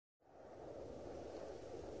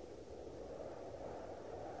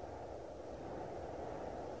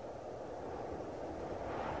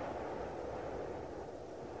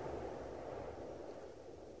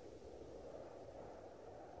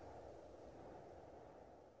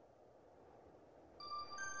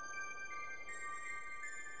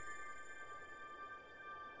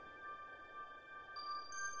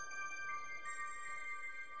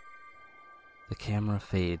The camera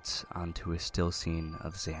fades onto a still scene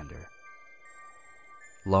of Xander.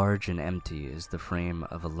 Large and empty is the frame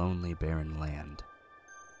of a lonely, barren land.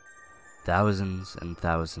 Thousands and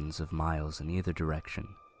thousands of miles in either direction,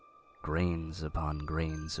 grains upon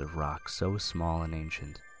grains of rock so small and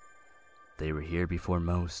ancient. They were here before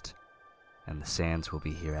most, and the sands will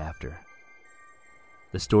be here after.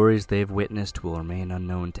 The stories they've witnessed will remain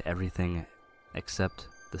unknown to everything except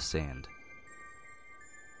the sand.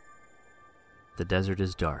 The desert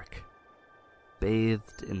is dark,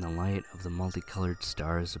 bathed in the light of the multicolored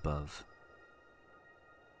stars above.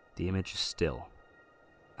 The image is still,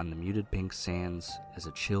 on the muted pink sands as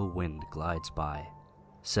a chill wind glides by,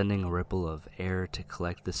 sending a ripple of air to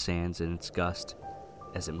collect the sands in its gust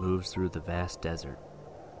as it moves through the vast desert.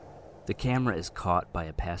 The camera is caught by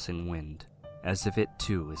a passing wind, as if it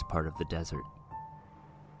too is part of the desert.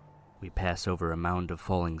 We pass over a mound of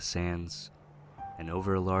falling sands, and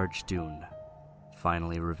over a large dune,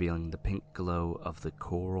 finally revealing the pink glow of the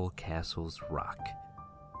Coral Castle's rock.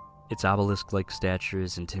 Its obelisk-like stature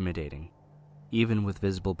is intimidating, even with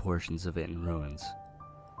visible portions of it in ruins.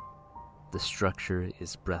 The structure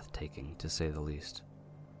is breathtaking, to say the least.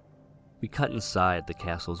 We cut inside the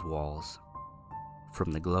castle's walls.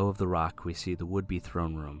 From the glow of the rock, we see the would-be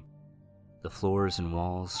throne room, the floors and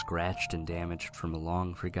walls scratched and damaged from a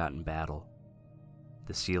long-forgotten battle,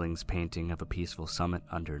 the ceiling's painting of a peaceful summit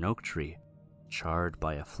under an oak tree, charred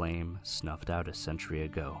by a flame snuffed out a century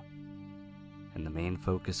ago, and the main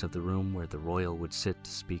focus of the room where the royal would sit to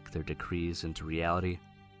speak their decrees into reality,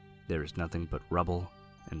 there is nothing but rubble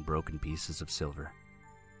and broken pieces of silver.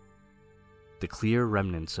 The clear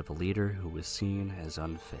remnants of a leader who was seen as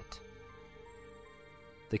unfit.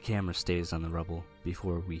 The camera stays on the rubble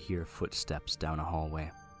before we hear footsteps down a hallway,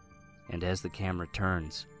 and as the camera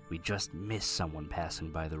turns, we just miss someone passing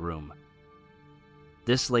by the room.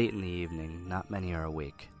 This late in the evening, not many are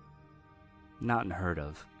awake. Not unheard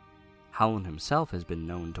of. Howland himself has been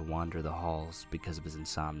known to wander the halls because of his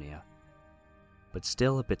insomnia, but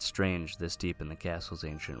still a bit strange this deep in the castle's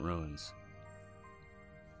ancient ruins.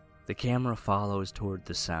 The camera follows toward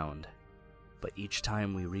the sound, but each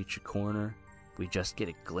time we reach a corner, we just get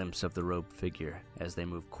a glimpse of the robed figure as they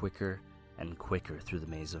move quicker and quicker through the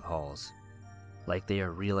maze of halls, like they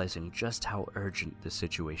are realizing just how urgent the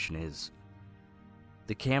situation is.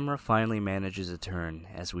 The camera finally manages a turn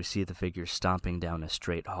as we see the figure stomping down a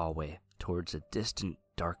straight hallway towards a distant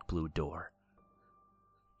dark blue door.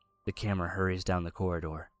 The camera hurries down the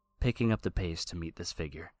corridor, picking up the pace to meet this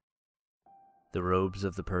figure. The robes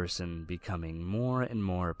of the person becoming more and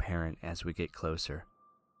more apparent as we get closer,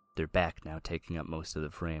 their back now taking up most of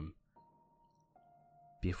the frame.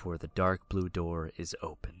 Before the dark blue door is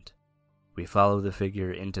opened, we follow the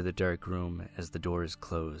figure into the dark room as the door is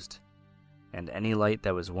closed, and any light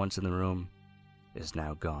that was once in the room is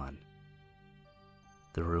now gone.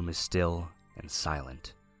 The room is still and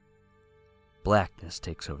silent. Blackness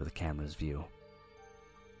takes over the camera's view.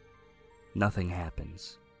 Nothing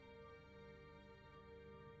happens.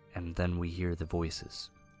 And then we hear the voices.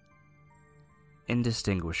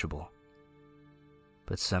 Indistinguishable,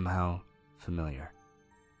 but somehow familiar.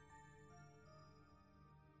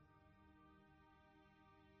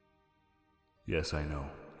 Yes, I know.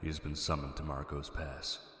 He has been summoned to Marco's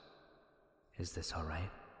Pass. Is this all right?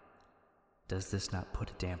 Does this not put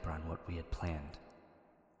a damper on what we had planned?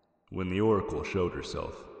 When the Oracle showed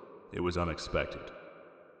herself, it was unexpected.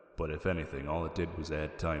 But if anything, all it did was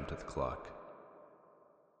add time to the clock.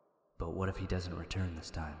 But what if he doesn't return this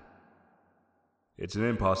time? It's an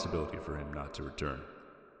impossibility for him not to return.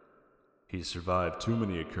 He's survived too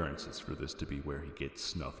many occurrences for this to be where he gets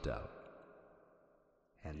snuffed out.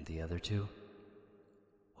 And the other two?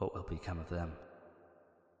 What will become of them?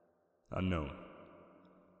 Unknown.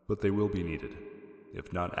 But they will be needed.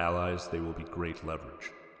 If not allies, they will be great leverage.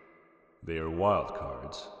 They are wild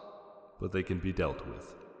cards, but they can be dealt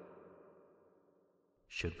with.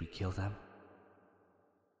 Should we kill them?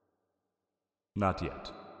 Not yet.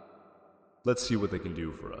 Let's see what they can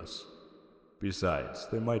do for us. Besides,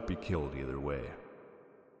 they might be killed either way.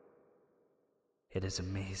 It is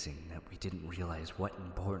amazing that we didn't realize what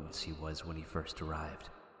importance he was when he first arrived.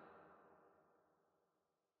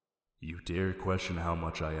 You dare question how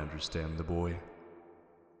much I understand the boy?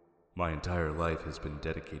 My entire life has been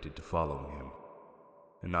dedicated to following him.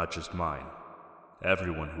 And not just mine.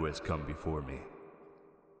 Everyone who has come before me.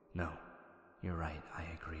 No, you're right, I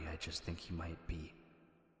agree. I just think he might be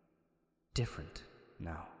different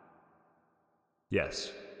now.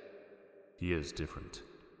 Yes, he is different.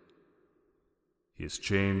 He has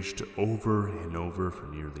changed over and over for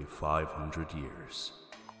nearly 500 years.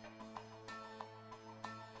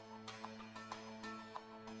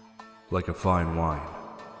 Like a fine wine,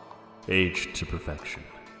 aged to perfection.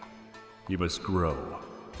 You must grow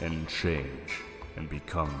and change and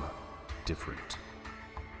become different.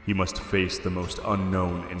 He must face the most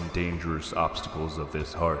unknown and dangerous obstacles of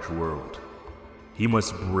this harsh world. He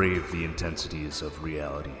must brave the intensities of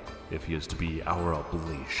reality if he is to be our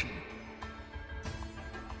oblation.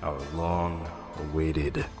 Our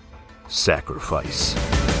long-awaited sacrifice.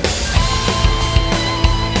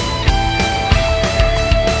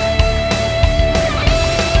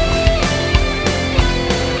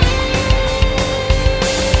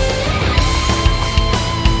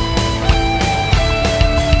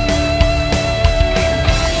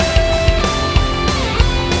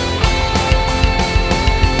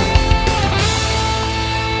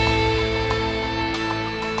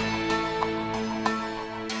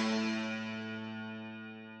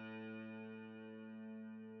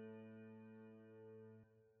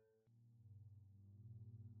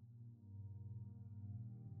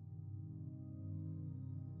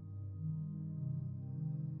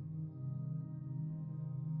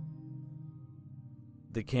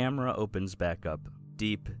 The camera opens back up,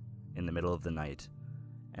 deep in the middle of the night,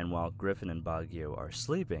 and while Griffin and Baguio are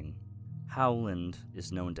sleeping, Howland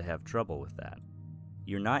is known to have trouble with that.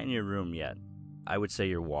 You're not in your room yet. I would say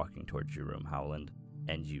you're walking towards your room, Howland,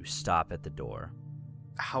 and you stop at the door.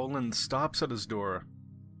 Howland stops at his door,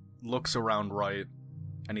 looks around right,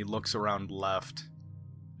 and he looks around left.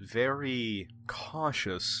 Very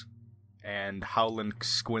cautious, and Howland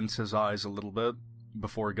squints his eyes a little bit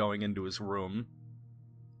before going into his room.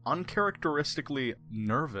 Uncharacteristically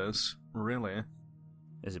nervous, really.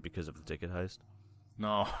 Is it because of the ticket heist?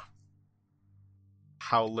 No.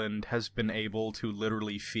 Howland has been able to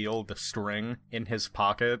literally feel the string in his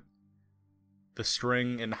pocket. The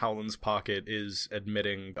string in Howland's pocket is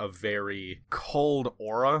emitting a very cold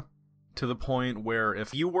aura, to the point where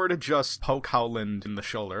if you were to just poke Howland in the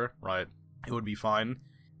shoulder, right, it would be fine.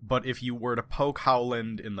 But if you were to poke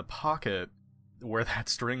Howland in the pocket, where that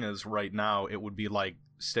string is right now, it would be like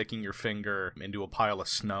sticking your finger into a pile of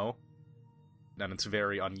snow, and it's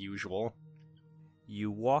very unusual.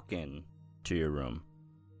 You walk in to your room.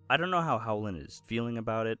 I don't know how Howland is feeling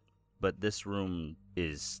about it, but this room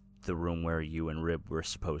is the room where you and Rib were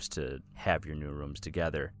supposed to have your new rooms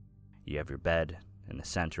together. You have your bed in the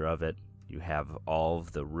center of it, you have all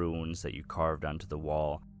of the runes that you carved onto the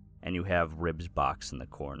wall, and you have Rib's box in the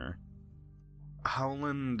corner.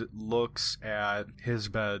 Howland looks at his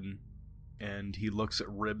bed, and he looks at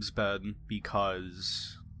Rib's bed,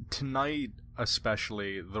 because tonight,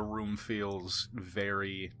 especially, the room feels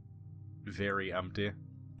very, very empty.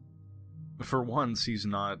 For once, he's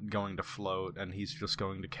not going to float, and he's just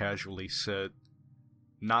going to casually sit,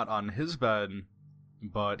 not on his bed,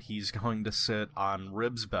 but he's going to sit on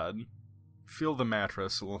Rib's bed. Feel the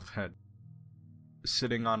mattress a little bit.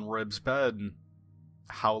 Sitting on Rib's bed,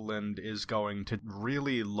 Howland is going to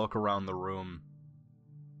really look around the room.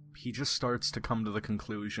 He just starts to come to the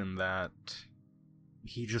conclusion that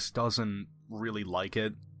he just doesn't really like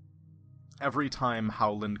it. Every time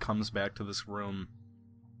Howland comes back to this room,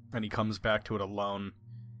 and he comes back to it alone,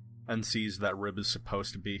 and sees that Rib is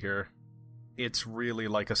supposed to be here, it's really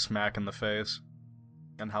like a smack in the face.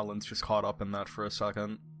 And Howland's just caught up in that for a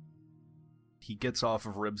second. He gets off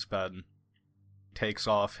of Rib's bed, takes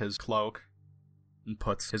off his cloak, and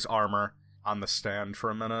puts his armor on the stand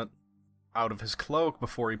for a minute. Out of his cloak,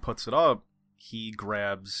 before he puts it up, he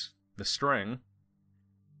grabs the string.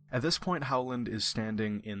 At this point, Howland is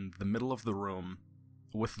standing in the middle of the room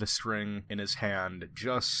with the string in his hand,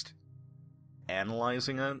 just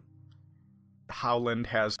analyzing it. Howland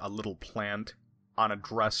has a little plant on a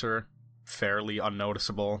dresser, fairly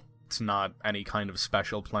unnoticeable. It's not any kind of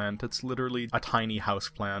special plant, it's literally a tiny house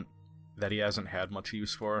plant that he hasn't had much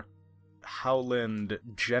use for. Howland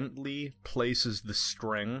gently places the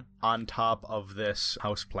string on top of this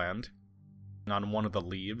houseplant, on one of the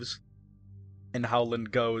leaves, and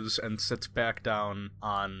Howland goes and sits back down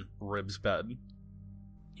on Rib's bed.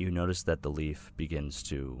 You notice that the leaf begins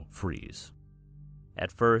to freeze.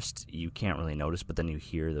 At first, you can't really notice, but then you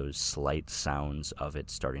hear those slight sounds of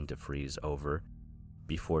it starting to freeze over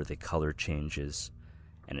before the color changes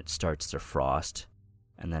and it starts to frost,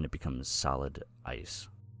 and then it becomes solid ice.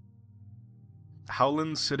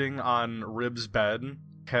 Howland, sitting on Rib's bed,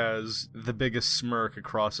 has the biggest smirk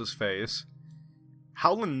across his face.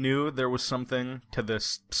 Howland knew there was something to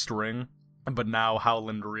this string, but now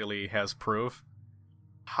Howland really has proof.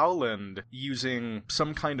 Howland, using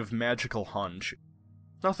some kind of magical hunch,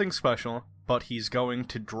 nothing special, but he's going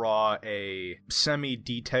to draw a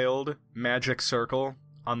semi-detailed magic circle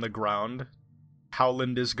on the ground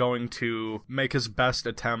Howland is going to make his best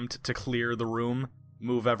attempt to clear the room,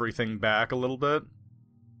 move everything back a little bit.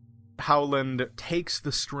 Howland takes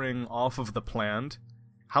the string off of the plant.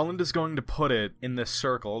 Howland is going to put it in this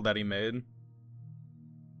circle that he made.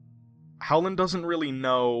 Howland doesn't really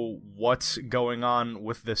know what's going on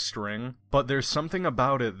with this string, but there's something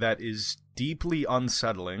about it that is deeply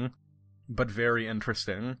unsettling, but very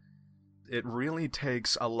interesting. It really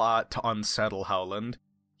takes a lot to unsettle Howland.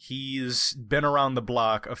 He's been around the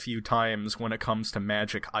block a few times when it comes to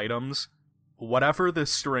magic items. Whatever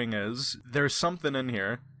this string is, there's something in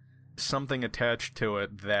here, something attached to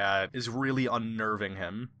it that is really unnerving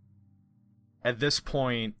him. At this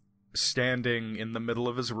point, standing in the middle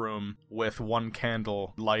of his room with one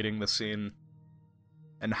candle lighting the scene,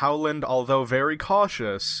 and Howland, although very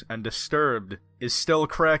cautious and disturbed, is still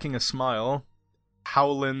cracking a smile.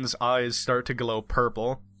 Howland's eyes start to glow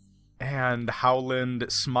purple, and Howland,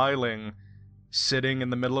 smiling, sitting in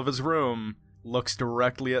the middle of his room, looks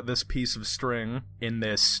directly at this piece of string in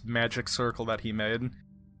this magic circle that he made.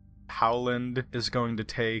 Howland is going to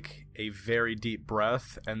take a very deep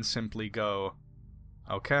breath and simply go,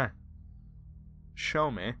 "Okay,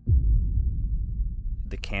 show me."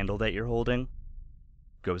 The candle that you're holding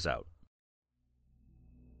goes out.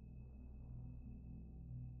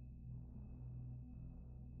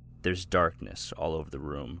 There's darkness all over the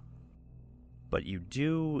room, but you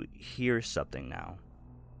do hear something now.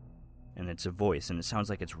 And it's a voice, and it sounds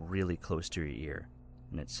like it's really close to your ear.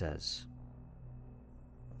 And it says,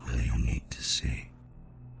 "Will you need to see?"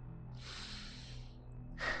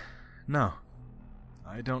 No,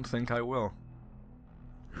 I don't think I will.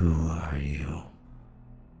 Who are you?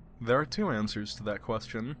 There are two answers to that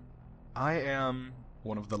question. I am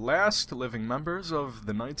one of the last living members of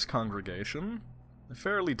the Knights Congregation, a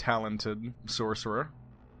fairly talented sorcerer.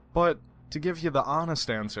 But to give you the honest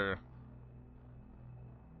answer,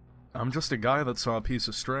 I'm just a guy that saw a piece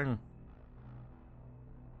of string.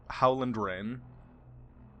 Howland Rain.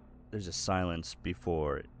 There's a silence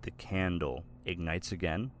before the candle ignites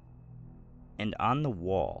again. And on the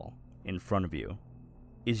wall in front of you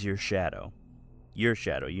is your shadow. Your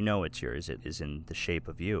shadow, you know it's yours, it is in the shape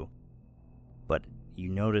of you. But you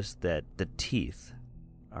notice that the teeth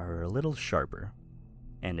are a little sharper.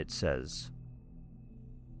 And it says,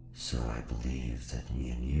 "So I believe that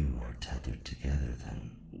me and you are tethered together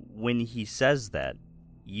then." When he says that,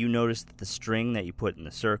 you notice that the string that you put in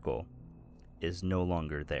the circle is no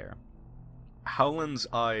longer there. Howland's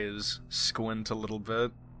eyes squint a little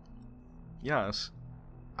bit. Yes,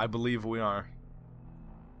 I believe we are.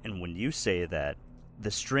 And when you say that,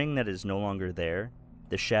 the string that is no longer there,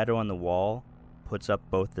 the shadow on the wall puts up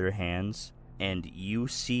both their hands, and you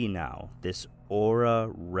see now this aura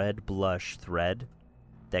red blush thread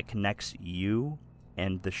that connects you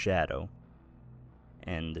and the shadow.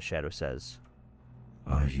 And the shadow says,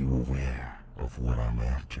 "Are you aware of what I'm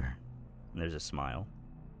after?" and there's a smile.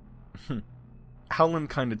 Howland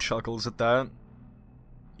kind of chuckles at that.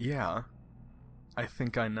 Yeah, I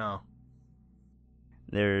think I know.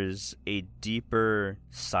 There's a deeper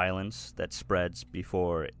silence that spreads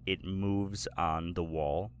before it moves on the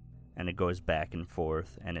wall, and it goes back and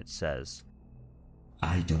forth, and it says,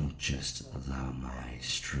 "I don't just allow my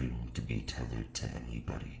string to be tethered to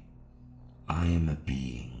anybody. I am a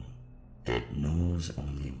being that knows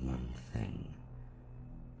only one thing: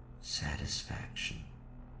 satisfaction.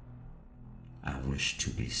 I wish to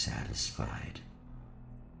be satisfied,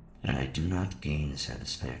 and I do not gain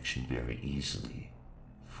satisfaction very easily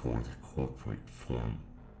for the corporate form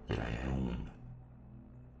that I own.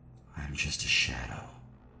 I am just a shadow.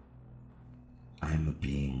 I am a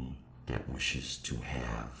being that wishes to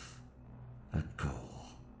have a goal.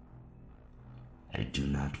 I do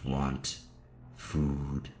not want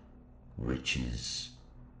food, riches.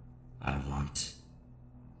 I want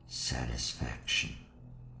satisfaction."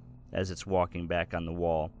 as it's walking back on the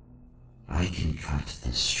wall. "I can cut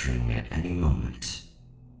this string at any moment.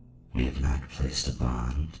 We have not placed a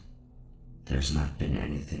bond. There's not been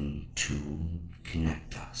anything to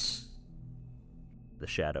connect us." The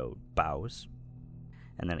shadow bows,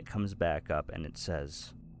 and then it comes back up and it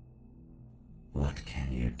says, "What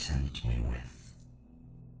can you tempt me with?"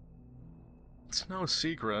 It's no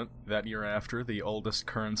secret that you're after the oldest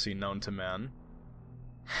currency known to man.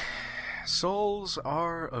 Souls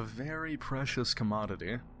are a very precious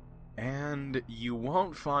commodity, and you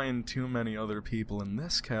won't find too many other people in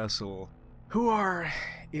this castle who are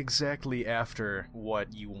exactly after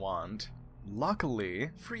what you want.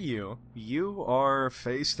 Luckily for you, you are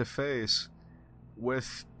face to face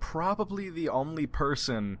with probably the only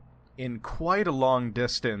person in quite a long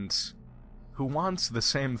distance who wants the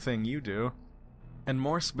same thing you do. And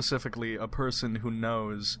more specifically, a person who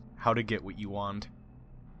knows how to get what you want.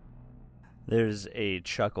 There's a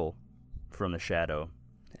chuckle from the shadow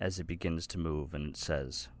as it begins to move, and it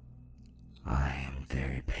says, I am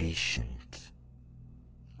very patient.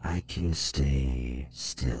 I can stay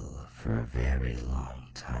still for a very long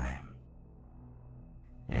time.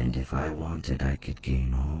 And if I wanted, I could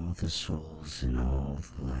gain all the souls in all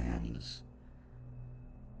the lands.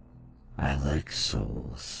 I like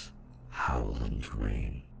souls, Howland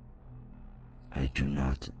Rain. I do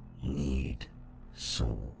not need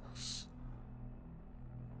souls.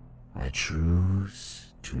 I choose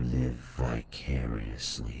to live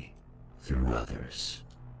vicariously through others.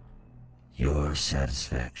 Your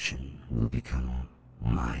satisfaction will become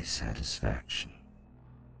my satisfaction.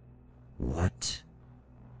 What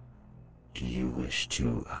do you wish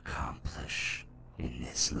to accomplish in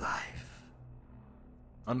this life?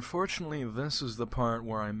 Unfortunately, this is the part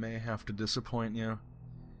where I may have to disappoint you.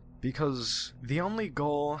 Because the only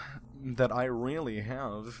goal that I really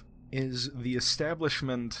have is the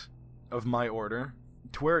establishment of my order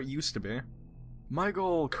to where it used to be. My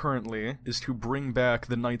goal currently is to bring back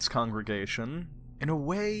the Knights Congregation in a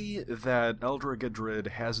way that Eldra Gadrid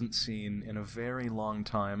hasn't seen in a very long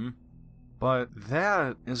time. But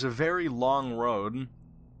that is a very long road.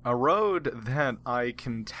 A road that I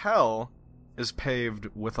can tell is paved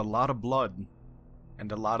with a lot of blood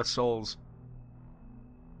and a lot of souls.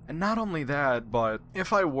 And not only that, but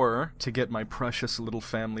if I were to get my precious little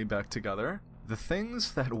family back together, the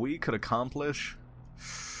things that we could accomplish...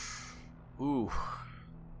 Ooh.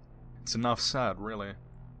 It's enough said, really.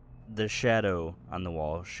 The shadow on the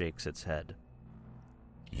wall shakes its head.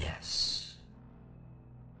 Yes.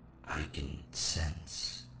 I can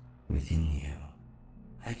sense within you.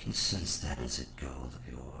 I can sense that as a goal of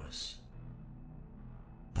yours.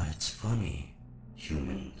 But it's funny,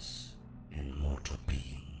 humans and mortal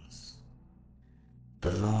beings.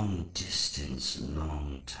 The long distance,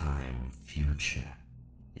 long time future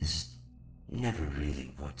is never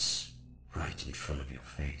really what's right in front of your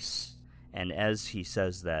face. And as he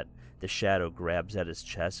says that, the shadow grabs at his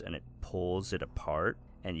chest and it pulls it apart,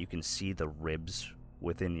 and you can see the ribs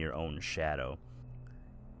within your own shadow.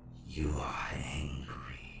 You are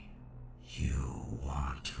angry. You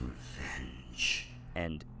want revenge.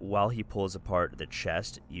 And while he pulls apart the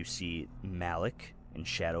chest, you see Malik in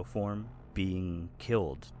shadow form being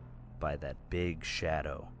killed by that big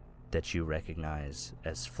shadow that you recognize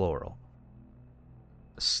as Floral.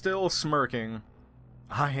 Still smirking,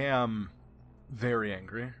 I am very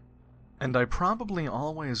angry. And I probably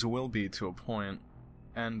always will be to a point.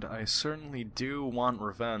 And I certainly do want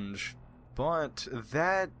revenge. But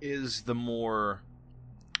that is the more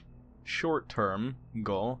short-term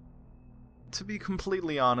goal. To be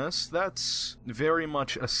completely honest, that's very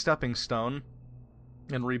much a stepping stone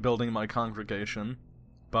in rebuilding my congregation,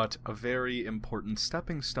 but a very important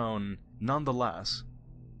stepping stone nonetheless.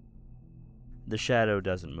 The shadow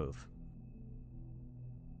doesn't move.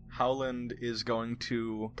 Howland is going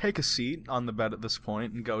to take a seat on the bed at this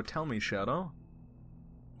point and go, "Tell me, Shadow,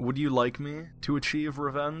 would you like me to achieve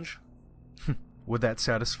revenge? Would that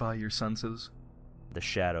satisfy your senses?" The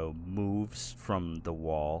shadow moves from the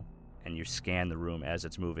wall, and you scan the room as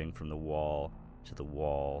it's moving from the wall to the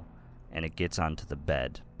wall, and it gets onto the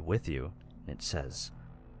bed with you, and it says,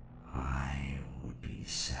 I would be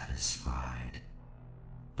satisfied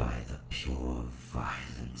by the pure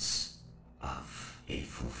violence of a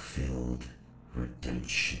fulfilled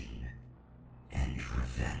redemption and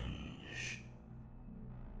revenge.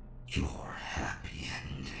 Your happy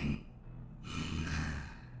ending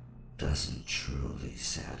doesn't truly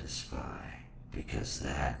satisfy, because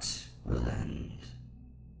that will end.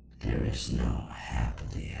 There is no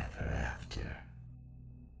happily ever after.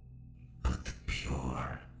 But the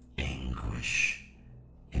pure anguish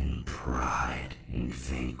and pride in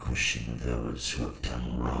vanquishing those who have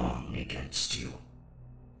done wrong against you,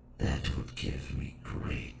 that would give me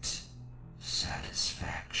great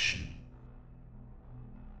satisfaction.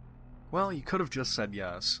 Well, you could have just said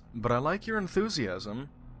yes, but I like your enthusiasm,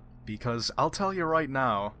 because I'll tell you right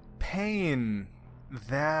now, pain,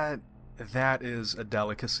 that is a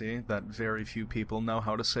delicacy that very few people know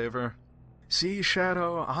how to savor. See,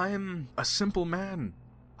 Shadow, I'm a simple man.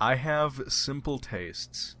 I have simple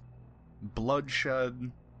tastes.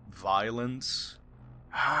 Bloodshed, violence.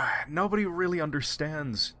 Nobody really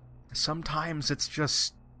understands. Sometimes it's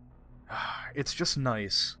just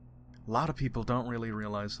nice. A lot of people don't really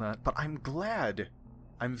realize that, but I'm glad.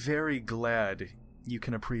 I'm very glad you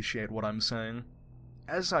can appreciate what I'm saying.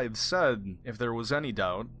 As I've said, if there was any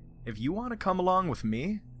doubt, if you want to come along with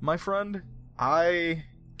me, my friend, I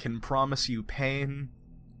can promise you pain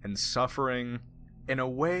and suffering in a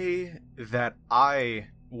way that I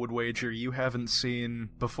would wager you haven't seen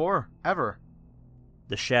before, ever.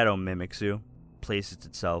 The shadow mimics you, places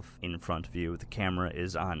itself in front of you. The camera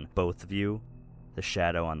is on both of you. The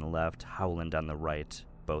shadow on the left, Howland on the right,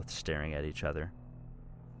 both staring at each other.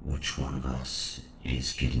 Which one of us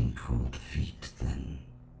is getting cold feet, then?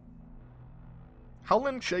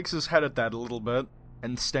 Howland shakes his head at that a little bit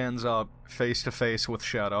and stands up face to face with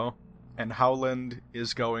Shadow. And Howland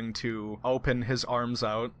is going to open his arms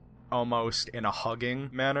out, almost in a hugging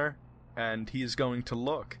manner, and he's going to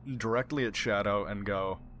look directly at Shadow and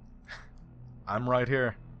go, I'm right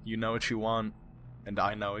here. You know what you want, and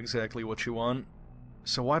I know exactly what you want.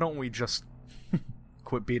 So why don't we just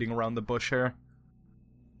quit beating around the bush here?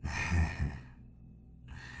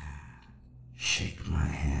 Shake my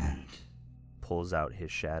hand. Pulls out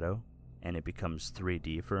his shadow, and it becomes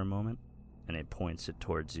 3D for a moment, and it points it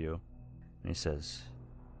towards you. And he says,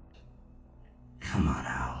 Come on,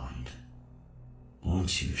 Howland.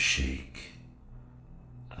 Won't you shake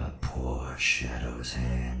a poor Shadow's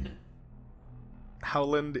hand?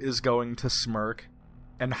 Howland is going to smirk,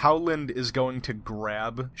 and Howland is going to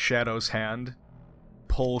grab Shadow's hand,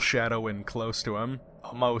 pull Shadow in close to him,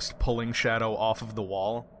 almost pulling Shadow off of the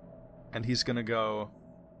wall, and he's gonna go,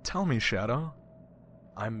 Tell me, Shadow,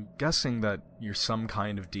 I'm guessing that you're some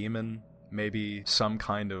kind of demon, maybe some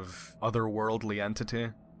kind of otherworldly entity,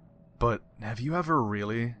 but have you ever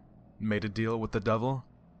really made a deal with the devil?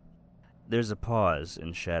 There's a pause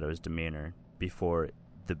in Shadow's demeanor before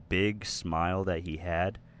the big smile that he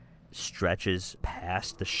had stretches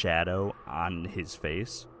past the shadow on his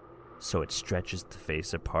face, so it stretches the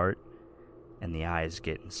face apart, and the eyes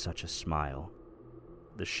get in such a smile.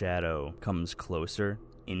 The shadow comes closer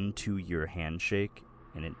into your handshake,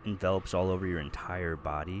 and it envelops all over your entire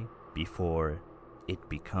body before it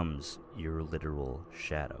becomes your literal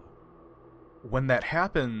shadow. When that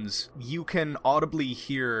happens, you can audibly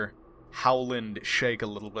hear Howland shake a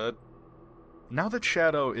little bit. Now that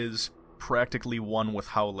Shadow is practically one with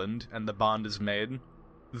Howland and the bond is made,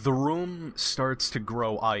 the room starts to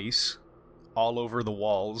grow ice all over the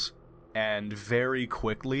walls, and very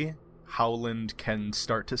quickly, Howland can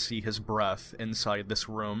start to see his breath inside this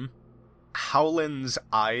room. Howland's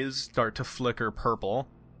eyes start to flicker purple,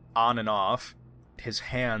 on and off. His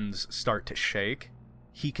hands start to shake.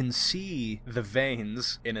 He can see the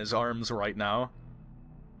veins in his arms right now.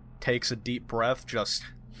 Takes a deep breath, just...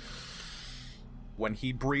 When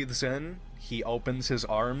he breathes in, he opens his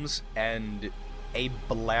arms, and a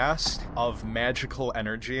blast of magical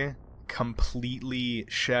energy completely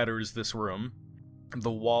shatters this room.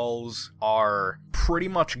 The walls are pretty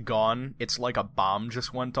much gone. It's like a bomb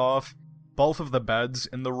just went off. Both of the beds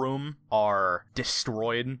in the room are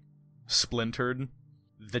destroyed, splintered.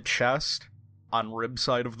 The chest on Rib's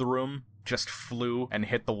side of the room just flew and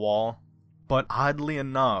hit the wall. But oddly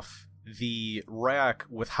enough, the rack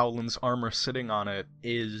with Howland's armor sitting on it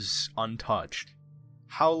is untouched.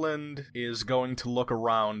 Howland is going to look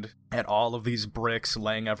around at all of these bricks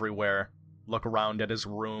laying everywhere, look around at his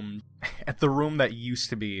room, at the room that used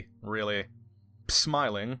to be, really,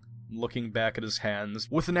 smiling, looking back at his hands,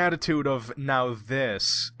 with an attitude of, now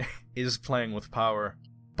this is playing with power.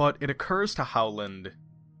 But it occurs to Howland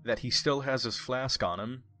that he still has his flask on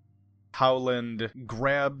him. Howland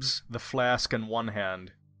grabs the flask in one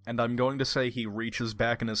hand, and I'm going to say he reaches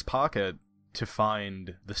back in his pocket to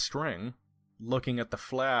find the string. Looking at the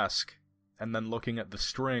flask, and then looking at the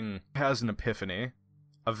string, has an epiphany.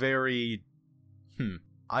 A very...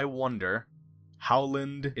 I wonder.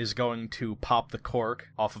 Howland is going to pop the cork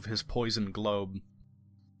off of his poison globe.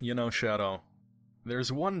 You know, Shadow,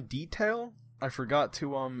 there's one detail I forgot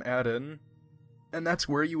to add in, and that's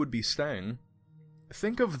where you would be staying.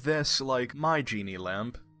 Think of this like my genie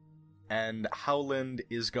lamp, and Howland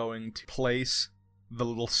is going to place the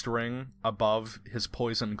little string above his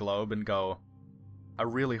poison globe and go, I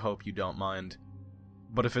really hope you don't mind,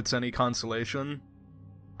 but if it's any consolation,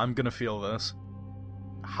 I'm gonna feel this.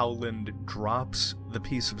 Howland drops the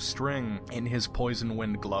piece of string in his poison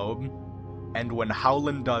wind globe, and when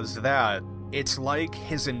Howland does that, it's like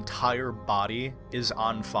his entire body is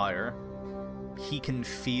on fire. He can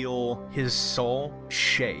feel his soul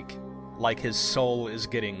shake, like his soul is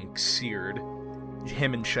getting seared.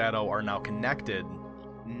 Him and Shadow are now connected.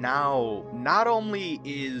 Now, not only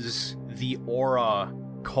is the aura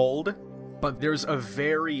cold, but there's a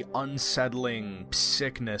very unsettling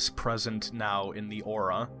sickness present now in the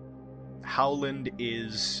aura. Howland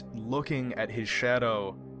is looking at his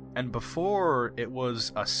shadow, and before it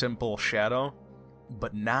was a simple shadow,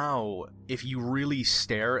 but now, if you really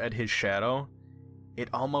stare at his shadow, It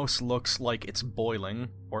almost looks like it's boiling,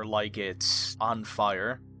 or like it's on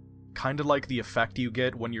fire. Kinda like the effect you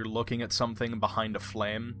get when you're looking at something behind a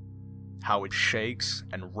flame, how it shakes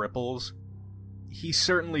and ripples. He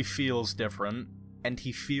certainly feels different, and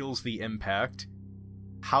he feels the impact.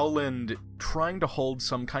 Howland trying to hold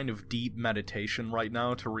some kind of deep meditation right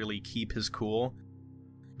now to really keep his cool,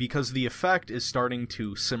 because the effect is starting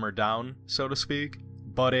to simmer down, so to speak,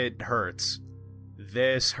 but it hurts.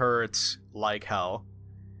 This hurts like hell.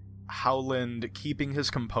 Howland, keeping his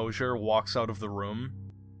composure, walks out of the room.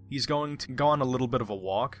 He's going to go on a little bit of a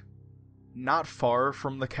walk. Not far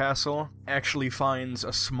from the castle, actually finds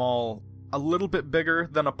a little bit bigger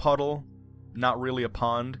than a puddle, not really a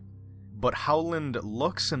pond. But Howland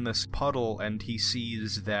looks in this puddle and he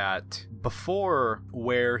sees that before,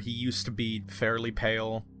 where he used to be fairly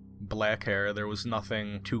pale, black hair, there was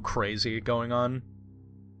nothing too crazy going on.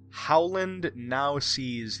 Howland now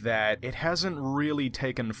sees that it hasn't really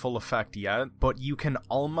taken full effect yet, but you can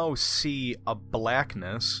almost see a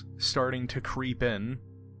blackness starting to creep in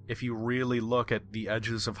if you really look at the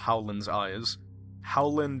edges of Howland's eyes.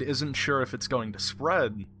 Howland isn't sure if it's going to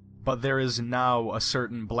spread, but there is now a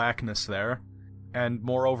certain blackness there. And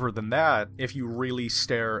moreover than that, if you really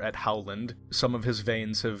stare at Howland, some of his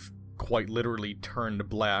veins have quite literally turned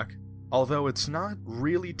black. Although it's not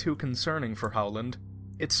really too concerning for Howland.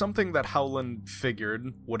 It's something that Howland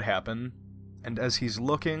figured would happen, and as he's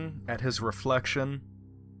looking at his reflection,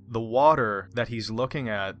 the water that he's looking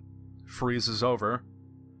at freezes over,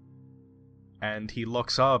 and he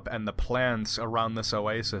looks up and the plants around this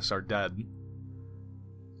oasis are dead.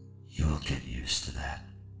 You'll get used to that.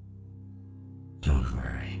 Don't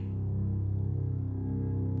worry.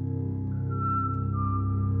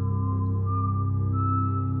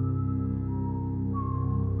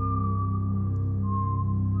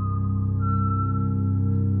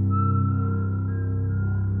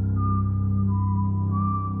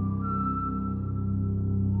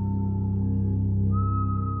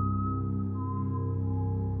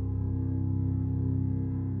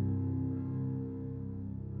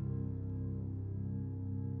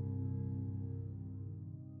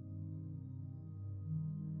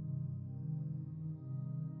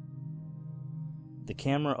 The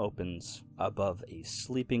camera opens above a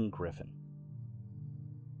sleeping griffin,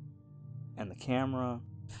 and the camera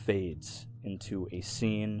fades into a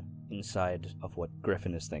scene inside of what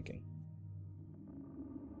Griffin is thinking.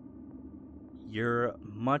 You're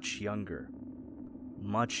much younger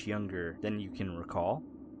than you can recall,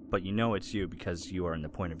 but you know it's you because you are in the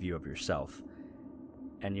point of view of yourself,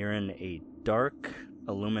 and you're in a dark,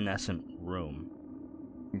 luminescent room.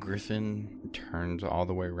 Griffin turns all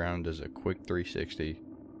the way around, does a quick 360,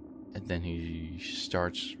 and then he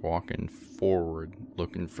starts walking forward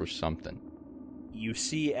looking for something. You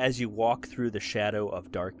see, as you walk through the shadow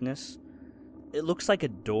of darkness, it looks like a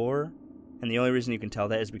door, and the only reason you can tell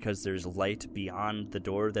that is because there's light beyond the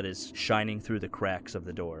door that is shining through the cracks of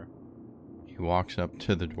the door. He walks up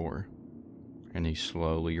to the door, and he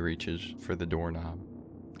slowly reaches for the doorknob,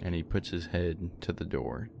 and he puts his head to the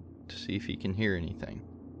door to see if he can hear anything.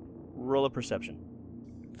 Roll a perception.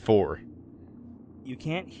 4. You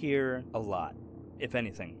can't hear a lot, if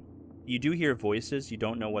anything. You do hear voices, you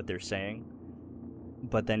don't know what they're saying,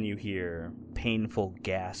 but then you hear painful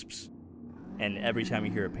gasps. And every time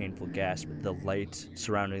you hear a painful gasp, the light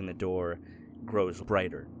surrounding the door grows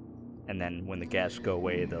brighter. And then when the gasps go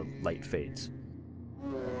away, the light fades.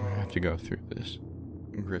 I have to go through this.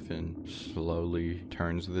 Griffin slowly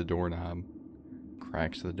turns the doorknob,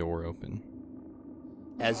 cracks the door open.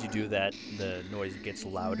 As you do that, the noise gets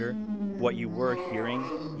louder. What you were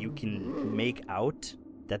hearing, you can make out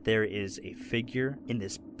that there is a figure in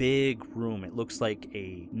this big room. It looks like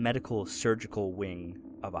a medical surgical wing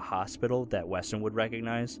of a hospital that Weston would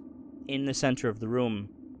recognize. In the center of the room,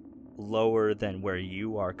 lower than where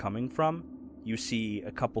you are coming from, you see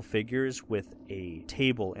a couple figures with a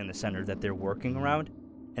table in the center that they're working around,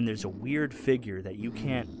 and there's a weird figure that you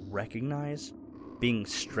can't recognize being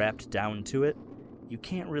strapped down to it. You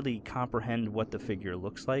can't really comprehend what the figure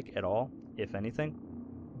looks like at all, if anything.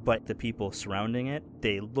 But the people surrounding it,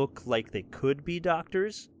 they look like they could be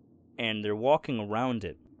doctors, and they're walking around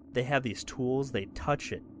it. They have these tools, they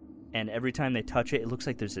touch it, and every time they touch it, it looks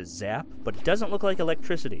like there's a zap, but it doesn't look like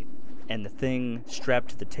electricity. And the thing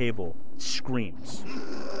strapped to the table screams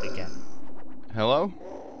again. Hello?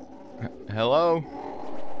 Hello?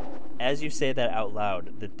 As you say that out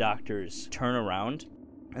loud, the doctors turn around,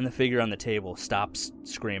 and the figure on the table stops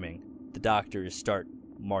screaming. The doctors start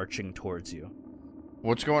marching towards you.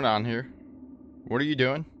 What's going on here? What are you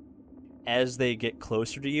doing? As they get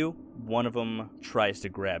closer to you, one of them tries to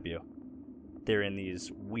grab you. They're in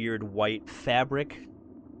these weird white fabric.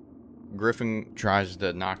 Griffin tries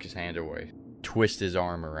to knock his hand away, twist his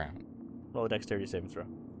arm around. Roll a dexterity saving throw.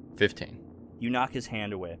 15. You knock his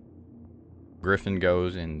hand away. Griffin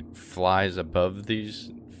goes and flies above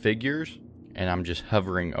these figures, and I'm just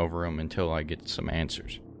hovering over them until I get some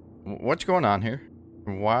answers. What's going on here?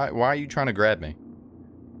 Why are you trying to grab me?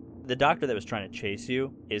 The doctor that was trying to chase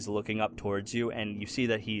you is looking up towards you, and you see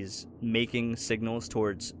that he's making signals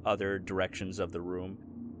towards other directions of the room.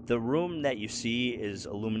 The room that you see is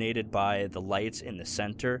illuminated by the lights in the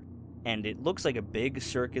center, and it looks like a big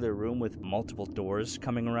circular room with multiple doors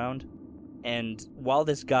coming around. And while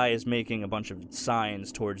this guy is making a bunch of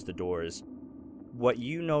signs towards the doors, what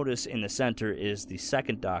you notice in the center is the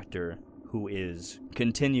second doctor, who is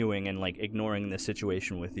continuing and ignoring the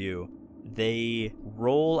situation with you. They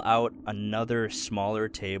roll out another smaller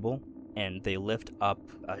table, and they lift up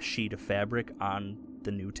a sheet of fabric on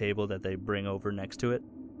the new table that they bring over next to it,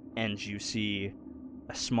 and you see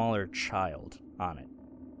a smaller child on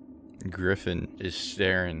it. Griffin is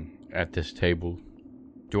staring at this table.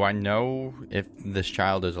 Do I know if this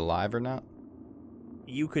child is alive or not?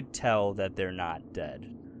 You could tell that they're not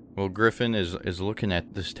dead. Well, Griffin is looking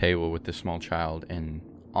at this table with this small child and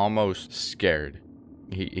almost scared.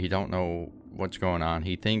 He don't know what's going on.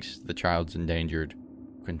 He thinks the child's endangered,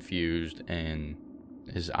 confused, and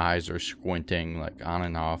his eyes are squinting on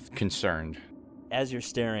and off, concerned. As you're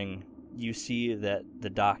staring, you see that the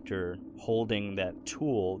doctor holding that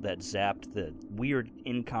tool that zapped the weird,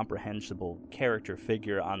 incomprehensible character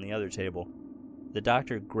figure on the other table. The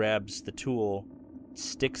doctor grabs the tool,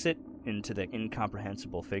 sticks it into the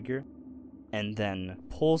incomprehensible figure, and then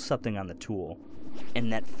pulls something on the tool.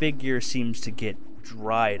 And that figure seems to get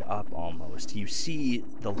dried up almost. You see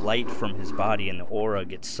the light from his body and the aura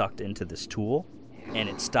get sucked into this tool, and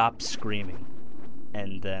it stops screaming.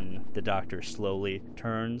 And then the doctor slowly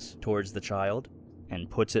turns towards the child and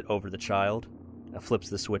puts it over the child, flips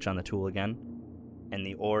the switch on the tool again, and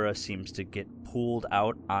the aura seems to get pulled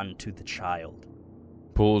out onto the child.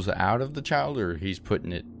 Pulls out of the child, or he's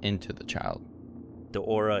putting it into the child? The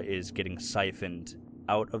aura is getting siphoned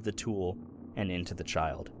out of the tool and into the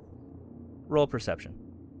child. Roll perception.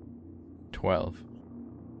 12.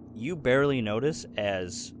 You barely notice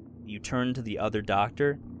as you turn to the other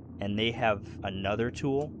doctor, and they have another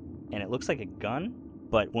tool, and it looks like a gun,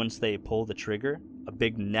 but once they pull the trigger, a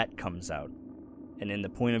big net comes out. And in the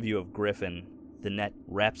point of view of Griffin, the net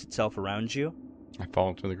wraps itself around you. I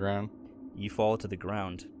fall to the ground. You fall to the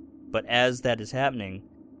ground. But as that is happening,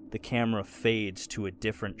 the camera fades to a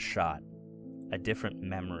different shot, a different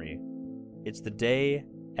memory. It's the day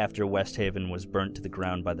after West Haven was burnt to the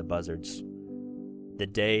ground by the buzzards. The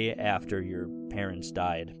day after your parents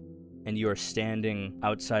died. And you are standing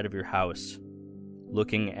outside of your house,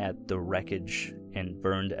 looking at the wreckage and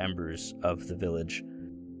burned embers of the village.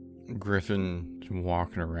 Griffin's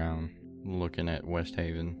walking around, looking at West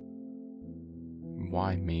Haven.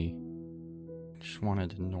 Why me? Just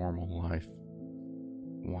wanted a normal life.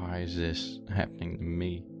 Why is this happening to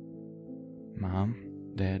me? Mom,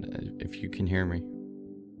 Dad, if you can hear me,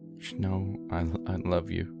 just know I love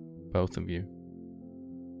you, both of you.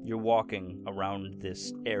 You're walking around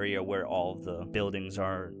this area where all of the buildings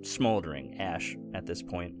are smoldering ash at this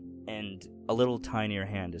point, and a little tinier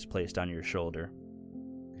hand is placed on your shoulder.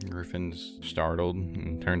 Griffin's startled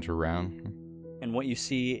and turns around. And what you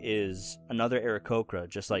see is another Aarakocra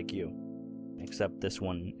just like you, except this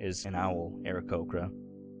one is an owl Aarakocra,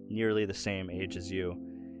 nearly the same age as you,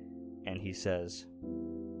 and he says,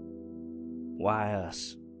 "Why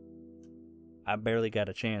us? I barely got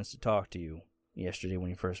a chance to talk to you yesterday when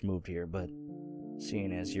you first moved here, but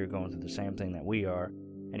seeing as you're going through the same thing that we are,"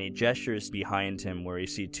 and he gestures behind him where you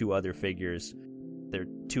see two other figures. They're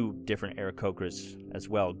two different Aarakocras as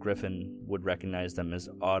well. Griffin would recognize them as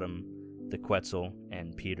Autumn, the Quetzal,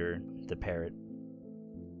 and Peter, the parrot.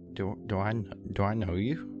 Do I know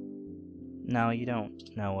you? No, you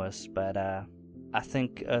don't know us, but I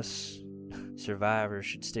think us survivors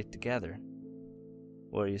should stick together.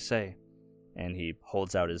 What do you say? And he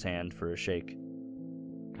holds out his hand for a shake.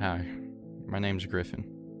 Hi, my name's Griffin.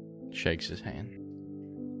 Shakes his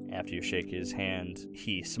hand. After you shake his hand,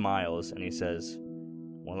 he smiles and he says,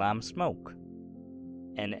 "Well, I'm Smoke."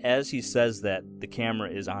 And as he says that, the camera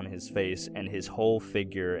is on his face, and his whole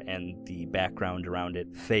figure and the background around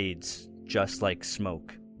it fades, just like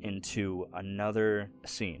smoke, into another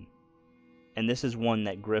scene. And this is one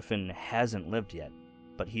that Griffin hasn't lived yet,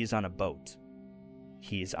 but he's on a boat.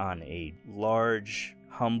 He's on a large,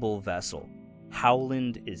 humble vessel.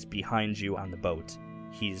 Howland is behind you on the boat.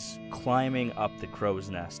 He's climbing up the crow's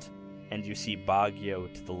nest, and you see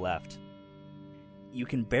Baguio to the left. You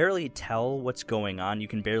can barely tell what's going on. You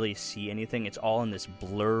can barely see anything. It's all in this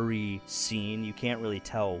blurry scene. You can't really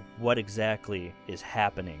tell what exactly is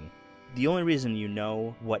happening. The only reason you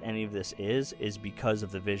know what any of this is because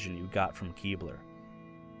of the vision you got from Keebler.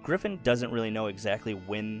 Griffin doesn't really know exactly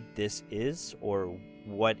when this is or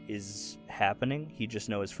what is happening. He just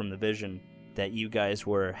knows from the vision that you guys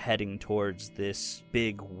were heading towards this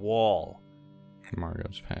big wall.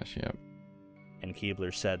 Margot's Pass, yep. And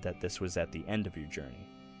Keebler said that this was at the end of your journey.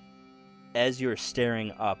 As you're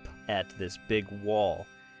staring up at this big wall,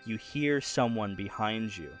 you hear someone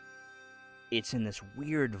behind you. It's in this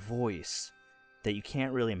weird voice that you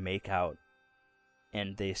can't really make out.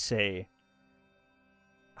 And they say,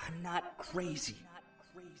 "I'm not crazy."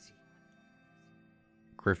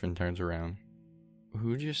 Griffin turns around.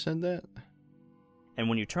 Who just said that? And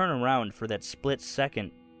when you turn around for that split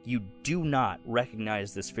second, you do not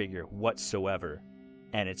recognize this figure whatsoever.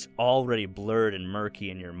 And it's already blurred and murky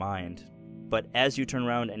in your mind. But as you turn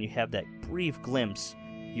around and you have that brief glimpse,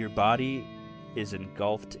 your body is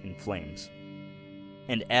engulfed in flames.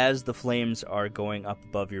 And as the flames are going up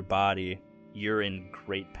above your body, you're in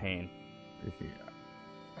great pain.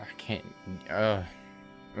 I can't. I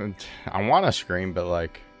want to scream, but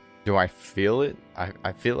like, do I feel it?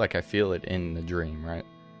 I feel like I feel it in the dream, right?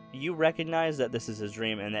 You recognize that this is a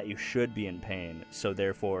dream and that you should be in pain, so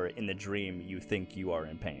therefore, in the dream, you think you are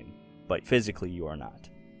in pain. But physically, you are not.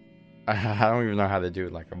 I don't even know how to do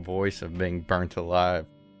like a voice of being burnt alive.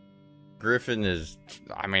 Griffin is,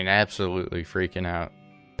 absolutely freaking out.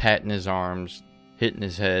 Patting his arms, hitting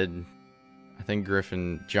his head. I think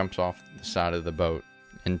Griffin jumps off the side of the boat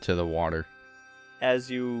into the water.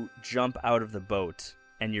 As you jump out of the boat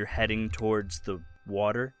and you're heading towards the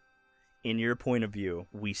water, in your point of view,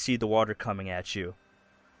 we see the water coming at you.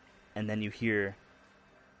 And then you hear,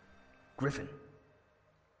 "Griffin,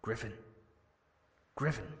 Griffin,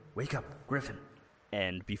 Griffin, wake up, Griffin."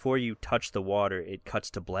 And before you touch the water, it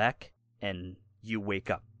cuts to black, and you wake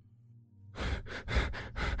up.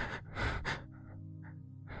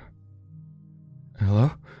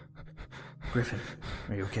 Hello? Griffin,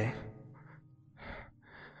 are you okay?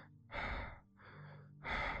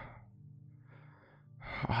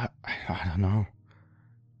 I don't know.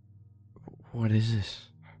 What is this?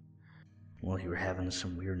 Well, you were having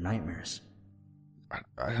some weird nightmares.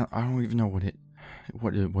 I don't even know what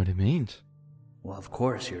it means. Well, of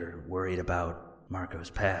course you're worried about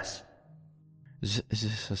Margot's Pass. Is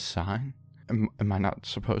this a sign? Am I not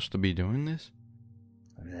supposed to be doing this?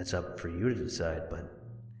 I mean, that's up for you to decide, but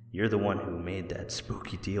you're the one who made that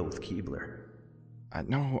spooky deal with Keebler. I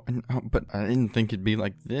know, but I didn't think it'd be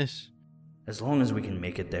like this. As long as we can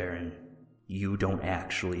make it there and you don't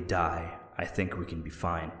actually die, I think we can be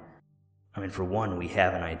fine. I mean, for one, we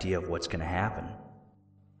have an idea of what's going to happen,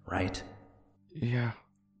 right? Yeah,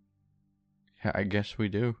 I guess we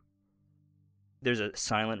do. There's a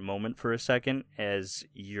silent moment for a second as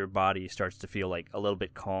your body starts to feel like a little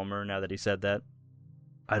bit calmer now that he said that.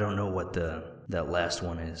 I don't know what that last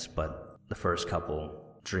one is, but the first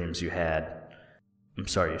couple dreams you had, I'm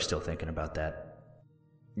sorry you're still thinking about that.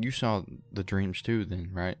 You saw the dreams too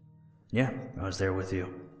then, right? Yeah, I was there with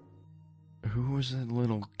you. Who was that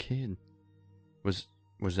little kid? Was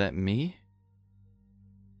that me?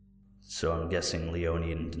 So I'm guessing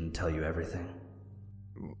Leonine didn't tell you everything.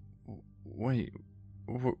 Wait,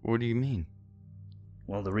 what do you mean?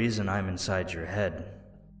 Well, the reason I'm inside your head,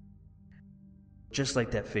 just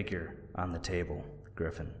like that figure on the table,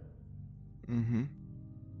 Griffin. Mm-hmm.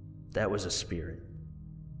 That was a spirit.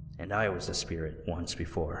 And I was a spirit once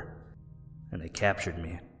before. And they captured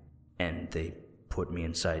me. And they put me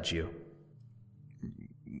inside you.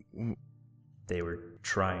 They were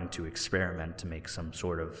trying to experiment to make some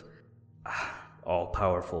sort of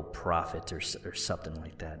all-powerful prophet or something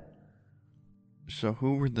like that. So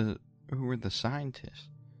who were the scientists?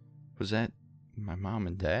 Was that my mom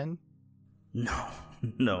and dad? No,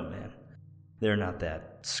 man. They're not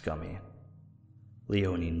that scummy.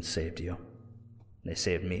 Leonine saved you. They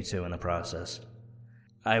saved me too in the process.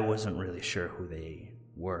 I wasn't really sure who they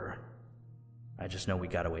were. I just know we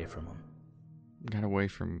got away from them. Got away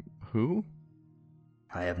from who?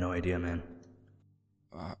 I have no idea, man.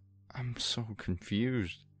 I'm so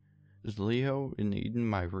confused. Is Leo and Eden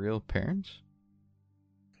my real parents?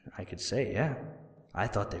 I could say, yeah. I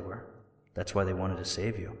thought they were. That's why they wanted to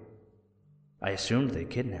save you. I assumed they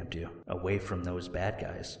kidnapped you, away from those bad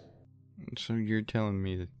guys. So you're telling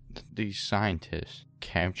me that these scientists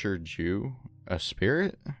captured you, a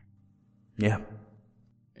spirit? Yeah.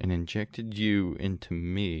 And injected you into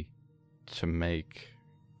me to make...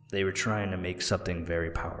 They were trying to make something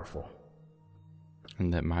very powerful.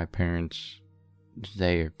 And that my parents Did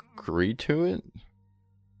they agree to it?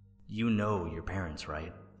 You know your parents,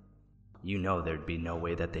 right? You know there'd be no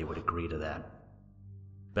way that they would agree to that.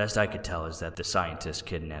 Best I could tell is that the scientists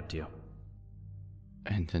kidnapped you.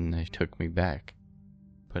 And then they took me back.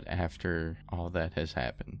 But after all that has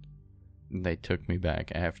happened, they took me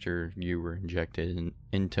back after you were injected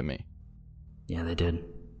into me. Yeah, they did.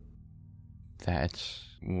 That's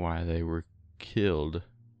why they were killed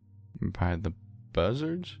by the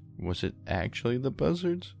buzzards? Was it actually the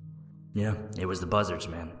buzzards? Yeah, it was the buzzards,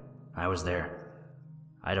 man. I was there.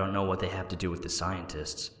 I don't know what they have to do with the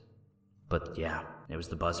scientists, but yeah, it was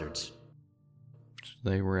the buzzards. So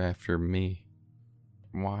they were after me.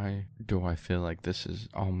 Why do I feel like this is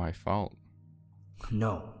all my fault?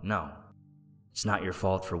 No. It's not your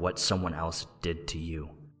fault for what someone else did to you.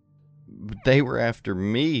 But they were after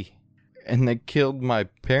me, and they killed my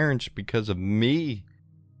parents because of me.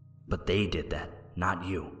 But they did that, not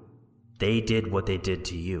you. They did what they did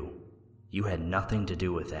to you. You had nothing to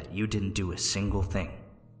do with that. You didn't do a single thing.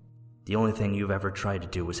 The only thing you've ever tried to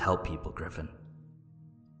do was help people, Griffin.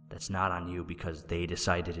 That's not on you because they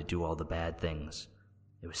decided to do all the bad things.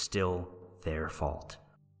 It was still their fault.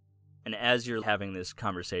 And as you're having this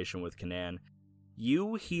conversation with Kanan,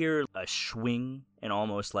 you hear a swing and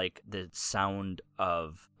almost like the sound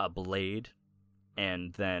of a blade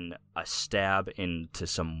and then a stab into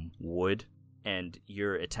some wood, and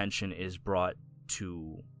your attention is brought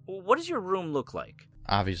to... What does your room look like?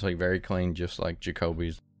 Obviously very clean, just like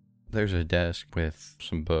Jacoby's. There's a desk with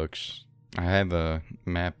some books. I have a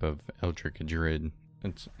map of Eldrick Madrid.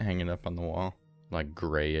 It's hanging up on the wall. Like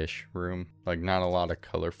grayish room. Like not a lot of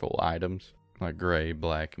colorful items. Like gray,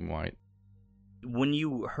 black, and white. When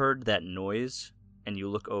you heard that noise and you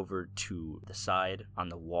look over to the side on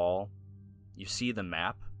the wall, you see the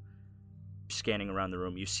map. Scanning around the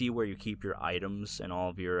room, you see where you keep your items and all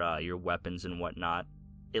of your weapons and whatnot.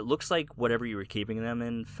 It looks like whatever you were keeping them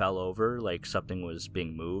in fell over, like something was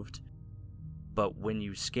being moved. But when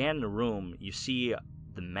you scan the room, you see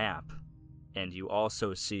the map, and you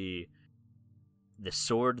also see the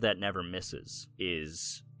sword that never misses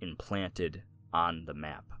is implanted on the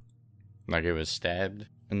map. Like it was stabbed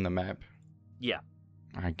in the map? Yeah.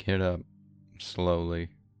 I get up slowly.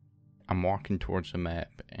 I'm walking towards the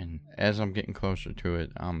map, and as I'm getting closer to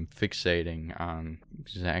it, I'm fixating on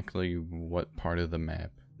exactly what part of the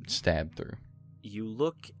map it stabbed through. You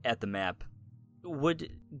look at the map.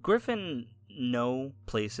 Would Griffin know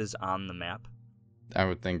places on the map? I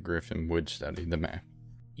would think Griffin would study the map.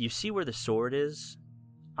 You see where the sword is?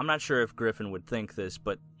 I'm not sure if Griffin would think this,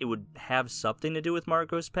 but it would have something to do with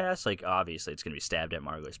Margot's Pass. Like, obviously, it's going to be stabbed at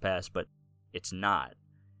Margot's Pass, but it's not.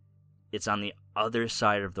 It's on the other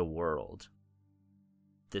side of the world.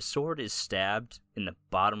 The sword is stabbed in the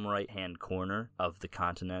bottom right-hand corner of the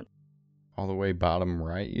continent. All the way bottom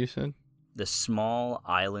right, you said? The small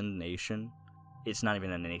island nation. It's not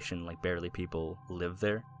even a nation, like barely people live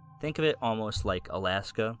there. Think of it almost like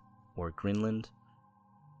Alaska or Greenland.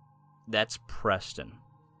 That's Preston.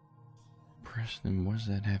 Preston, what does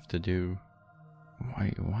that have to do?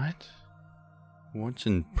 Wait, what? What's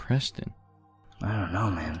in Preston? I don't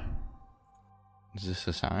know, man. Is this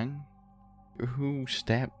a sign? Who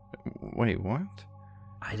stabbed... Wait, what?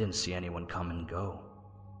 I didn't see anyone come and go.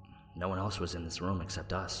 No one else was in this room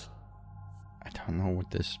except us. I don't know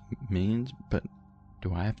what this means, but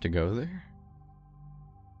do I have to go there?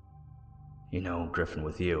 You know, Griffin,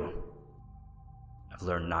 with you, I've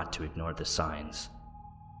learned not to ignore the signs.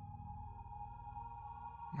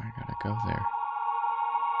 I gotta go there.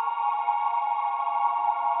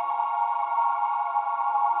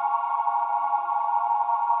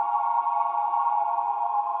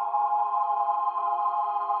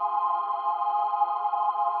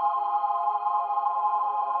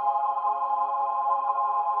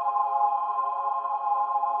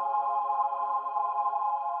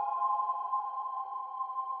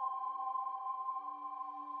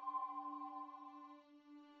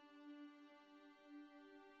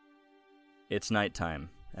 It's nighttime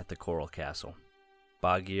at the Coral Castle.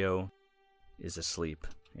 Baggio is asleep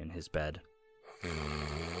in his bed.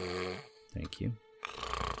 Thank you.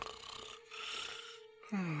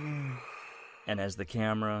 And as the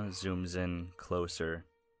camera zooms in closer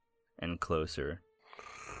and closer,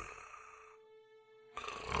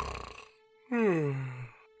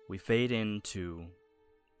 we fade into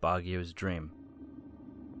Baggio's dream.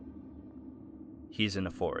 He's in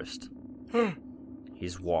a forest.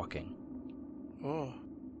 He's walking. Oh.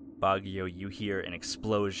 Baggio, you hear an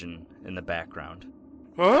explosion in the background.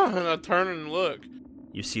 And I turn and look.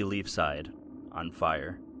 You see Leafside on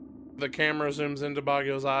fire. The camera zooms into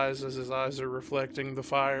Baggio's eyes as his eyes are reflecting the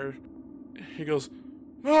fire. he goes,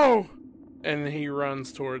 "No!" And he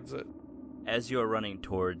runs towards it. As you are running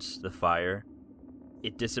towards the fire,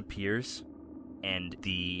 it disappears, and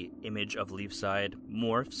the image of Leafside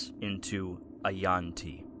morphs into a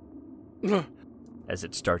Yanti as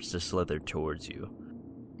it starts to slither towards you.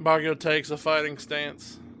 Bagyo takes a fighting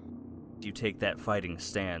stance. You take that fighting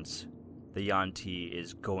stance, the Yanti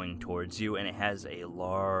is going towards you, and it has a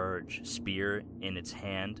large spear in its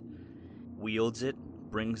hand, wields it,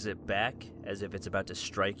 brings it back as if it's about to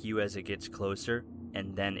strike you as it gets closer,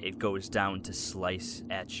 and then it goes down to slice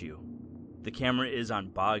at you. The camera is on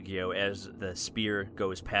Bagyo as the spear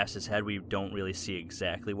goes past his head. We don't really see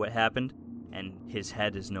exactly what happened, and his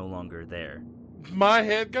head is no longer there. My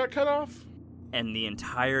head got cut off? And the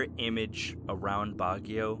entire image around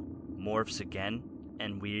Bagyo morphs again,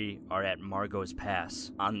 and we are at Margot's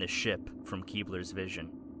Pass on the ship from Keebler's vision,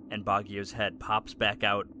 and Bagyo's head pops back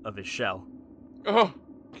out of his shell. Oh!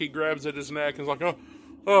 He grabs at his neck and is like, oh,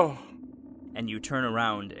 oh. And you turn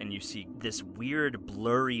around and you see this weird,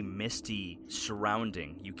 blurry, misty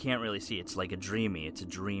surrounding. You can't really see. It's like it's a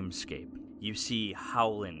dreamscape. You see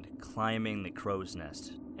Howland climbing the crow's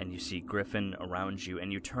nest, and you see Griffin around you,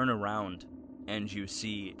 and you turn around and you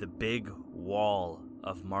see the big wall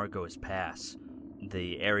of Margot's Pass,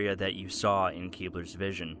 the area that you saw in Keebler's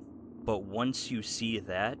vision. But once you see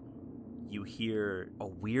that, you hear a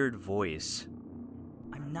weird voice.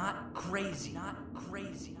 I'm not crazy, not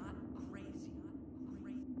crazy, not crazy, not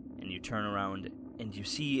crazy. And you turn around and you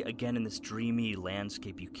see again in this dreamy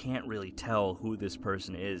landscape, you can't really tell who this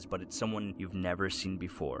person is, but it's someone you've never seen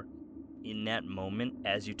before. In that moment,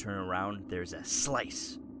 as you turn around, there's a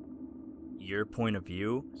slice. Your point of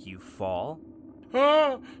view, you fall,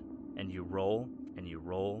 and you roll, and you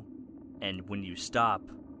roll, and when you stop,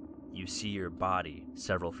 you see your body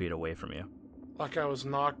several feet away from you. Like I was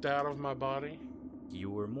knocked out of my body? You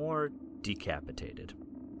were more decapitated.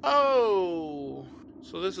 Oh!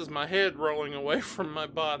 So this is my head rolling away from my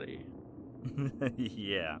body.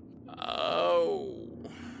 Yeah. Oh.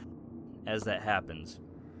 As that happens,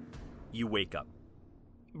 you wake up.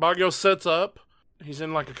 Bagyo sits up. He's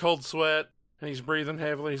in like a cold sweat, and he's breathing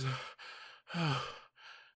heavily.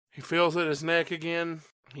 He feels at his neck again.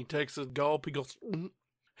 He takes a gulp. He goes.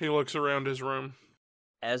 He looks around his room.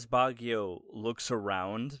 As Bagyo looks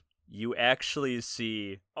around, you actually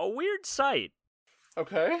see a weird sight.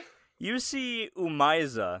 Okay. You see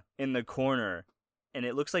Umaiza in the corner, and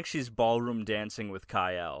it looks like she's ballroom dancing with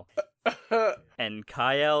Kyle. And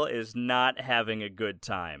Kyle is not having a good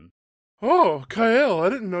time. Oh, Kyle, I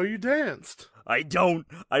didn't know you danced. I don't.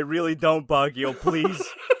 I really don't, Bagyo, please.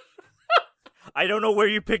 I don't know where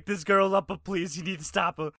you picked this girl up, but please, you need to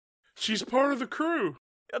stop her. She's part of the crew.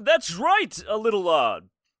 That's right, a little,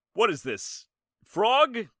 what is this?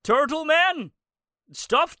 Frog? Turtle man?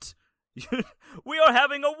 Stuffed? We are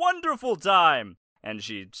having a wonderful time! And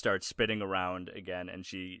she starts spinning around again, and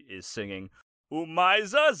she is singing,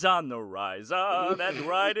 Umaiza's on the rise, that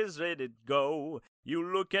ride is ready to go.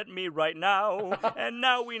 You look at me right now, and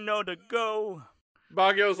now we know to go.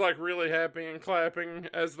 Bagyo's like really happy and clapping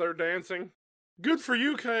as they're dancing. Good for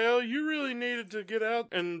you, Kyle. You really needed to get out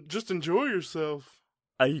and just enjoy yourself.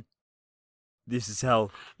 This is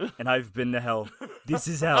hell, and I've been to hell. This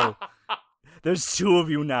is hell. There's two of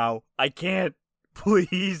you now. I can't.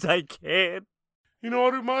 Please, I can't. You know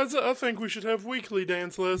what, Umaiza? I think we should have weekly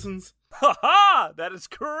dance lessons. Ha ha! That is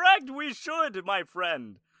correct, we should, my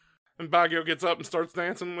friend. And Bagyo gets up and starts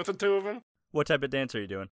dancing with the two of them. What type of dance are you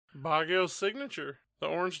doing? Bagyo's signature. The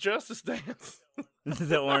Orange Justice dance.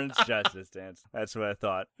 The Orange Justice dance. That's what I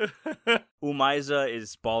thought. Umaiza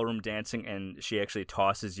is ballroom dancing, and she actually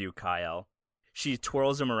tosses you, Kyle. She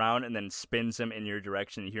twirls him around and then spins him in your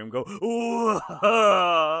direction. You hear him go, ooh!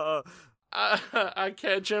 I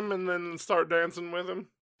catch him and then start dancing with him.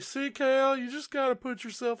 See, Kyle, you just gotta put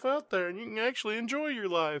yourself out there and you can actually enjoy your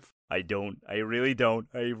life. I don't. I really don't.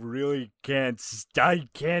 I really can't. I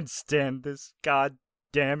can't stand this. God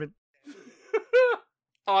damn it.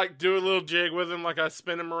 I like do a little jig with him, like I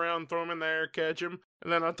spin him around, throw him in the air, catch him,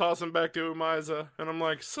 and then I toss him back to Umaiza. And I'm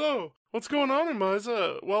like, so, what's going on,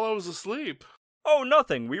 Umaiza, while I was asleep? Oh,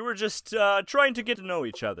 nothing. We were just trying to get to know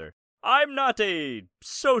each other. I'm not a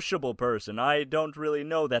sociable person. I don't really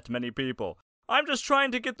know that many people. I'm just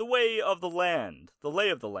trying to get the way of the land. The lay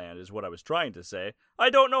of the land is what I was trying to say. I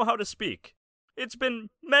don't know how to speak. It's been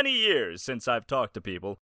many years since I've talked to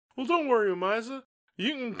people. Well, don't worry, Umaiza.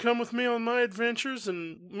 You can come with me on my adventures,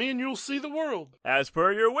 and me and you'll see the world. As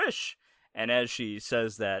per your wish. And as she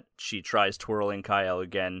says that, she tries twirling Kyle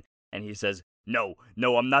again, and he says, no,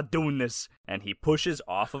 I'm not doing this. And he pushes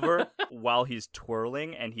off of her while he's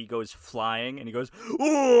twirling, and he goes flying, and he goes,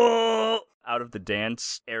 ooh, out of the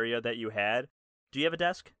dance area that you had. Do you have a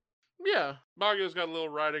desk? Yeah, Baguio's got a little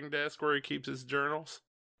writing desk where he keeps his journals.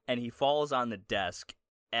 And he falls on the desk.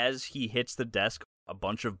 As he hits the desk, a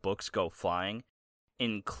bunch of books go flying,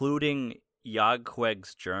 including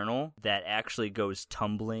Yagqueg's journal that actually goes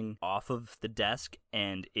tumbling off of the desk,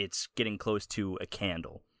 and it's getting close to a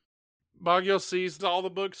candle. Baguio sees all the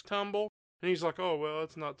books tumble, and he's like, oh, well,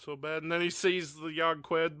 that's not so bad. And then he sees the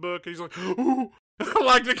Yagqued book, and he's like, ooh.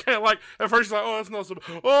 At first he's like, oh, that's not so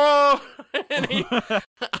bad. Oh! And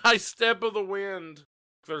I step of the wind.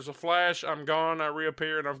 There's a flash, I'm gone, I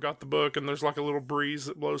reappear, and I've got the book, and there's like a little breeze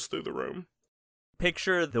that blows through the room.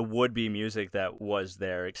 Picture the would-be music that was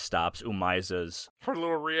there. It stops. Umaiza's. Her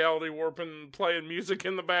little reality warping, playing music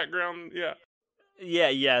in the background, yeah. Yeah,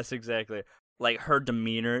 yes, exactly. Like, her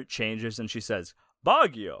demeanor changes, and she says,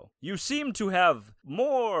 Baguio, you seem to have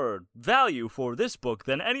more value for this book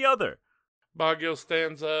than any other. Baguio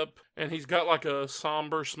stands up, and he's got like a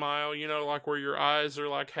somber smile, you know, like where your eyes are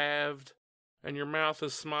like halved, and your mouth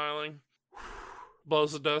is smiling.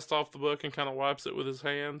 Blows the dust off the book and kind of wipes it with his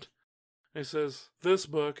hand. He says, this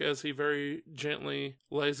book, as he very gently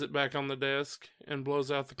lays it back on the desk and blows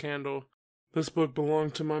out the candle, this book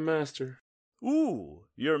belonged to my master. Ooh,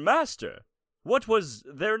 your master. What was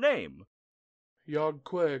their name?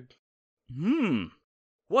 Yagqueg.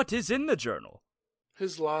 What is in the journal?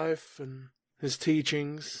 His life and his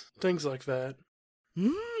teachings, things like that.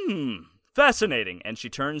 Fascinating. And she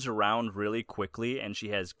turns around really quickly, and she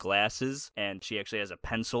has glasses, and she actually has a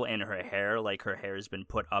pencil in her hair, like her hair has been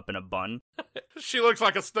put up in a bun. She looks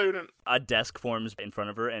like a student. A desk forms in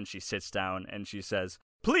front of her, and she sits down, and she says,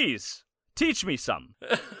 please, teach me some.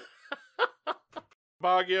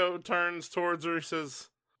 Baguio turns towards her and says,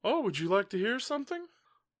 oh, would you like to hear something?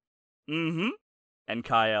 And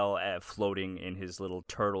Kyle, floating in his little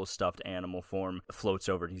turtle-stuffed animal form, floats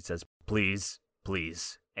over, and he says, please,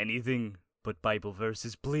 anything but Bible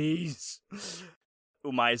verses, please.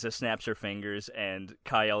 Umaiza snaps her fingers, and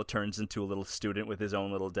Kyle turns into a little student with his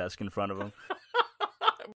own little desk in front of him.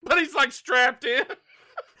 But he's like strapped in.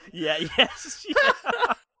 Yeah.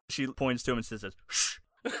 She points to him and says, shh.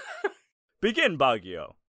 Begin,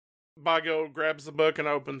 Baguio. Baguio grabs the book and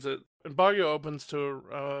opens it. And Baguio opens to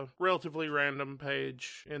a relatively random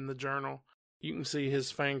page in the journal. You can see his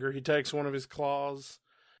finger. He takes one of his claws,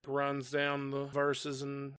 runs down the verses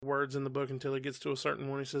and words in the book until he gets to a certain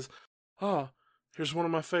one. He says, here's one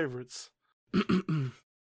of my favorites.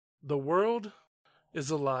 The world is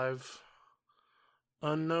alive,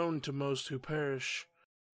 unknown to most who perish,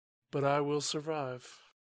 but I will survive.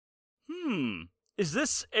 Is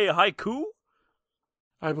this a haiku?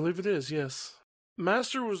 I believe it is, yes.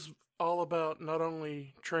 Master was all about not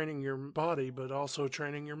only training your body, but also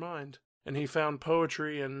training your mind. And he found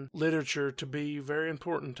poetry and literature to be very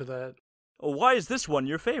important to that. Why is this one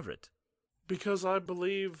your favorite? Because I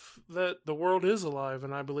believe that the world is alive,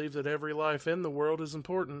 and I believe that every life in the world is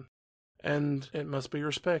important, and it must be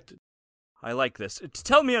respected. I like this.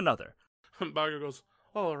 Tell me another. Baguio goes,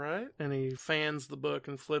 all right, and he fans the book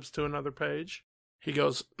and flips to another page. He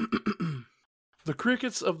goes, the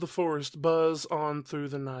crickets of the forest buzz on through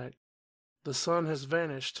the night. The sun has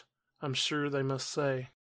vanished, I'm sure they must say.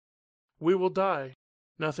 We will die,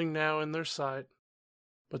 nothing now in their sight,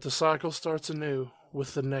 but the cycle starts anew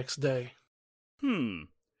with the next day. And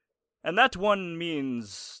that one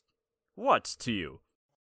means what to you?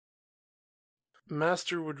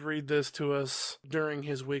 Master would read this to us during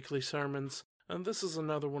his weekly sermons, and this is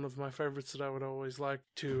another one of my favorites that I would always like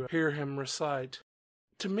to hear him recite.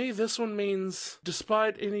 To me, this one means,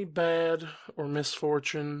 despite any bad or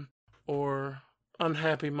misfortune or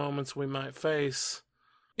unhappy moments we might face,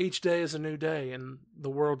 each day is a new day, and the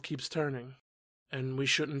world keeps turning. And we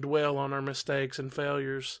shouldn't dwell on our mistakes and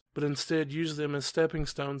failures, but instead use them as stepping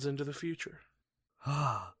stones into the future.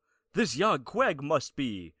 This Yagqueg must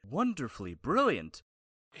be wonderfully brilliant.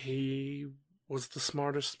 He was the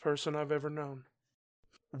smartest person I've ever known.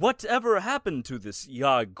 Whatever happened to this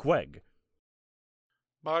Yagqueg?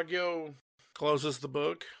 Baguio closes the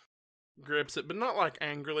book, grips it, but not like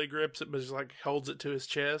angrily grips it, but just like holds it to his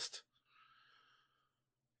chest.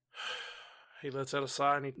 He lets out a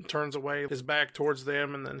sigh and he turns away, his back towards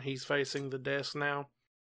them, and then he's facing the desk now.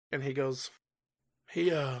 And he goes,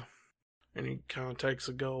 and he kind of takes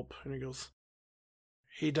a gulp, and he goes,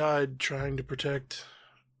 he died trying to protect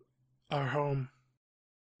our home.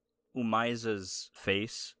 Umaiza's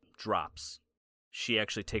face drops. She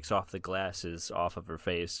actually takes off the glasses off of her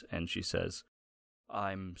face, and she says,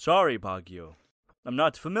 I'm sorry, Baguio. I'm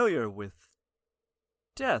not familiar with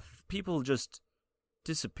death? People just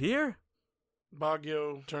disappear?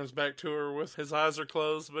 Baguio turns back to her with his eyes are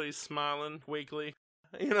closed, but he's smiling weakly.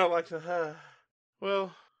 Like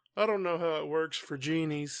well, I don't know how it works for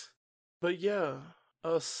genies, but yeah,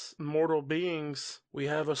 us mortal beings, we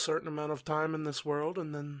have a certain amount of time in this world,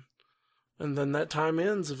 and then that time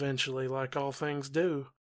ends eventually, like all things do.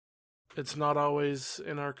 It's not always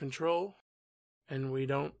in our control, and we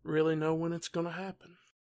don't really know when it's going to happen.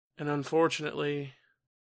 And unfortunately,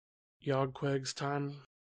 Yogg-Queg's time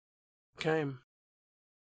came.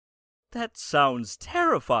 That sounds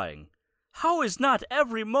terrifying. How is not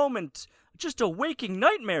every moment just a waking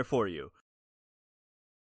nightmare for you?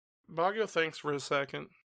 Baguio thinks for a second.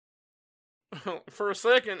 For a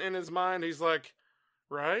second in his mind, he's like,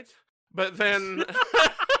 right? But then,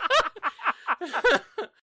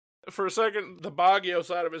 for a second, the Baguio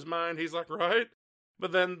side of his mind, he's like, right?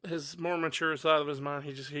 But then his more mature side of his mind,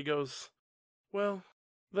 he goes, well,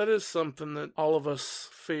 that is something that all of us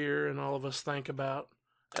fear and all of us think about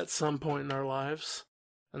at some point in our lives.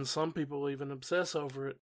 And some people even obsess over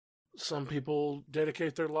it. Some people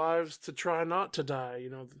dedicate their lives to try not to die.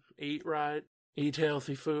 Eat right, eat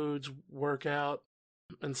healthy foods, work out.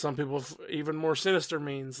 And some people have even more sinister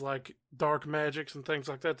means like dark magics and things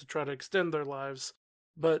like that to try to extend their lives.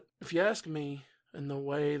 But if you ask me, in the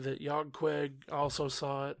way that Yogg-Queg also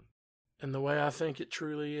saw it, and the way I think it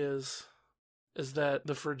truly is that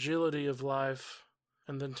the fragility of life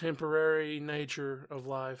and the temporary nature of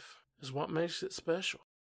life is what makes it special.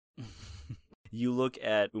 You look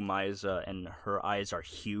at Umayza and her eyes are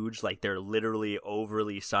huge, like they're literally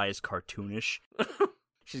overly sized cartoonish.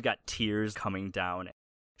 She's got tears coming down.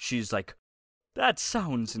 She's like, that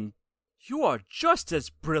sounds and you are just as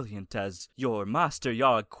brilliant as your master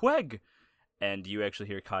Yogg-Queg. And you actually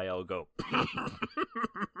hear Kyle go,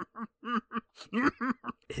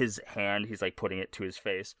 his hand, he's like putting it to his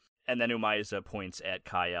face. And then Umayza points at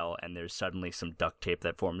Kyle, and there's suddenly some duct tape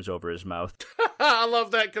that forms over his mouth. I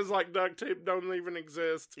love that because, duct tape don't even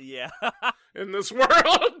exist. Yeah. In this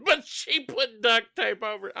world, but she put duct tape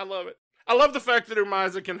over it. I love it. I love the fact that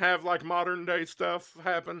Umayza can have, modern day stuff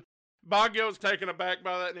happen. Baguio's taken aback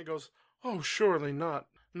by that, and he goes, oh, surely not.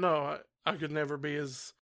 No, I could never be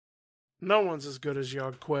as... No one's as good as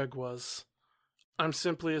Yogg-Queg was. I'm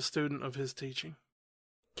simply a student of his teaching.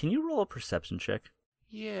 Can you roll a perception check?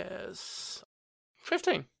 Yes.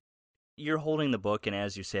 15. You're holding the book, and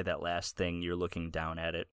as you say that last thing, you're looking down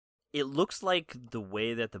at it. It looks like the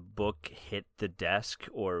way that the book hit the desk,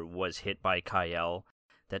 or was hit by Kyle,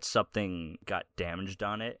 that something got damaged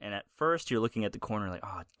on it. And at first, you're looking at the corner like,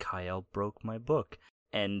 oh, Kyle broke my book.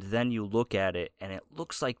 And then you look at it, and it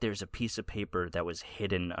looks like there's a piece of paper that was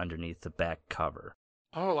hidden underneath the back cover.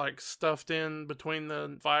 Oh, stuffed in between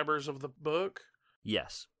the fibers of the book?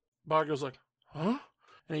 Yes. Baguio's like, huh?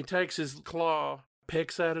 And he takes his claw,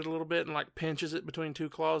 picks at it a little bit, and pinches it between two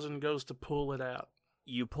claws and goes to pull it out.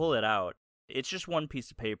 You pull it out. It's just one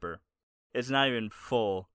piece of paper. It's not even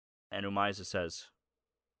full. And Umayza says,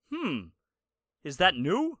 is that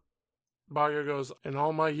new? Baguio goes, in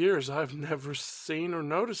all my years, I've never seen or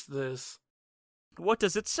noticed this. What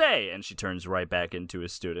does it say? And she turns right back into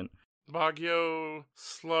his student. Baguio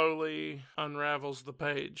slowly unravels the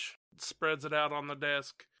page, spreads it out on the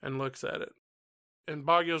desk, and looks at it. And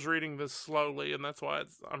Baguio's reading this slowly, and that's why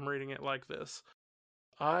I'm reading it like this.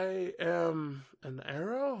 I am an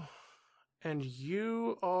arrow, and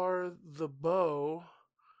you are the bow.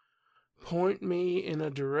 Point me in a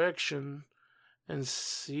direction and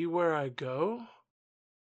see where I go.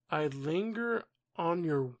 I linger on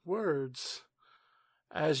your words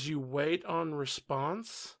as you wait on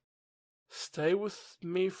response. Stay with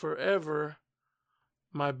me forever,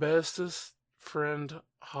 my bestest friend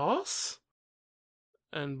Haas?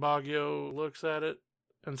 And Baguio looks at it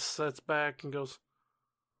and sits back and goes,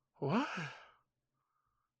 what?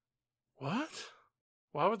 What?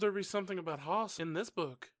 Why would there be something about Haas in this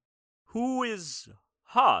book? Who is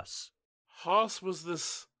Haas? Haas was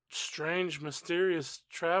this strange, mysterious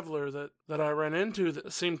traveler that I ran into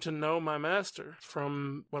that seemed to know my master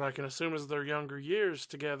from what I can assume is their younger years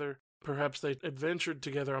together. Perhaps they adventured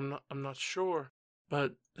together, I'm not sure.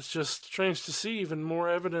 But it's just strange to see even more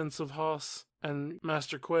evidence of Haas and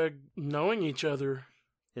Master Queg knowing each other.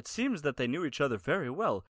 It seems that they knew each other very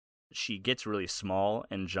well. She gets really small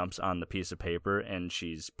and jumps on the piece of paper, and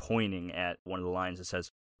she's pointing at one of the lines that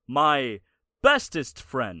says, my bestest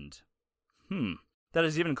friend. That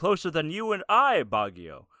is even closer than you and I,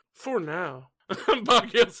 Baguio. For now.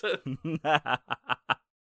 Baguio said.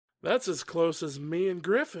 That's as close as me and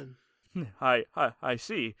Griffin. I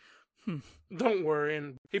see. Don't worry.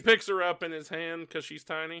 And he picks her up in his hand because she's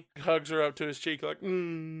tiny, hugs her up to his cheek like,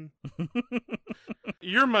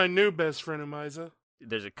 You're my new best friend, Umiza.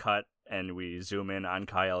 There's a cut, and we zoom in on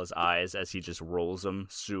Kyle's eyes as he just rolls them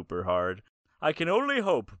super hard. I can only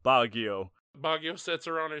hope, Baguio. Baguio sets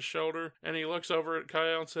her on his shoulder, and he looks over at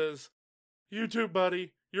Kyle and says, You too,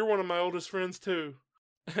 buddy. You're one of my oldest friends, too.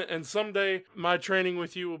 And someday, my training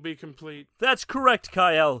with you will be complete. That's correct,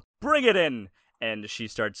 Kyle. Bring it in. And she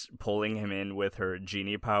starts pulling him in with her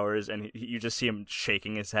genie powers, and you just see him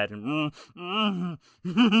shaking his head. And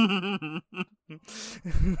He's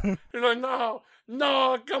like,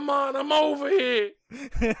 no, come on, I'm over here.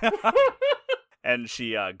 And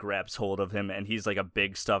she grabs hold of him, and he's like a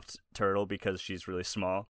big stuffed turtle because she's really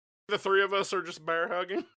small. The three of us are just bear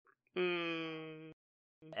hugging.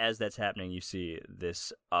 As that's happening, you see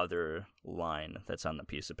this other line that's on the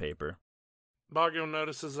piece of paper. Baguio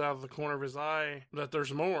notices out of the corner of his eye that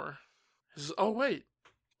there's more. He says, oh, wait.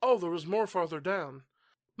 Oh, there was more farther down.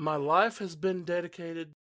 My life has been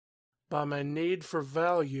dedicated by my need for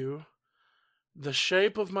value. The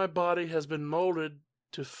shape of my body has been molded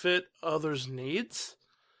to fit others' needs.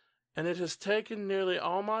 And it has taken nearly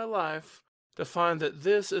all my life to find that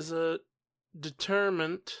this is a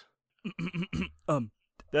determinant.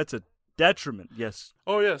 That's a detriment, yes.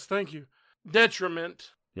 Oh, yes, thank you.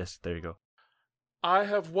 Detriment. Yes, there you go. I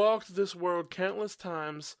have walked this world countless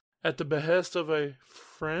times at the behest of a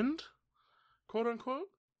friend, quote unquote,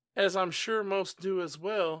 as I'm sure most do as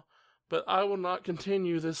well, but I will not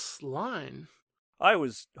continue this line. I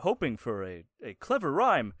was hoping for a clever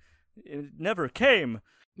rhyme. It never came.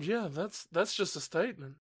 Yeah, that's just a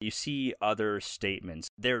statement. You see other statements.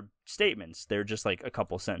 They're statements. They're just like a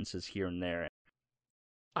couple sentences here and there.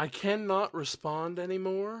 I cannot respond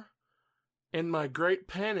anymore. In my great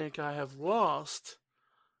panic, I have lost.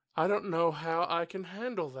 I don't know how I can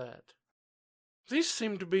handle that. These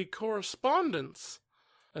seem to be correspondence,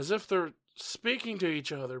 as if they're speaking to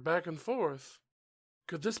each other back and forth.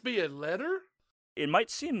 Could this be a letter? It might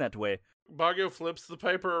seem that way. Baguio flips the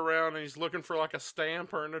paper around and he's looking for like a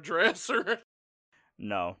stamp or an address or...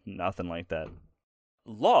 No, nothing like that.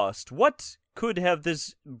 Lost? What could have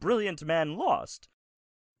this brilliant man lost?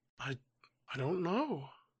 I don't know.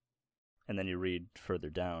 And then you read further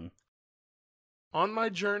down. On my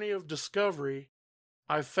journey of discovery,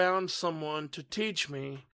 I found someone to teach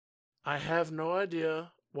me. I have no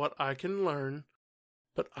idea what I can learn,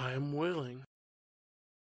 but I am willing.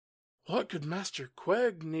 What could Master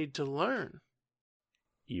Queg need to learn?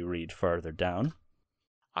 You read farther down.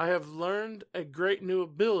 I have learned a great new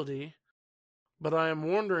ability, but I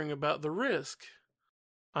am wondering about the risk.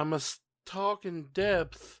 I must talk in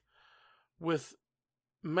depth with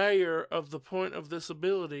Mayor of the point of this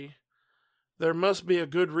ability. There must be a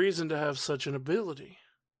good reason to have such an ability.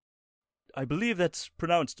 I believe that's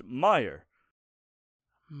pronounced Meyer.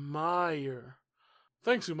 Meyer.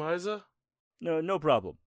 Thanks, Umiza. No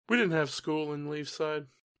problem. We didn't have school in Leafside.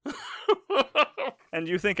 And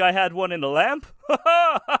you think I had one in a lamp?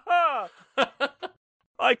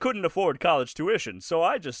 I couldn't afford college tuition, so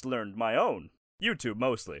I just learned my own. YouTube,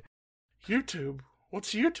 mostly. YouTube?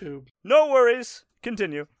 What's YouTube? No worries.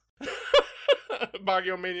 Continue.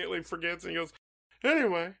 Baguio immediately forgets and goes,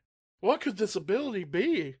 anyway, what could this ability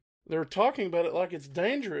be? They're talking about it like it's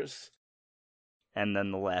dangerous. And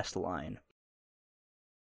then the last line.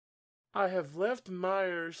 I have left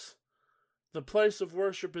Myers. The place of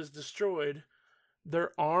worship is destroyed.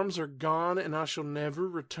 Their arms are gone, and I shall never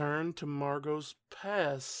return to Margot's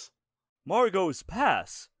Pass. Margot's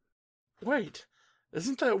Pass? Wait,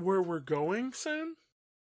 isn't that where we're going soon?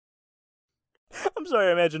 I'm sorry,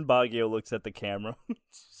 I imagine Baguio looks at the camera.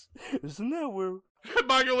 Isn't that where...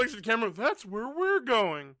 Baguio looks at the camera, that's where we're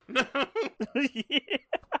going. Yeah.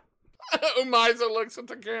 Umiza looks at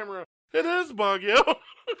the camera. It is Baguio.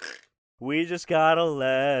 We just got a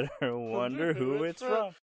letter, wonder who it's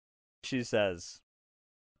from. She says,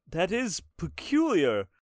 that is peculiar.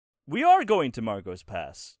 We are going to Margot's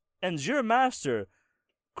Pass, and your master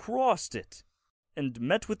crossed it, and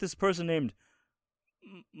met with this person named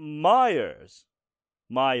Myers.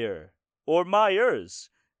 Meyer. Or Myers.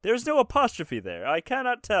 There's no apostrophe there. I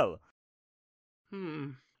cannot tell.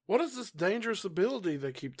 What is this dangerous ability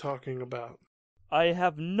they keep talking about? I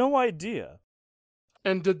have no idea.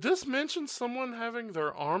 And did this mention someone having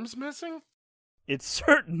their arms missing? It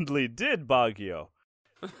certainly did, Baguio.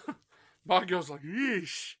 Baguio's like,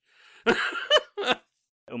 yeesh.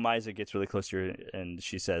 Umiza gets really close to her and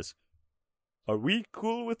she says, are we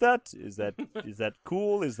cool with that? Is that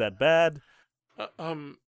cool? Is that bad?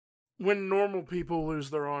 When normal people lose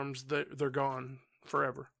their arms, they're gone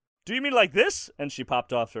forever. Do you mean like this? And she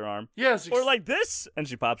popped off her arm. Yes. Or like this? And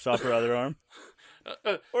she pops off her other arm.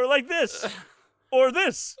 Or like this. Or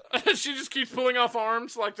this. She just keeps pulling off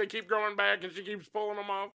arms like they keep growing back and she keeps pulling them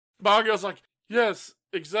off. Baguio's like, yes,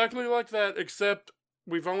 exactly like that, except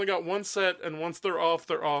we've only got one set and once they're off,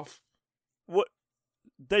 they're off. What?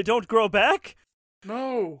 They don't grow back?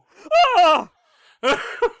 No. Ah!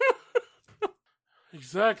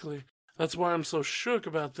 Exactly. That's why I'm so shook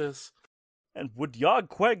about this. And would Yog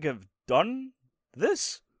Queg have done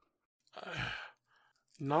this?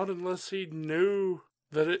 Not unless he knew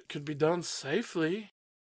that it could be done safely.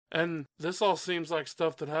 And this all seems like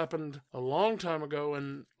stuff that happened a long time ago,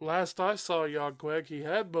 and last I saw Yogqueg, he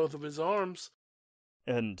had both of his arms.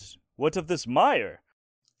 And what of this Meyer?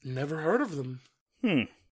 Never heard of them.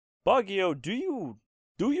 Baguio,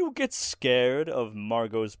 do you get scared of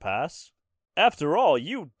Margot's Pass? After all,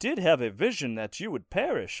 you did have a vision that you would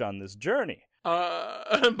perish on this journey.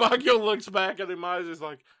 And Baguio looks back at him, eyes, he's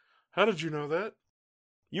like, how did you know that?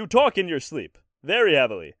 You talk in your sleep, very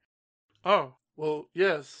heavily. Oh, well,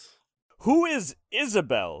 yes. Who is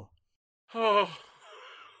Isabel? Oh.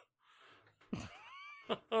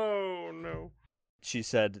 Oh, no. She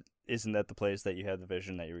said, isn't that the place that you had the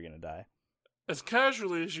vision that you were going to die? As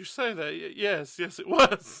casually as you say that, yes, it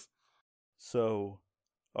was. So,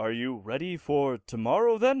 are you ready for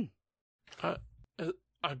tomorrow then? I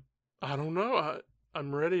don't know.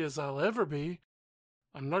 I'm ready as I'll ever be.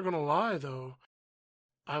 I'm not gonna lie, though.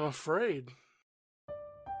 I'm afraid.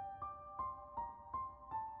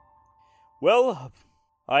 Well,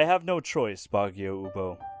 I have no choice, Baguio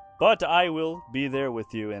Ubo. But I will be there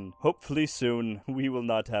with you, and hopefully soon we will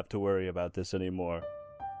not have to worry about this anymore.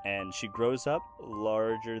 And she grows up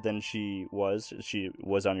larger than she was. She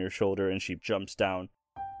was on your shoulder, and she jumps down,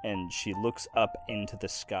 and she looks up into the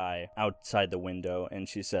sky outside the window, and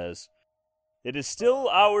she says, "It is still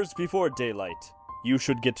hours before daylight. You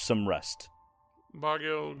should get some rest."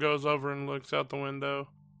 Baguio goes over and looks out the window.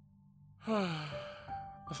 I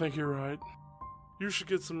think you're right. You should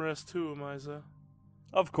get some rest too, Amiza.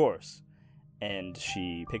 Of course. And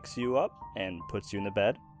she picks you up and puts you in the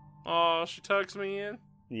bed. Aw, she tucks me in?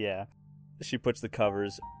 Yeah. She puts the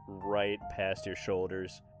covers right past your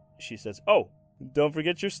shoulders. She says, "Oh, don't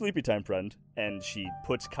forget your sleepy time, friend." And she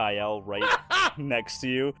puts Kyle right next to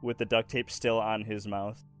you with the duct tape still on his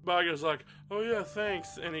mouth. Baguio's like, "Oh yeah,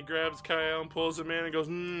 thanks." And he grabs Kyle and pulls him in and goes,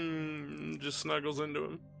 just snuggles into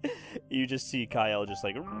him. You just see Kyle just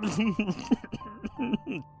like...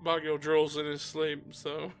 Baguio drools in his sleep,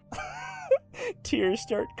 so... Tears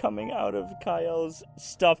start coming out of Kyle's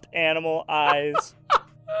stuffed animal eyes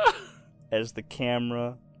as the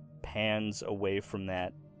camera pans away from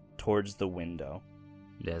that towards the window.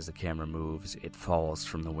 And as the camera moves, it falls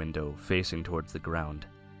from the window, facing towards the ground.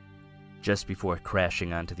 Just before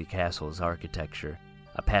crashing onto the castle's architecture,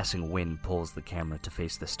 a passing wind pulls the camera to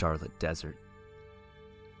face the starlit desert.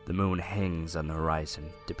 The moon hangs on the horizon,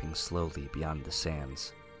 dipping slowly beyond the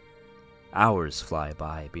sands. Hours fly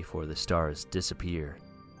by before the stars disappear,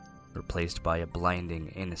 replaced by a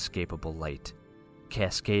blinding, inescapable light,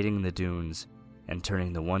 cascading the dunes and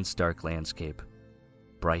turning the once dark landscape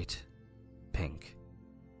bright pink.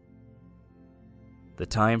 The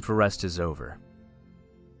time for rest is over.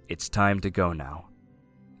 It's time to go now,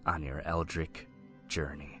 on your Eldritch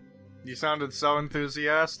journey. You sounded so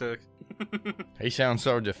enthusiastic. He sounds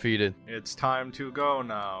so defeated. It's time to go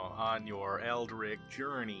now, on your Eldritch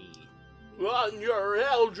journey. On your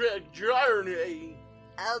Eldritch journey!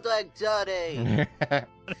 Eldritch journey!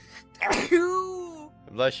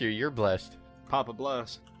 Bless you, you're blessed. Papa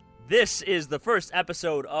bless. This is the first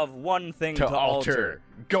episode of One Thing to Alter.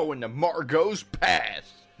 Going to Margot's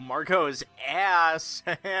Pass. Margot's ass.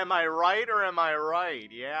 Am I right or am I right?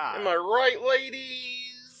 Yeah. Am I right,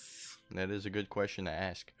 ladies? That is a good question to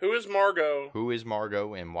ask. Who is Margot? Who is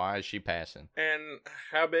Margot and why is she passing? And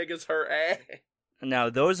how big is her ass? Now,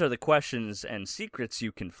 those are the questions and secrets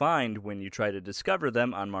you can find when you try to discover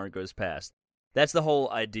them on Margot's Past. That's the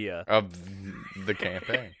whole idea. Of the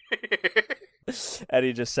campaign.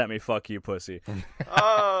 Eddie just sent me, "Fuck you, pussy."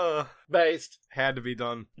 Based. Had to be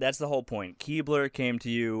done. That's the whole point. Keebler came to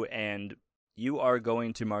you, and you are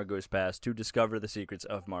going to Margot's Past to discover the secrets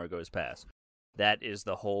of Margot's Past. That is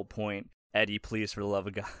the whole point. Eddie, please, for the love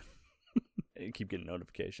of God. I keep getting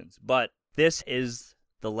notifications. But this is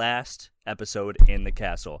the last episode in the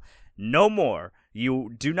castle. No more.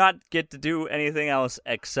 You do not get to do anything else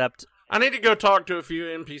except... I need to go talk to a few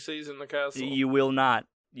NPCs in the castle. You will not.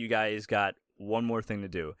 You guys got one more thing to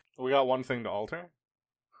do. We got one thing to alter?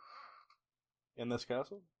 In this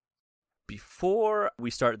castle? Before we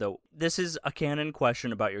start, though, this is a canon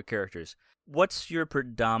question about your characters. What's your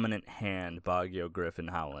predominant hand, Baguio, Griffin,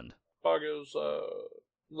 Howland? Baguio's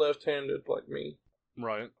left-handed like me.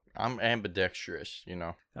 Right. I'm ambidextrous,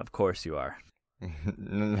 Of course you are.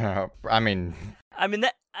 No, I mean,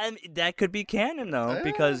 that could be canon, though,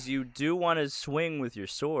 because you do want to swing with your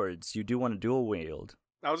swords. You do want to dual wield.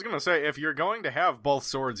 I was gonna say, if you're going to have both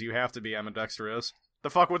swords, you have to be ambidextrous. The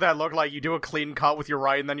fuck would that look like? You do a clean cut with your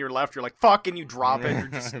right, and then your left, you're like, fuck, and you drop it. You're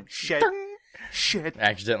just, shit.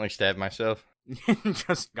 accidentally stabbed myself.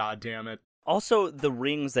 Just, goddamn it. Also, the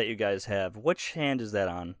rings that you guys have, which hand is that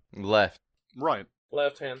on? Left. Right.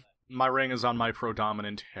 Left hand. My ring is on my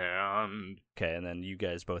predominant hand. Okay, and then you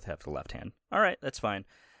guys both have the left hand. All right, that's fine.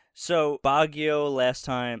 So, Baguio last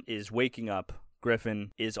time is waking up. Griffin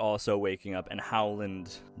is also waking up, and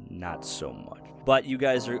Howland not so much. But you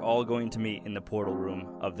guys are all going to meet in the portal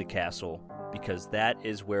room of the castle, because that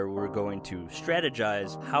is where we're going to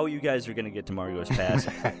strategize how you guys are going to get to Margot's Pass.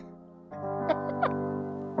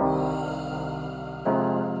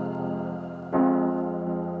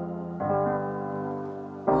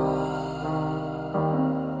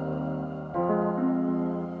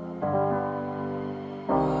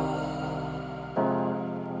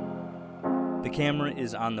 The camera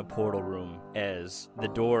is on the portal room as the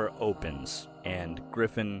door opens, and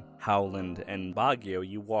Griffin, Howland, and Baguio,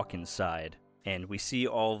 you walk inside, and we see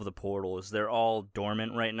all of the portals. They're all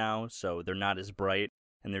dormant right now, so they're not as bright,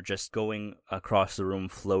 and they're just going across the room,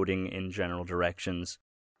 floating in general directions.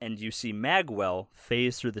 And you see Magwell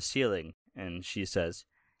phase through the ceiling, and she says,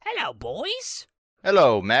 "Hello, boys."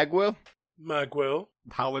 Hello, Magwell. Magwell.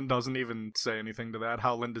 Howland doesn't even say anything to that.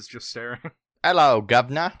 Howland is just staring. Hello,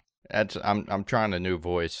 governor. I'm trying a new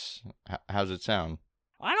voice. How's it sound?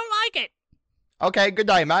 I don't like it. Okay, good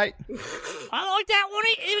day, mate. I like that one.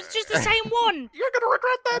 It was just the same one. You're gonna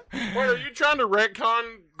regret that. Wait, are you trying to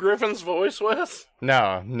retcon Griffin's voice, Wes?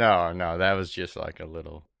 No. That was just like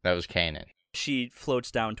that was canon. She floats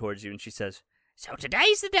down towards you and she says, "So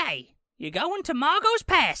today's the day. You're going to Margot's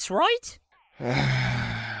Pass, right?"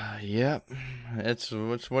 Yep. It's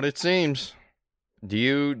what it seems. Do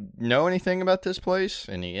you know anything about this place?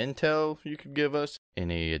 Any intel you could give us?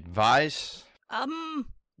 Any advice?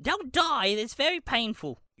 Don't die. It's very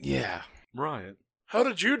painful. Yeah. Right. How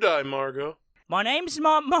did you die, Margot? My name's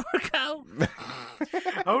Margot.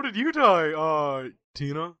 How did you die,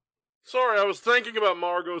 Tina? Sorry, I was thinking about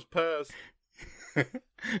Margot's past.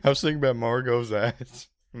 I was thinking about Margot's ass.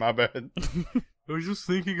 My bad. I was just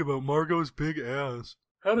thinking about Margot's big ass.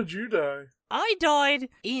 How did you die? I died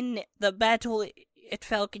in the battle at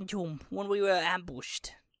Falcon Tomb when we were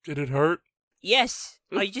ambushed. Did it hurt? Yes,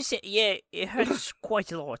 I just said, yeah, it hurts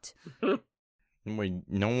quite a lot. Wait,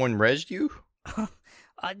 no one resed you?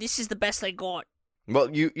 This is the best I got. Well,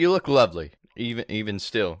 you look lovely, even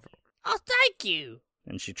still. Oh, thank you.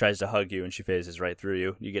 And she tries to hug you, and she phases right through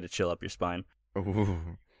you. You get a chill up your spine.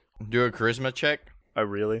 Ooh. Do a charisma check. Oh,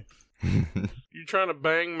 really? You trying to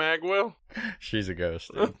bang Magwell? She's a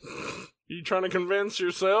ghost. You trying to convince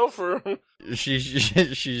yourself, or? She's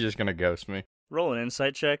just gonna ghost me. Roll an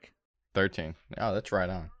insight check. 13. Oh, that's right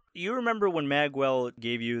on. You remember when Magwell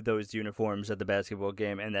gave you those uniforms at the basketball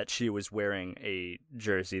game and that she was wearing a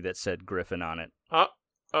jersey that said Griffin on it?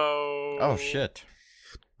 Oh, shit.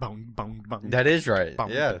 Bong, bong, bong. That is right. Bong,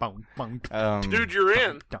 Yeah. bong, bong, Dude, you're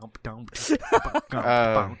in.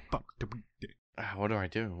 What do I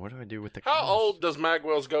do? What do I do with the How ghost? old does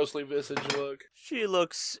Magwell's ghostly visage look? She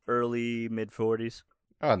looks early, mid-40s.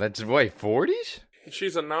 Oh, that's, wait, 40s?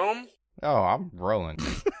 She's a gnome? Oh, I'm rolling.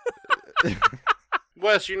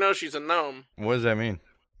 Wes, you know she's a gnome. What does that mean?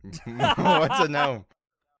 What's a gnome?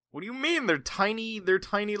 What do you mean? They're tiny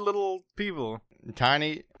little people.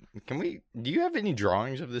 Tiny. Do you have any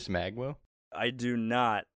drawings of this Magwell? I do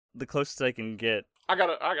not. The closest I can get. I got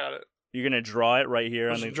it. You're going to draw it right here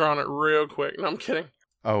I'm on the... just drawing it real quick. No, I'm kidding.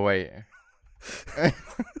 Oh, wait.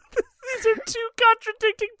 These are two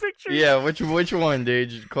contradicting pictures. Yeah, which one,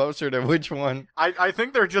 dude? Closer to which one? I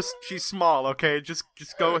think they're just, she's small, okay? Just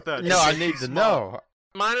go with that. No, I She's need to small. know.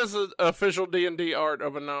 Mine is an official D&D art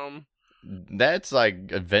of a gnome. That's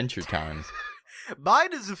like Adventure Times.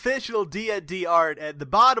 Mine is official D&D art, and the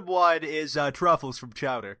bottom one is truffles from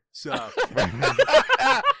Chowder. So,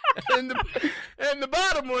 and the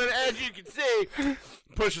bottom one, as you can see,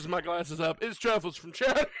 pushes my glasses up, is truffles from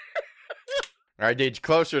Chowder. All right, dude,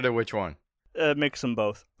 closer to which one? Mix them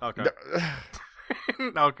both. Okay.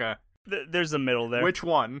 Okay. There's a middle there. Which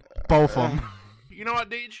one? Both of them. You know what,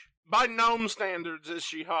 Deej? By gnome standards, is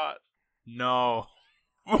she hot? No.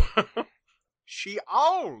 She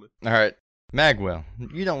old. All right, Magwell,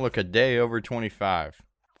 you don't look a day over 25.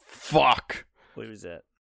 Fuck. What was that?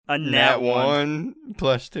 A Nat 1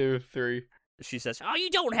 plus 2, 3. She says, "Oh, you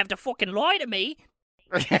don't have to fucking lie to me."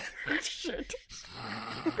 Shit.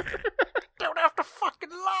 Don't have to fucking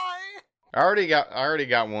lie. I already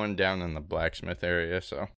got one down in the blacksmith area,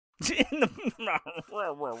 so. She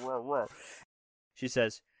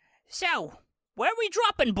says, "So, where are we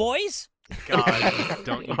dropping, boys?" God,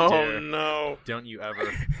 don't you Oh dare. no. Don't you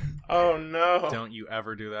ever. Oh no. Don't you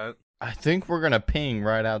ever do that. I think we're gonna ping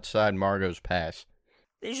right outside Margot's Pass.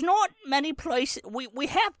 There's not many places. We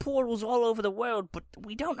have portals all over the world, but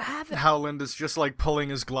we don't have it. Howland is just like pulling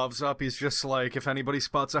his gloves up. He's just like, if anybody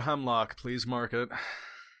spots a hemlock, please mark it.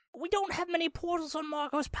 We don't have many portals on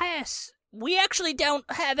Margot's Pass. We actually don't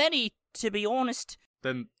have any, to be honest.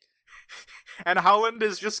 Then, and Howland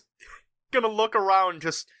is just gonna look around.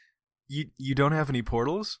 Just you don't have any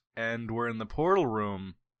portals, and we're in the portal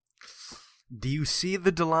room. Do you see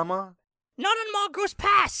the dilemma? Not on Margot's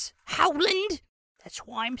Pass, Howland. That's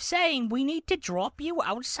why I'm saying we need to drop you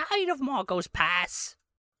outside of Margot's Pass.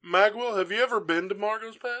 Magwell, have you ever been to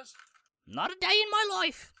Margot's Pass? Not a day in my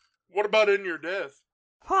life. What about in your death?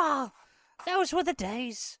 Ah, those were the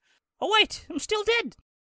days. Oh wait, I'm still dead.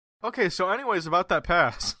 Okay, so anyways, about that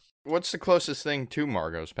pass. What's the closest thing to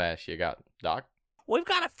Margot's Pass you got, Doc? We've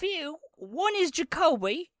got a few. One is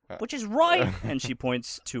Jacoby, which is right. And she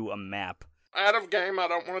points to a map. Out of game, I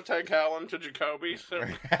don't want to take Howland to Jacoby. So.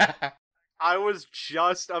 I was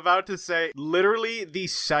just about to say, literally the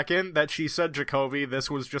second that she said Jacoby, this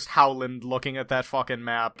was just Howland looking at that fucking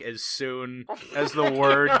map as soon as the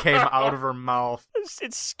word came out of her mouth.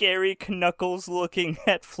 It's scary Knuckles looking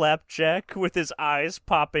at Flapjack with his eyes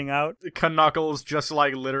popping out. Knuckles just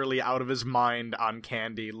like literally out of his mind on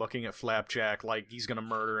Candy looking at Flapjack like he's gonna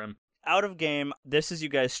murder him. Out of game, this is you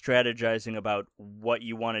guys strategizing about what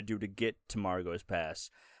you want to do to get to Margot's Pass.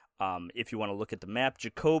 If you want to look at the map,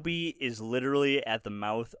 Jacoby is literally at the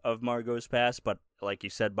mouth of Margot's Pass, but like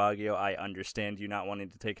you said, Baguio, I understand you not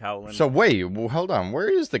wanting to take Howland. So wait, well, hold on. Where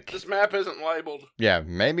is the... This map isn't labeled. Yeah,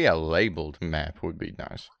 maybe a labeled map would be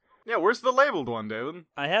nice. Yeah, where's the labeled one, dude?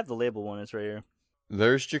 I have the label one, it's right here.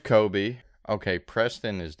 There's Jacoby. Okay,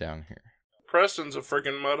 Preston is down here. Preston's a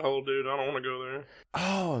freaking mud hole, dude. I don't want to go there.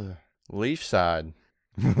 Oh, Leafside.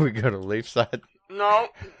 We go to Leafside. No.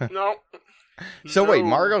 So wait, No.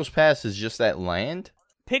 Margot's Pass is just that land?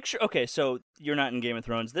 Okay, so you're not in Game of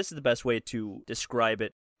Thrones. This is the best way to describe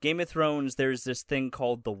it. Game of Thrones, there's this thing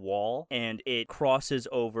called the Wall, and it crosses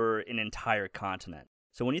over an entire continent.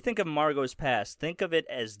 So when you think of Margot's Pass, think of it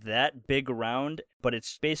as that big around, but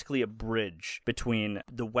it's basically a bridge between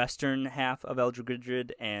the western half of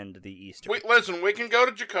Eldridge and the eastern. Wait, listen, we can go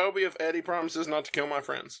to Jacoby if Eddie promises not to kill my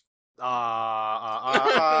friends.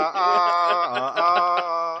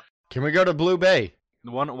 Can we go to Blue Bay?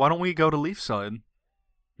 Why don't we go to Leafside?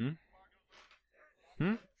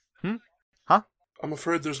 Huh? I'm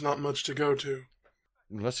afraid there's not much to go to.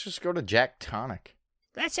 Let's just go to Jack Tonic.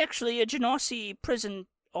 That's actually a Genasi prison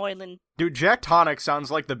island. Dude, Jack Tonic sounds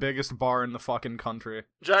like the biggest bar in the fucking country.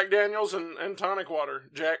 Jack Daniels and tonic water.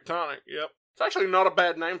 Jack Tonic, yep. It's actually not a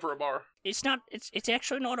bad name for a bar. It's not. It's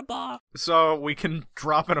actually not a bar. So we can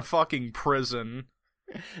drop in a fucking prison.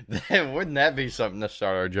 Wouldn't that be something to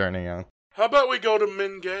start our journey on? How about we go to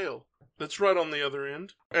Mingale? That's right on the other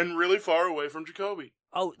end. And really far away from Jacoby.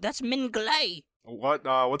 Oh, that's Minglay.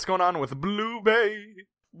 What's going on with Blue Bay?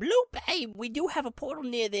 Blue Bay, we do have a portal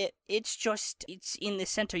near there. It's in the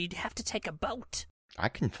center. You'd have to take a boat. I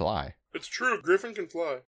can fly. It's true, Griffin can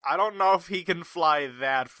fly. I don't know if he can fly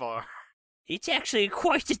that far. It's actually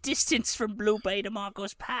quite a distance from Blue Bay to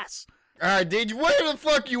Margot's Pass. Alright, dude, where the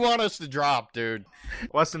fuck you want us to drop, dude?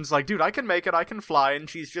 Weston's like, dude, I can make it, I can fly. And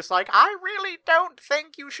she's just like, I really don't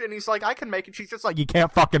think you should. And he's like, I can make it. She's just like, you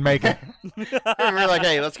can't fucking make it. We're like,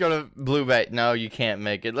 hey, let's go to Blue Bay. No, you can't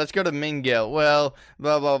make it. Let's go to Mingale. Well,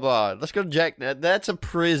 blah, blah, blah. Let's go to Jack. That's a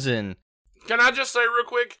prison. Can I just say real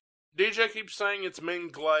quick? DJ keeps saying it's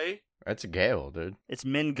Minglay. That's a gale, dude. It's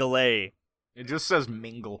Minglay. It just says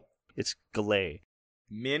mingle. It's Galay.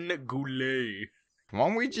 Mingule. Why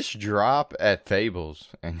don't we just drop at Fables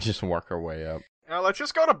and just work our way up? Now let's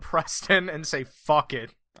just go to Preston and say fuck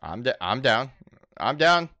it. I'm down. I'm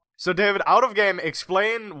down. So David, out of game,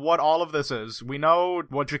 explain what all of this is. We know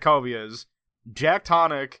what Jacoby is. Jack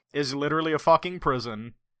Tonic is literally a fucking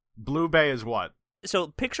prison. Blue Bay is what? So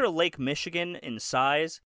picture Lake Michigan in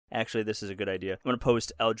size. Actually, this is a good idea. I'm going to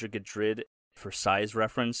post Eldridge Gadrid for size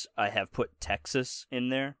reference. I have put Texas in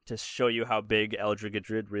there to show you how big Eldridge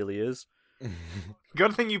Gadrid really is.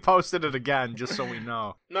 Good thing you posted it again, just so we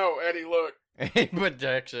know. No, Eddie, look. But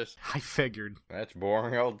Texas. I figured. That's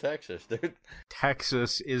boring old Texas, dude.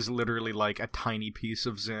 Texas is literally like a tiny piece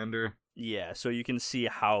of Xander. Yeah, so you can see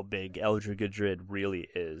how big Eldra Gadrid really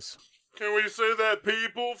is. Can we say that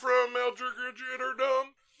people from Eldritch are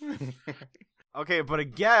dumb? Okay, but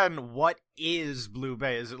again, what is Blue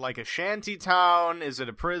Bay? Is it like a shanty town? Is it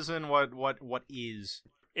a prison? What is?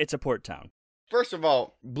 It's a port town. First of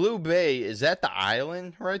all, Blue Bay, is that the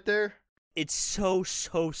island right there? It's so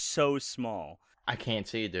small. I can't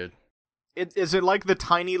see it, dude. Is it like the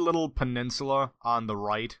tiny little peninsula on the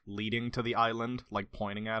right leading to the island, like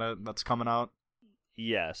pointing at it, that's coming out?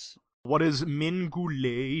 Yes. What is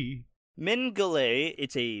Mingulay? Mingulay,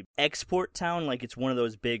 it's a export town, like it's one of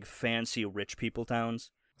those big, fancy, rich people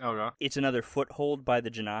towns. Okay. It's another foothold by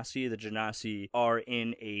the Genasi. The Genasi are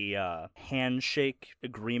in a handshake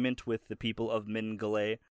agreement with the people of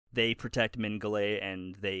Mingulay. They protect Mingulay,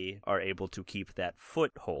 and they are able to keep that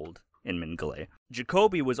foothold in Mingulay.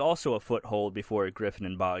 Jacoby was also a foothold before Griffin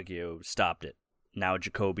and Baguio stopped it. Now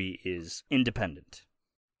Jacoby is independent.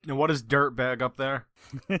 And what is Dirtbag up there?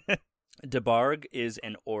 Debarg is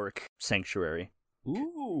an orc sanctuary.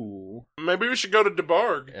 Ooh. Maybe we should go to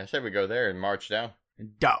DeBarg. I say we go there and march down.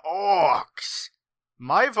 Da Orcs!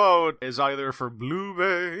 My vote is either for Blue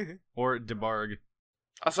Bay or Debarg.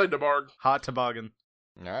 I say DeBarg. Hot toboggan.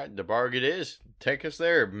 Alright, DeBarg it is. Take us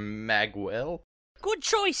there, Magwell. Good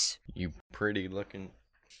choice! You pretty looking...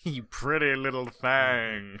 You pretty little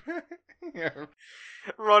thing.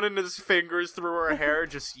 Running his fingers through her hair,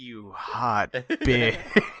 just you hot bitch.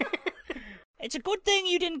 It's a good thing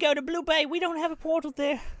you didn't go to Blue Bay. We don't have a portal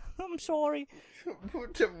there. I'm sorry.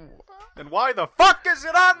 And why the fuck is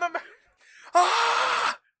it on the map?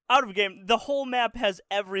 Ah! Out of game, the whole map has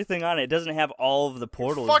everything on it. It doesn't have all of the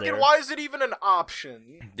portals Fucking, there. why is it even an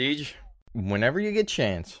option? Deej, whenever you get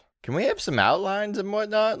chance, can we have some outlines and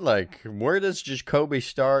whatnot? Like, where does Jacoby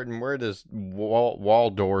start and where does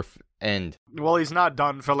Waldorf end? Well, he's not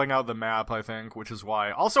done filling out the map, I think, which is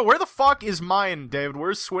why. Also, where the fuck is mine, David?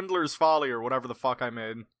 Where's Swindler's Folly or whatever the fuck I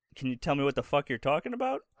made? Can you tell me what the fuck you're talking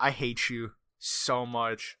about? I hate you so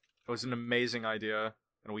much. It was an amazing idea,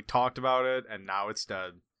 and we talked about it, and now it's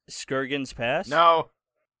dead. Skirgin's Pass? No.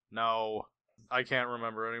 I can't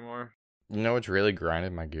remember anymore. You know what's really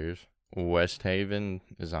grinding my gears? West Haven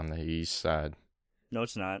is on the east side. No,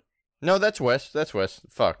 it's not. No, that's west.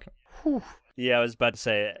 Fuck. Whew. Yeah, I was about to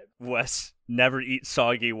say, Wes, never eat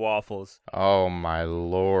soggy waffles. Oh my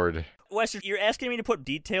lord. Wes, you're asking me to put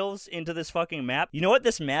details into this fucking map? You know what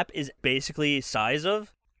this map is basically size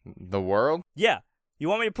of? The world? Yeah. You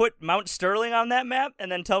want me to put Mount Sterling on that map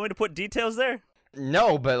and then tell me to put details there?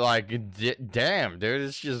 No, but like, damn, dude,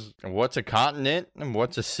 it's just, what's a continent and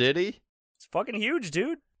what's a city? It's fucking huge,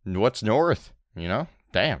 dude. And what's north, you know?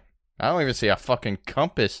 Damn. I don't even see a fucking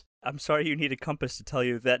compass. I'm sorry you need a compass to tell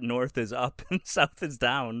you that north is up and south is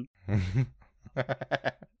down.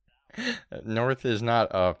 North is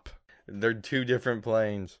not up. They're two different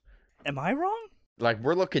planes. Am I wrong? Like,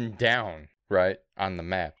 we're looking down, right, on the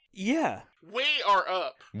map. Yeah. We are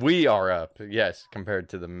up. We are up, yes, compared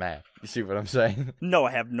to the map. You see what I'm saying? No,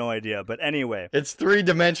 I have no idea, but anyway. It's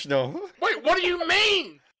three-dimensional. Wait, what do you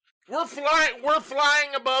mean? We're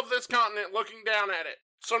flying above this continent, looking down at it.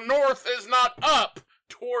 So north is not up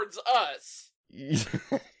towards us.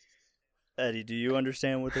 Eddie, do you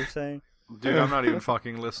understand what they're saying? Dude, I'm not even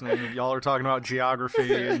fucking listening. Y'all are talking about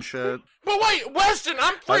geography and shit. But wait, Weston,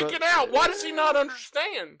 I'm freaking out. Why does he not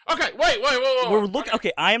understand? Okay, wait. We're looking.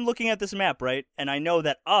 Okay, I am looking at this map, right? And I know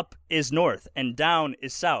that up is north, and down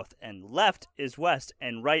is south, and left is west,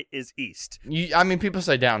 and right is east. I mean, people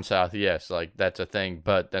say down south, yes, like, that's a thing,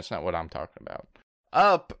 but that's not what I'm talking about.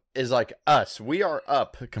 Up is like us. We are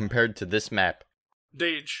up compared to this map.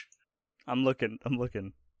 Deej. I'm looking.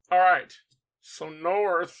 All right. So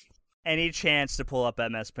north. Any chance to pull up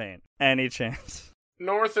MS Paint? Any chance?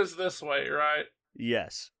 North is this way, right?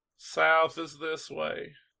 Yes. South is this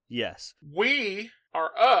way. Yes. We are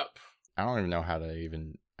up. I don't even know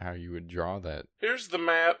how you would draw that. Here's the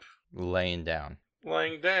map. Laying down.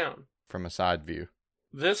 Laying down. From a side view.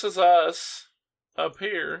 This is us up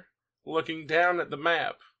here looking down at the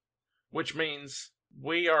map, which means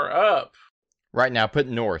we are up. Right now, put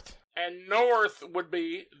north. And north would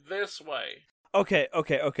be this way. Okay,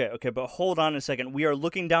 but hold on a second. We are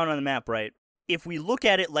looking down on the map, right? If we look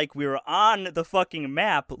at it like we were on the fucking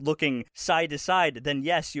map, looking side to side, then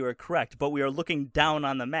yes, you are correct. But we are looking down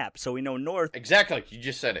on the map, so we know north. Exactly, you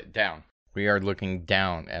just said it, down. We are looking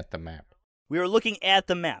down at the map. We are looking at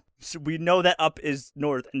the map, so we know that up is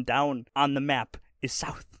north and down on the map is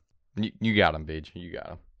south. You got him, Beej. You got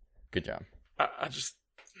him. Good job. I'm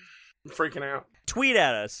freaking out. Tweet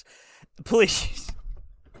at us Please.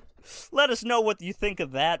 Let us know what you think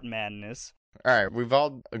of that madness. Alright, we've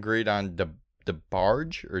all agreed on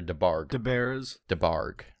DeBarge or DeBarg? DeBears.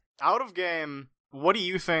 DeBarg. Out of game, what do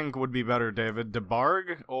you think would be better, David?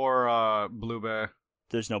 DeBarg or Blue Bay?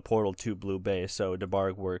 There's no portal to Blue Bay, so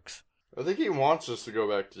DeBarg works. I think he wants us to go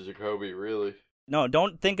back to Jacoby, really. No,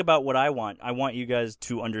 don't think about what I want. I want you guys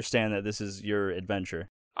to understand that this is your adventure.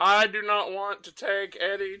 I do not want to take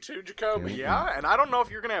Eddie to Jacoby. Yeah, and I don't know if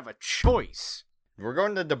you're gonna have a choice. We're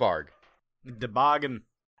going to DeBarg. DeBargain.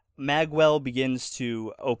 Magwell begins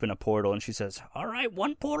to open a portal, and she says, all right,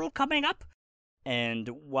 one portal coming up. And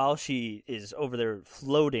while she is over there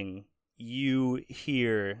floating, you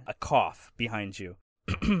hear a cough behind you.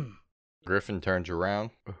 Griffin turns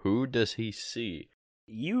around. Who does he see?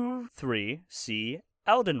 You three see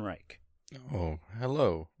Eldenreich. Oh,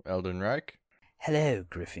 hello, Eldenreich. Hello,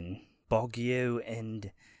 Griffin, Boggio,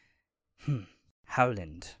 and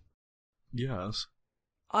Howland. Yes.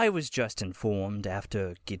 I was just informed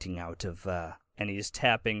after getting out of, and he's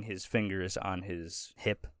tapping his fingers on his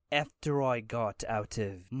hip. After I got out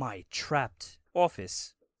of my trapped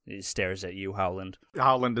office, he stares at you, Howland.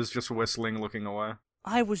 Howland is just whistling, looking away.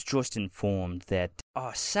 I was just informed that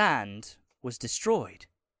our sand was destroyed.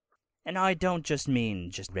 And I don't just mean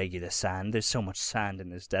just regular sand, there's so much sand in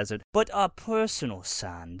this desert, but our personal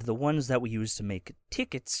sand, the ones that we use to make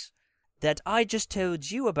tickets, that I just told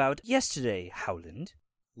you about yesterday, Howland.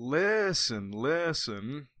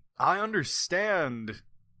 Listen. I understand,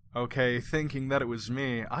 okay, thinking that it was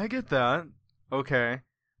me. I get that, okay.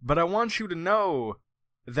 But I want you to know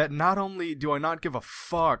that not only do I not give a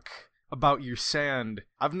fuck about your sand,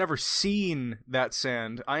 I've never seen that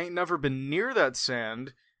sand. I ain't never been near that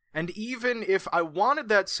sand. And even if I wanted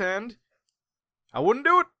that sand, I wouldn't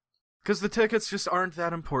do it. Because the tickets just aren't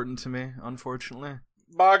that important to me, unfortunately.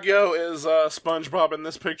 Baggio is SpongeBob in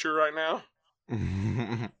this picture right now.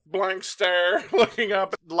 Blank stare, looking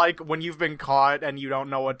up. Like when you've been caught and you don't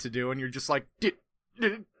know what to do and you're just like...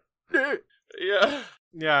 Yeah.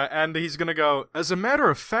 Yeah, and he's gonna go, as a matter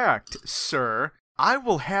of fact, sir, I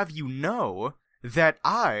will have you know that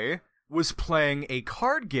I was playing a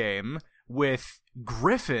card game with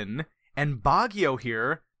Griffin and Baggio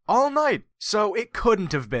here all night. So it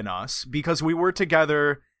couldn't have been us, because we were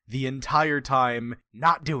together the entire time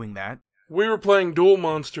not doing that. We were playing Duel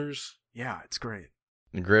Monsters. Yeah, it's great.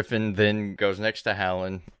 Griffin then goes next to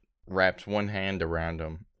Howland, wraps one hand around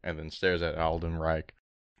him, and then stares at Eldenreich.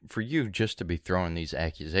 For you just to be throwing these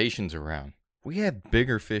accusations around, we have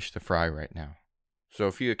bigger fish to fry right now. So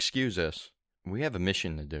if you excuse us, we have a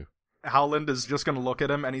mission to do. Howland is just gonna look at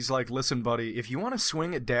him and he's like, listen, buddy, if you want to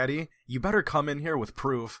swing at Daddy, you better come in here with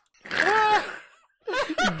proof. You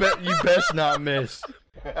best not miss.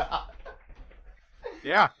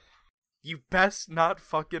 Yeah. You best not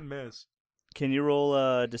fucking miss. Can you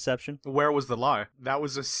roll deception? Where was the lie? That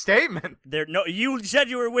was a statement. No, you said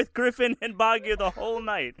you were with Griffin and Baggio the whole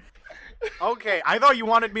night. Okay, I thought you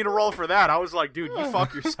wanted me to roll for that. I was like, dude, you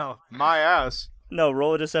fuck yourself. My ass. No,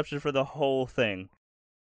 roll a deception for the whole thing.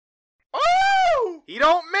 Oh! He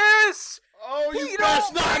don't miss! Oh, you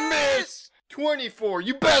best not miss! 24,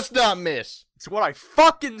 you best not miss! It's what I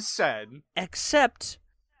fucking said. Except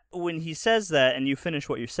when he says that and you finish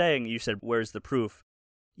what you're saying, you said, where's the proof?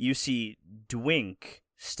 You see Dwink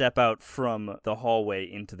step out from the hallway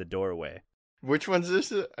into the doorway. Which one's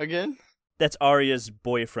this again? That's Arya's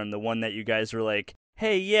boyfriend, the one that you guys were like,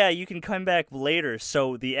 hey, yeah, you can come back later.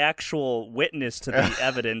 So the actual witness to the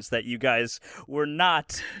evidence that you guys were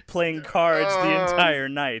not playing cards the entire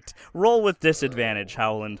night. Roll with disadvantage,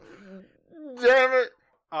 Howland. Damn it.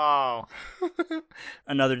 Oh.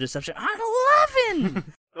 Another deception. On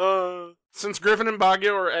 11! Since Griffin and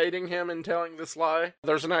Baggio are aiding him in telling this lie,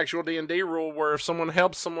 there's an actual D&D rule where if someone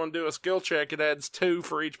helps someone do a skill check, it adds 2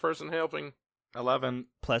 for each person helping. 11.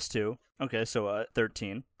 Plus 2. Okay, so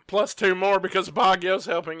 13. Plus 2 more because Baggio's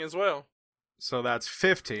helping as well. So that's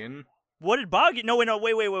 15. What did Baggio... No,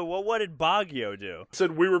 wait. What did Baggio do?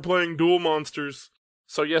 Said we were playing Duel Monsters.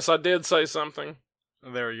 So yes, I did say something.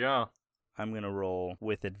 There you go. I'm going to roll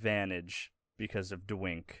with advantage because of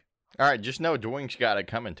Dwink. Alright, just know Dwink's got it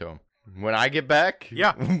coming to him. When I get back...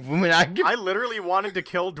 Yeah. I literally wanted to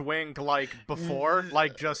kill Dwink, like, before.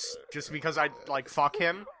 Like, just because I, like, fuck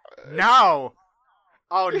him. Now!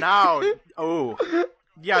 Oh, now. Oh.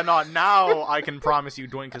 Yeah, no, now I can promise you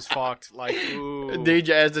Dwink is fucked. Like, ooh. DJ,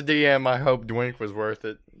 as a DM, I hope Dwink was worth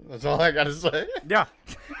it. That's all I gotta say. Yeah.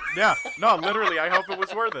 Yeah. No, literally, I hope it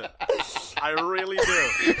was worth it. I really do.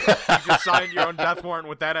 You just signed your own death warrant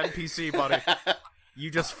with that NPC, buddy.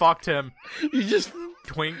 You just fucked him. You just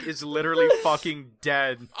Twink is literally fucking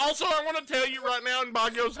dead. Also, I want to tell you right now, in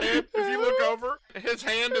Baggio's head, if you look over, his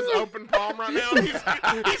hand is open palm right now. He's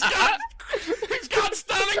got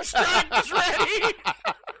Stunning Strike ready.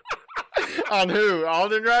 On who?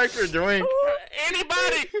 Aldenreich or Dwing?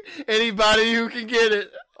 Anybody who can get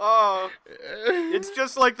it. Oh, it's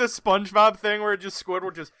just like the SpongeBob thing where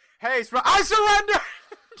Squidward just, hey, I surrender!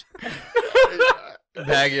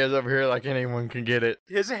 Baggio's over here like anyone can get it.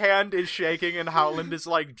 His hand is shaking and Howland is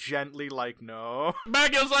like gently like, no.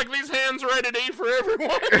 Baggio's like, these hands ready to eat for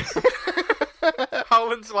everyone.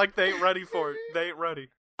 Howland's like, they ain't ready for it. They ain't ready.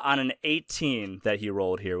 On an 18 that he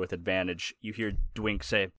rolled here with advantage, you hear Dwink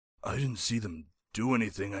say, I didn't see them do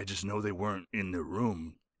anything, I just know they weren't in the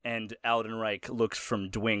room. and Aldenreich looks from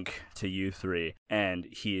Dwink to you three, and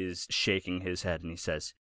he is shaking his head, and he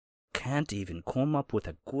says, "Can't even come up with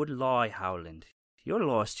a good lie, Howland. You're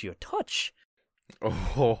lost your touch."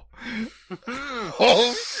 Oh.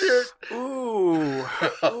 Oh, shit. Ooh.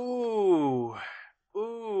 Ooh.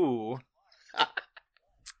 Ooh.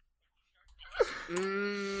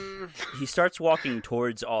 He starts walking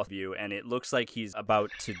towards all of you, and it looks like he's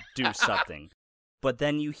about to do something. But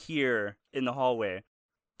then you hear in the hallway,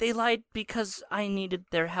 "They lied because I needed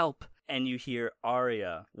their help." And you hear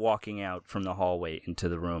Arya walking out from the hallway into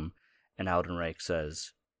the room. And Aldenreich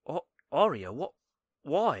says, "Oh, Arya,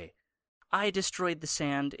 why? I destroyed the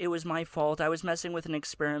sand. It was my fault. I was messing with an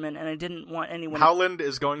experiment, and I didn't want anyone..." Howland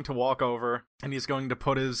is going to walk over, and he's going to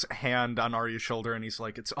put his hand on Arya's shoulder, and he's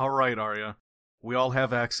like, "It's alright, Arya. We all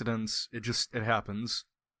have accidents. It happens.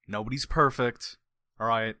 Nobody's perfect.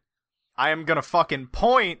 Alright? I am gonna fucking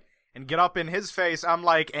point and get up in his face. I'm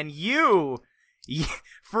like, and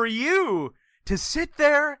for you to sit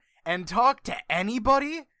there and talk to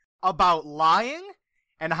anybody about lying?"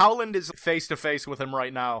 And Howland is face to face with him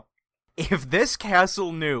right now. "If this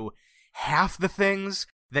castle knew half the things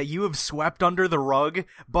that you have swept under the rug,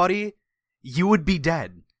 buddy, you would be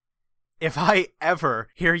dead. If I ever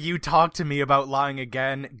hear you talk to me about lying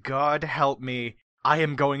again, God help me, I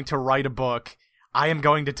am going to write a book. I am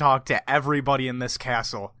going to talk to everybody in this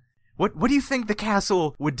castle. What do you think the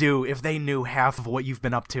castle would do if they knew half of what you've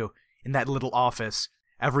been up to in that little office?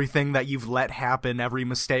 Everything that you've let happen, every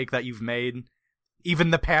mistake that you've made,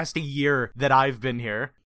 even the past year that I've been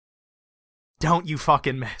here. Don't you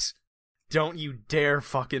fucking miss. Don't you dare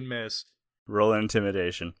fucking miss." Roll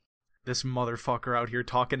intimidation. This motherfucker out here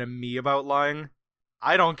talking to me about lying?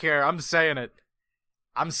 I don't care, I'm saying it.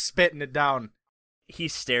 I'm spitting it down. He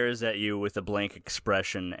stares at you with a blank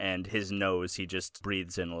expression, and his nose, he just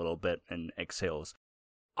breathes in a little bit and exhales.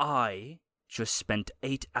 "I just spent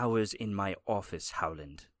 8 hours in my office,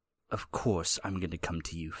 Howland. Of course I'm gonna come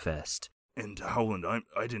to you first." And Howland,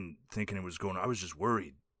 I didn't think it was going on. I was just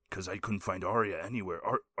worried, because I couldn't find Arya anywhere.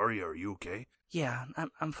 Arya, are you okay? "Yeah,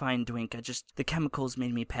 I'm fine, Dwink. The chemicals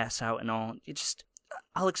made me pass out and all.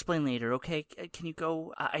 I'll explain later, okay? Can you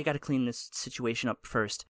go? I gotta clean this situation up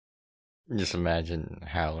first." Just imagine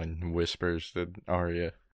Howland whispers to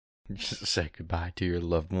Arya, "Just say goodbye to your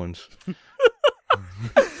loved ones."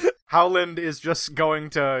 Howland is just going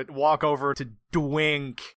to walk over to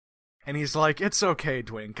Dwink, and he's like, "It's okay,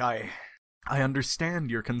 Dwink. I understand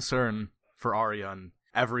your concern for Arya and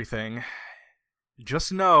everything.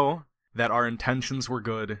 Just know that our intentions were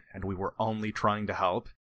good, and we were only trying to help.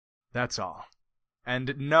 That's all.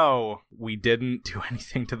 And no, we didn't do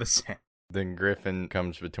anything to the sand." Then Griffin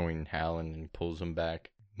comes between Howland and pulls him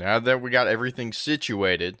back. "Now that we got everything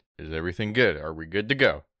situated, is everything good? Are we good to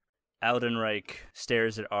go?" Aldenreich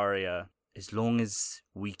stares at Arya. "As long as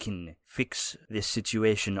we can fix this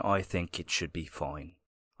situation, I think it should be fine.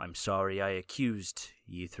 I'm sorry I accused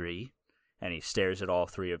you three." And he stares at all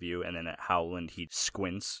three of you, and then at Howland he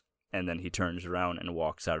squints, and then he turns around and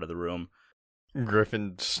walks out of the room.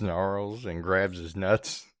 Griffin snarls and grabs his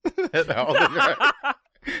nuts. At Aldenreich.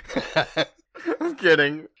 I'm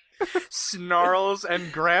kidding. Snarls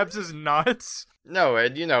and grabs his nuts? No,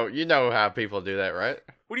 Ed, you know how people do that, right?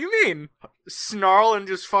 What do you mean? Snarl and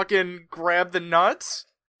just fucking grab the nuts?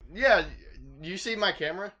 Yeah, you see my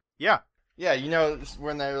camera? Yeah. Yeah, you know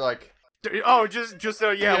when they're like... Oh, just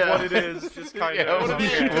yeah, what it is, just kind of.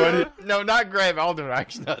 Yeah, no, not grab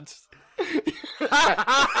Aldenreich's nuts.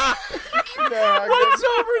 Runs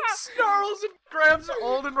over and snarls and grabs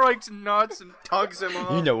Aldenreich's nuts and tugs him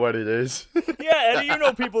off. You know what it is. Yeah, Eddie, you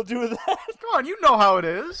know people do that. Come on, you know how it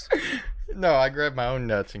is. No, I grab my own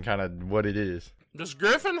nuts and kind of what it is. Does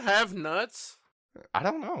Griffin have nuts? I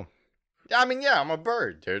don't know. I mean, yeah, I'm a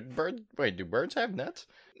bird, dude. Wait, do birds have nuts?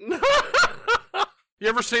 You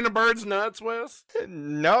ever seen a bird's nuts, Wes?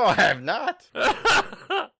 No, I have not.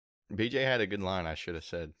 BJ had a good line I should have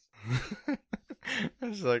said. I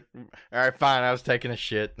was like, all right, fine. I was taking a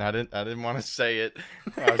shit, and I didn't want to say it.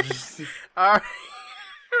 I was just... All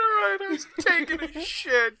right, I was taking a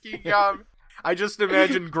shit. You got me. I just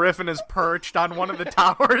imagine Griffin is perched on one of the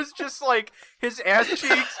towers, just like his ass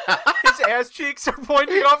cheeks are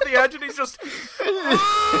pointing off the edge, and he's just.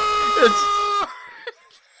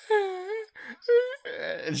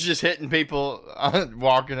 It's just hitting people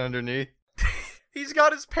walking underneath. He's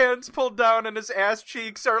got his pants pulled down, and his ass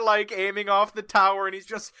cheeks are like aiming off the tower, and he's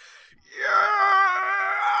just.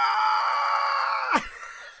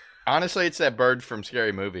 Honestly, it's that bird from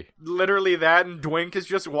Scary Movie. Literally that, and Dwink is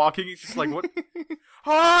just walking. He's just like, what?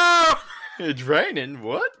 Ah! It's raining.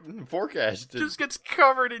 What? Forecast. Just gets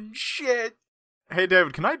covered in shit. Hey,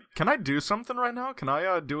 David, can I do something right now? Can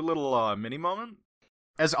I do a little mini moment?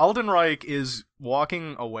 As Aldenreich is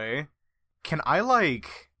walking away, can I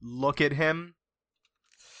look at him?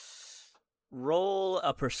 Roll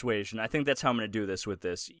a persuasion. I think that's how I'm going to do this with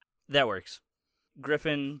this. That works.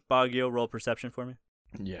 Griffin, Baguio, roll perception for me.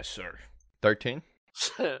 Yes, sir. 13?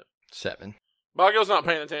 7. Baguio's not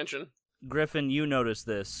paying attention. Griffin, you notice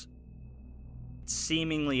this.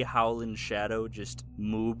 Seemingly Howland's shadow just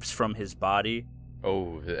moves from his body.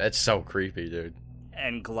 Oh, that's so creepy, dude.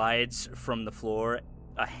 And glides from the floor.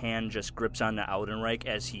 A hand just grips onto Aldenreich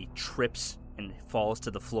as he trips and falls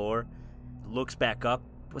to the floor. Looks back up.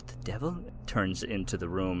 What the devil? Turns into the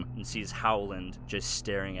room and sees Howland just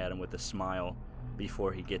staring at him with a smile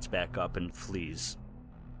before he gets back up and flees.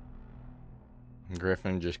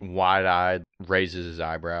 Griffin just wide-eyed raises his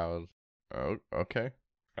eyebrows. Oh, okay.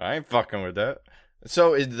 I ain't fucking with that.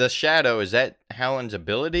 So is the shadow, is that Howland's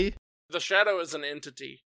ability? The shadow is an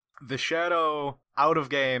entity. The shadow out of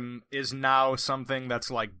game is now something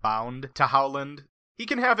that's bound to Howland. He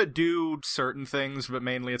can have it do certain things, but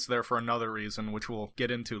mainly it's there for another reason, which we'll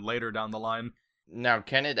get into later down the line. Now,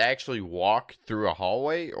 can it actually walk through a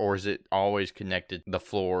hallway, or is it always connected to the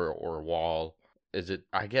floor or wall? Is it,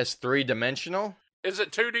 I guess, 3-dimensional? Is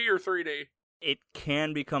it 2D or 3D? It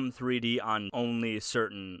can become 3D on only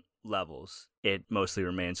certain levels. It mostly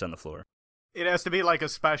remains on the floor. It has to be a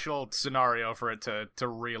special scenario for it to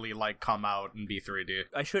really come out and be 3D.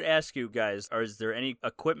 I should ask you guys, is there any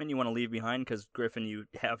equipment you want to leave behind? Because, Griffin, you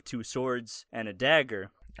have 2 swords and a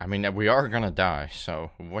dagger. I mean, we are gonna die,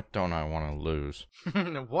 so what don't I want to lose?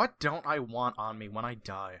 What don't I want on me when I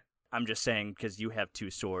die? I'm just saying, because you have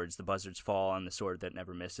 2 swords, the Buzzard's Fall on the sword that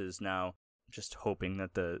never misses now. Just hoping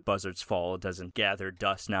that the Buzzard's Fall doesn't gather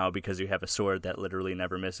dust now because you have a sword that literally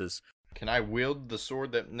never misses. Can I wield the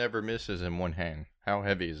sword that never misses in one hand? How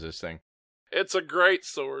heavy is this thing? It's a great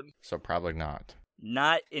sword. So probably not.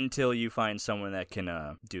 Not until you find someone that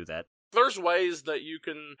can do that. There's ways that you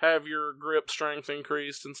can have your grip strength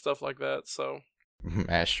increased and stuff like that, so...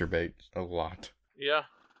 Masturbate a lot. Yeah.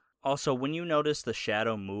 Also, when you notice the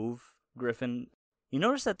shadow move, Griffin, you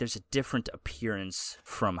notice that there's a different appearance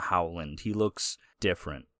from Howland. He looks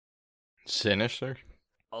different. Sinister?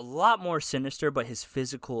 A lot more sinister, but his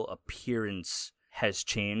physical appearance has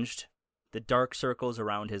changed. The dark circles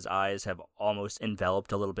around his eyes have almost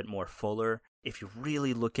enveloped a little bit more fuller. If you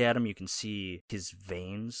really look at him, you can see his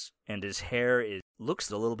veins, and his hair looks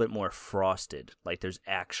a little bit more frosted, like there's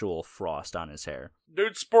actual frost on his hair.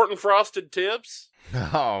 Dude sporting frosted tips?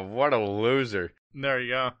 Oh, what a loser. There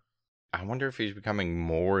you go. I wonder if he's becoming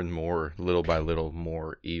more and more, little by little,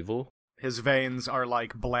 more evil. His veins are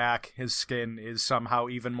black, his skin is somehow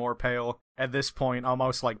even more pale. At this point,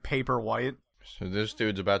 almost paper white. So this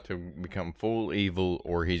dude's about to become full evil,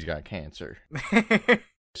 or he's got cancer.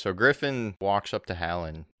 So Griffin walks up to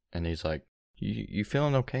Howland, and he's like, you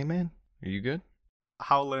feeling okay, man? Are you good?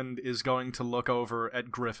 Howland is going to look over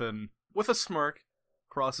at Griffin with a smirk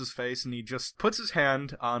across his face, and he just puts his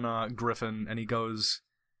hand on Griffin, and he goes,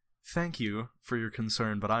 "Thank you for your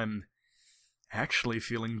concern, but I'm actually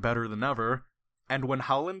feeling better than ever." And when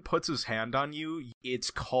Howland puts his hand on you, it's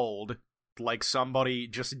cold. Like somebody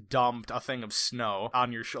just dumped a thing of snow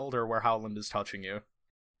on your shoulder where Howland is touching you.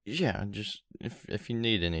 Yeah, just, if you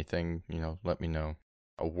need anything, let me know.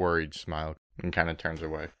 A worried smile, and kind of turns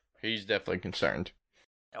away. He's definitely concerned.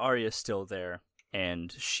 Arya's still there,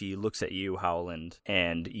 and she looks at you, Howland,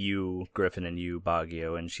 and you, Griffin, and you,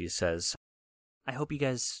 Baguio, and she says, "I hope you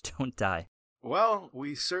guys don't die." Well,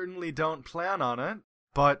 we certainly don't plan on it,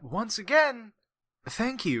 but once again,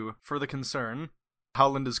 thank you for the concern.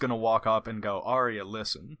 Howland is going to walk up and go, "Arya,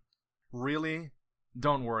 listen. Really,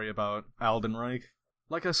 don't worry about Aldenreich.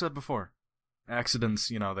 Like I said before, accidents,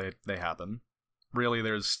 they happen. Really,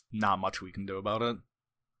 there's not much we can do about it.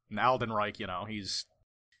 And Aldenreich, he's...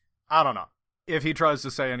 I don't know. If he tries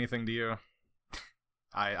to say anything to you,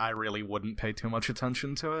 I really wouldn't pay too much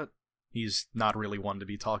attention to it. He's not really one to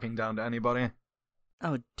be talking down to anybody.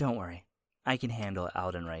 Oh, don't worry. I can handle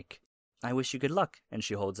Aldenreich. I wish you good luck. And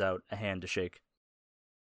she holds out a hand to shake.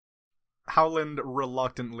 Howland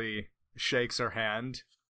reluctantly shakes her hand.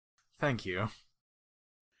 Thank you.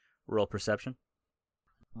 Roll perception.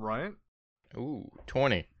 Right? Ooh,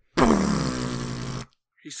 20.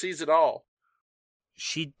 He sees it all.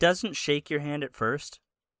 She doesn't shake your hand at first.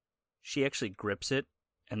 She actually grips it,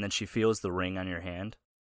 and then she feels the ring on your hand.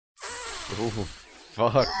 Ooh,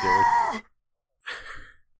 fuck, dude.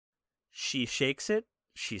 She shakes it,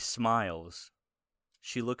 she smiles.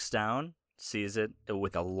 She looks down, sees it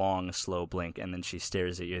with a long, slow blink, and then she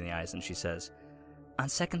stares at you in the eyes and she says, "On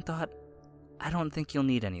second thought, I don't think you'll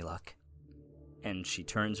need any luck." And she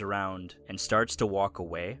turns around and starts to walk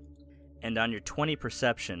away. And on your 20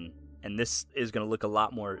 perception, and this is going to look a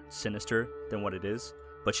lot more sinister than what it is,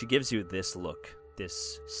 but she gives you this look,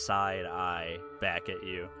 this side eye back at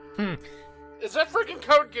you. Is that freaking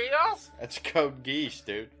Code Geass? That's Code Geass,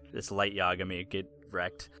 dude. This light Yagami, get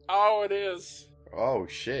wrecked. Oh, it is. Oh,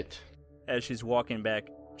 shit. As she's walking back,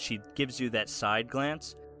 she gives you that side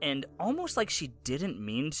glance, and almost like she didn't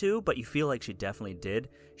mean to, but you feel like she definitely did,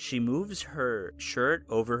 she moves her shirt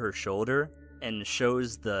over her shoulder and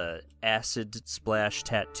shows the acid splash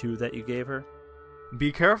tattoo that you gave her.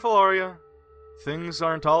 Be careful, Arya. Things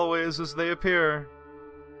aren't always as they appear.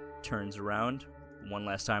 Turns around, one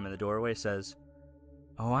last time in the doorway, says,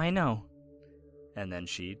 "Oh, I know." And then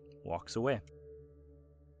she walks away.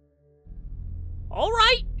 All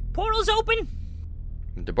right, portal's open.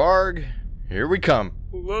 DeBarg, here we come.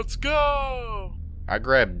 Let's go. I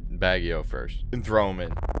grabbed Baggio first and throw him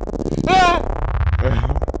in.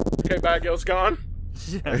 Ah! Okay, Baggio's gone.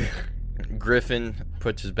 Griffin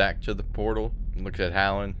puts his back to the portal, looks at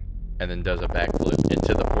Howland, and then does a backflip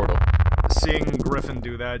into the portal. Seeing Griffin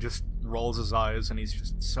do that just rolls his eyes, and he's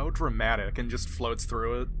just so dramatic and just floats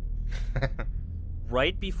through it.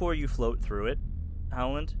 Right before you float through it,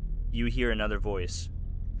 Howland, you hear another voice.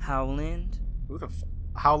 Howland? Who the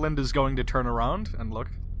Howland is going to turn around and look.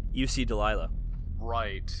 You see Delilah.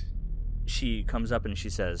 Right. She comes up and she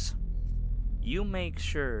says, "You make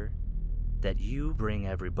sure that you bring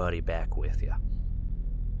everybody back with you."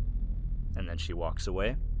 And then she walks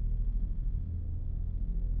away.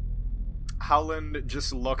 Howland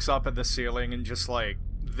just looks up at the ceiling and just, like,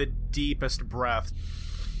 the deepest breath.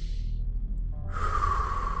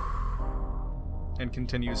 And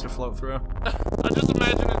continues to float through. I just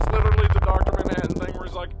imagine it's literally the Dr. Manhattan thing where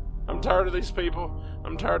he's like, I'm tired of these people.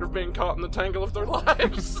 I'm tired of being caught in the tangle of their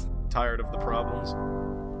lives. Tired of the problems.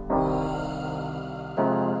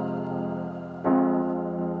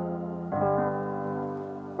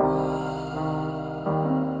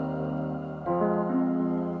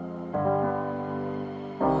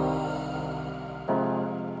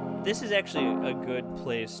 This is actually a good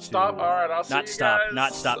place to... Stop. All right, I'll see Not you stop, guys.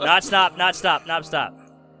 not stop, not stop, not stop, not stop.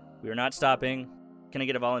 We are not stopping. Can I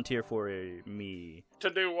get a volunteer for me? To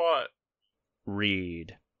do what?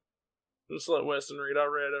 Read. Just let Weston read. I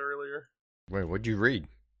read earlier. Wait, what'd you read?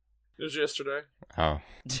 It was yesterday. Oh.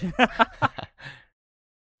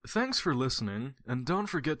 Thanks for listening, and don't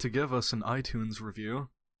forget to give us an iTunes review,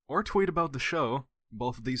 or tweet about the show.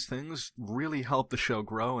 Both of these things really help the show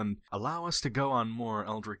grow and allow us to go on more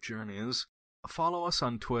Eldritch Journeys. Follow us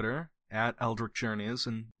on Twitter, @Eldritch Journeys,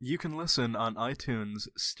 and you can listen on iTunes,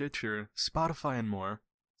 Stitcher, Spotify, and more.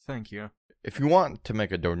 Thank you. If you want to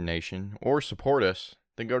make a donation or support us,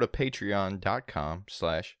 then go to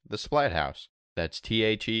patreon.com/thesplathouse. That's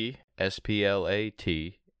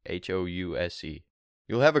THESPLATHOUSE.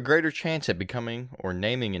 You'll have a greater chance at becoming or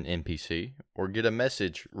naming an NPC, or get a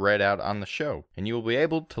message read out on the show, and you will be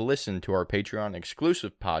able to listen to our Patreon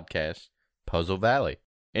exclusive podcast, Puzzle Valley.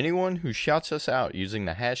 Anyone who shouts us out using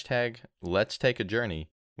the hashtag Let's Take a Journey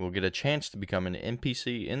will get a chance to become an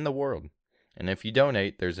NPC in the world, and if you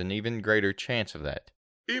donate, there's an even greater chance of that.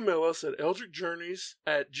 Email us at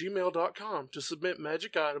eldritchjourneys@gmail.com to submit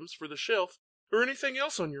magic items for the shelf or anything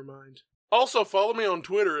else on your mind. Also, follow me on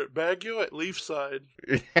Twitter at Baggio at Leafside.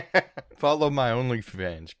 Follow my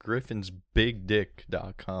OnlyFans,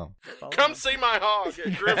 griffinsbigdick.com. Come see my hog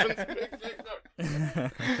at Griffin's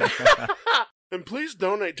And please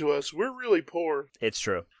donate to us. We're really poor. It's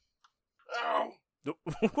true. Ow.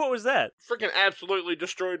 What was that? Freaking absolutely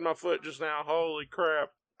destroyed my foot just now. Holy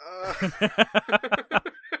crap.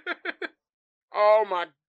 Oh my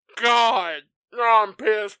god. Oh, I'm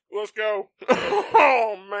pissed. Let's go.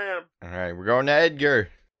 Oh, man. Alright, we're going to Edgar.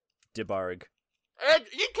 DeBarg. Ed,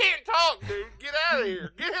 you can't talk, dude. Get out of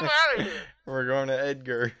here. Get him out of here. We're going to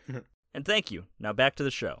Edgar. And thank you. Now back to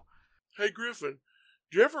the show. Hey, Griffin,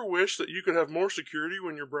 Do you ever wish that you could have more security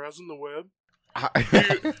when you're browsing the web?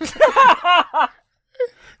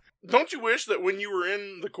 Don't you wish that when you were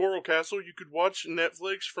in the Coral Castle, you could watch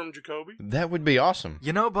Netflix from Jacoby? That would be awesome.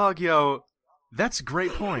 You know, Baguio, that's a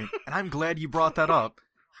great point, and I'm glad you brought that up.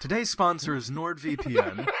 Today's sponsor is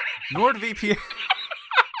NordVPN. NordVPN...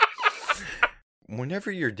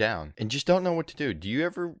 Whenever you're down and just don't know what to do you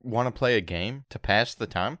ever want to play a game to pass the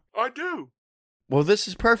time? I do. Well, this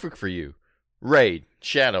is perfect for you. Raid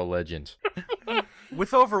Shadow Legends.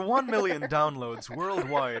 With over 1 million downloads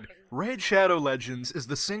worldwide, Raid Shadow Legends is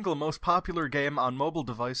the single most popular game on mobile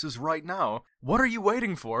devices right now. What are you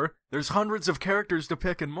waiting for? There's hundreds of characters to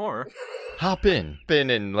pick and more. Hop in,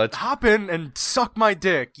 and let's... Hop in and suck my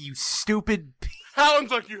dick, you stupid...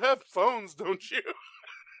 Alan's like, you have phones, don't you?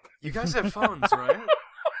 You guys have phones, right?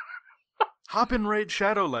 Hop in Raid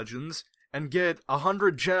Shadow Legends and get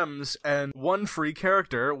 100 gems and 1 free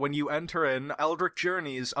character when you enter in Eldritch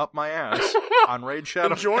Journeys up my ass on Raid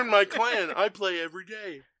Shadow. And join my clan. I play every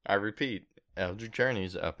day. I repeat, Eldritch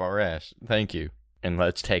Journeys up our ass. Thank you. And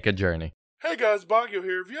let's take a journey. Hey guys, Baguio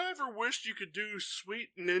here. Have you ever wished you could do sweet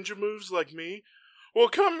ninja moves like me? Well,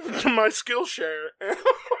 come to my Skillshare.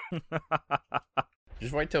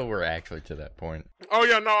 Just wait till we're actually to that point. Oh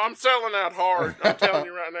yeah, no, I'm selling out hard. I'm telling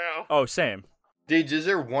you right now. Oh, same. Deej, is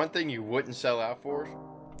there one thing you wouldn't sell out for?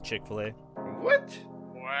 Chick-fil-A. What?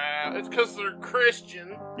 Wow, it's because they're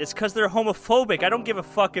Christian. It's because they're homophobic. I don't give a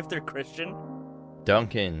fuck if they're Christian.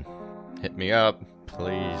 Duncan, hit me up,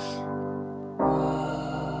 please.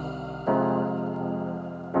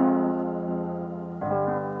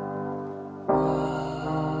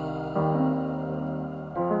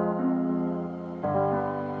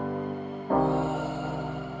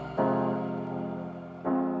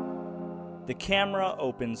 The camera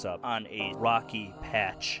opens up on a rocky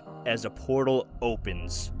patch as a portal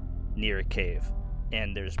opens near a cave.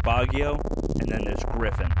 And there's Baguio, and then there's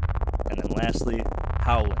Griffin. And then lastly,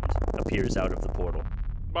 Howland appears out of the portal.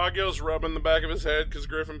 Baguio's rubbing the back of his head because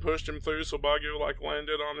Griffin pushed him through, so Baguio,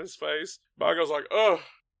 landed on his face. Baguio's like, ugh.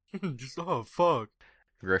 Just, oh, fuck.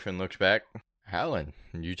 Griffin looks back. Howland,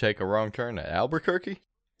 did you take a wrong turn at Albuquerque?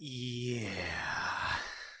 Yeah.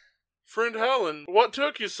 Friend Helen, what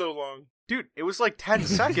took you so long? Dude, it was like 10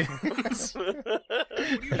 seconds. What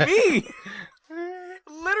do you mean?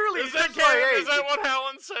 Literally, is that what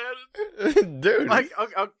Helen said? Dude.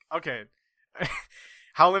 Okay.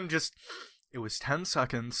 Howland just, it was 10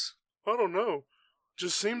 seconds. I don't know.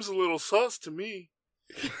 Just seems a little sus to me.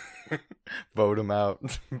 Vote him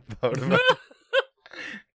out. Vote him out.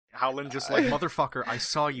 Howland just like, motherfucker, I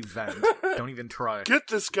saw you vent. Don't even try. Get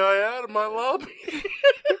this guy out of my lobby.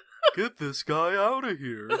 Get this guy out of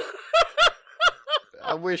here.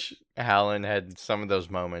 I wish Howland had some of those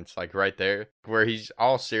moments, like right there, where he's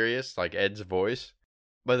all serious, like Ed's voice,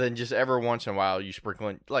 but then just every once in a while you sprinkle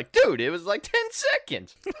in, like, dude, it was like 10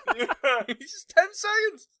 seconds. It's just 10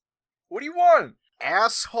 seconds. What do you want,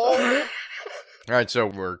 asshole? All right, so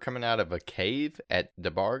we're coming out of a cave at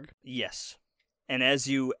DeBarg? Yes. And as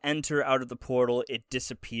you enter out of the portal, it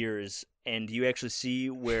disappears, and you actually see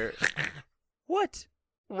where... What?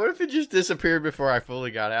 What if it just disappeared before I fully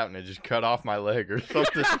got out and it just cut off my leg or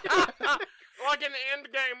something? Like in the end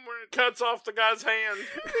game where it cuts off the guy's hand.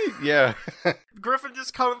 Yeah. Griffin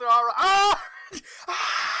just coming through. Ah!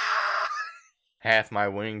 Half my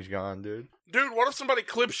wings gone, dude. Dude, what if somebody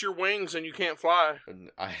clips your wings and you can't fly?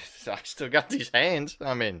 I still got these hands.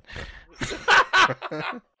 I mean...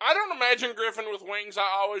 I don't imagine Griffin with wings. I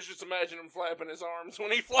always just imagine him flapping his arms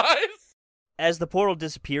when he flies. As the portal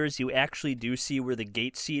disappears, you actually do see where the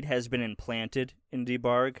gate seed has been implanted in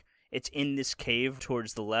DeBarg. It's in this cave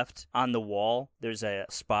towards the left on the wall. There's a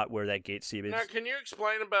spot where that gate seed is. Now, can you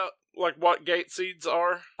explain about what gate seeds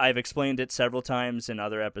are? I've explained it several times in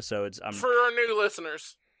other episodes. For our new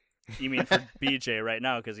listeners. You mean for BJ right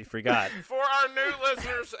now because he forgot. For our new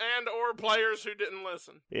listeners and or players who didn't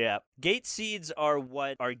listen. Yeah. Gate seeds are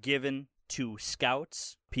what are given to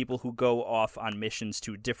scouts, people who go off on missions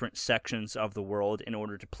to different sections of the world in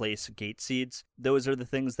order to place gate seeds. Those are the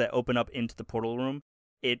things that open up into the portal room.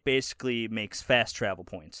 It basically makes fast travel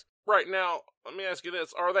points. Right, now, let me ask you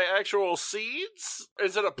this. Are they actual seeds?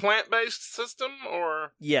 Is it a plant-based system,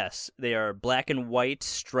 or...? Yes, they are black and white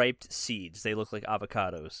striped seeds. They look like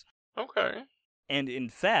avocados. Okay. And in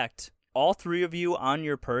fact, all three of you on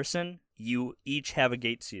your person, you each have a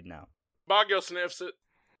gate seed now. Baguio sniffs it.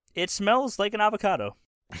 It smells like an avocado.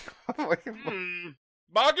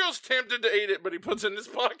 Baguio's tempted to eat it, but he puts it in his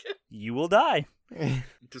pocket. You will die.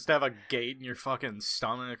 Just have a gate in your fucking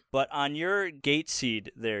stomach. But on your gate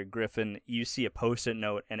seed there, Griffin, you see a post-it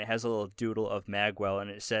note, and it has a little doodle of Magwell,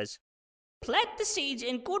 and it says, Plant the seeds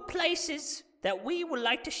in good places that we would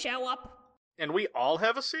like to show up. And we all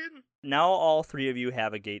have a seed? Now all three of you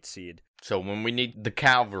have a gate seed. So when we need the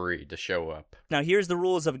cavalry to show up. Now here's the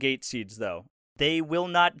rules of gate seeds, though. They will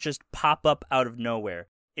not just pop up out of nowhere.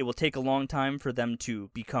 It will take a long time for them to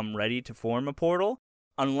become ready to form a portal.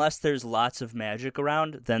 Unless there's lots of magic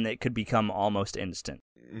around, then it could become almost instant.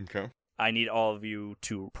 Okay. I need all of you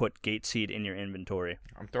to put gate seed in your inventory.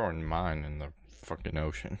 I'm throwing mine in the fucking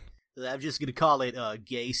ocean. I'm just gonna call it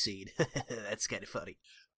gay seed. That's kind of funny.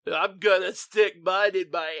 I'm gonna stick mine in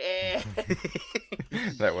my ass.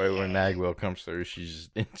 That way when Magwell comes through, she's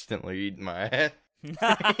instantly eating my ass.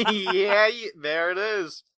 Yeah, there it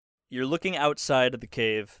is. You're looking outside of the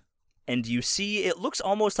cave, and you see it looks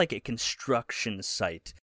almost like a construction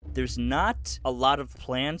site. There's not a lot of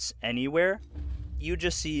plants anywhere. You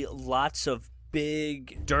just see lots of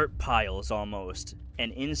big dirt piles almost.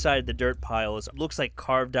 And inside the dirt piles looks like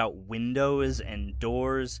carved out windows and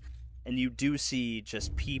doors. And you do see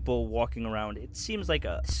just people walking around. It seems like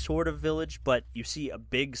a sort of village, but you see a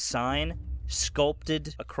big sign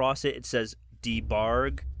sculpted across it. It says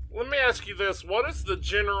Debarg. Let me ask you this. What is the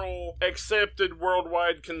general accepted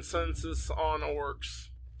worldwide consensus on orcs?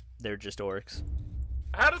 They're just orcs.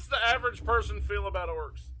 How does the average person feel about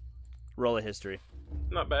orcs? Roll a history.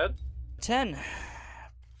 Not bad. 10.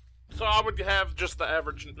 So I would have just the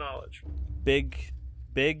average knowledge. Big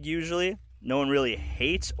usually. No one really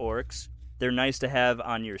hates orcs. They're nice to have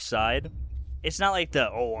on your side. It's not like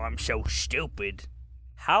oh, I'm so stupid.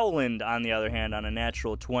 Howland, on the other hand, on a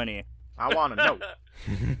natural 20. I want to know.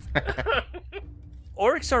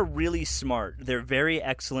 Orcs are really smart. They're very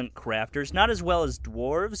excellent crafters. Not as well as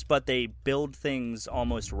dwarves, but they build things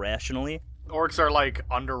almost rationally. Orcs are, like,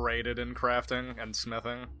 underrated in crafting and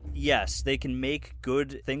smithing. Yes, they can make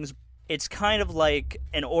good things. It's kind of like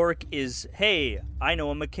an orc is, hey, I know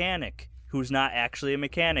a mechanic who's not actually a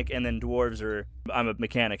mechanic, and then dwarves are, I'm a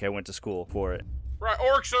mechanic, I went to school for it. Right,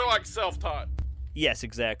 orcs are like self-taught. Yes,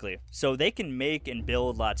 exactly. So they can make and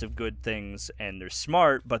build lots of good things, and they're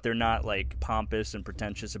smart, but they're not, like, pompous and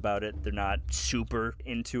pretentious about it. They're not super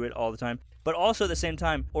into it all the time. But also, at the same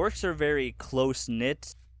time, orcs are very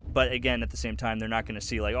close-knit, but again, at the same time, they're not going to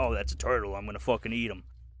see, like, oh, that's a turtle, I'm going to fucking eat him.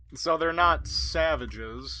 So they're not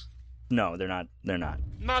savages. No, they're not. They're not.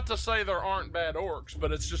 Not to say there aren't bad orcs,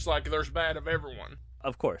 but it's just like there's bad of everyone.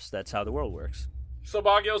 Of course, that's how the world works. So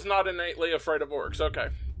Baguio's not innately afraid of orcs. Okay.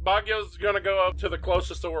 Baguio's gonna go up to the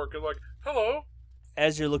closest orc and like, hello?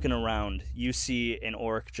 As you're looking around, you see an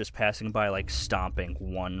orc just passing by, like, stomping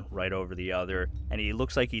one right over the other, and he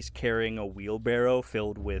looks like he's carrying a wheelbarrow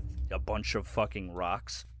filled with a bunch of fucking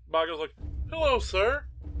rocks. Baguio's like, hello, sir.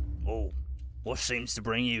 Oh, what seems to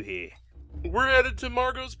bring you here? We're headed to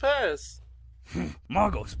Margot's Pass.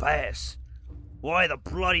 Margot's Pass? Why the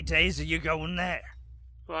bloody days are you going there?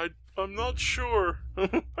 I'm not sure.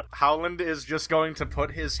 Howland is just going to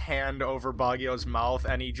put his hand over Baguio's mouth,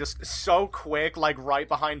 and he just, so quick, like, right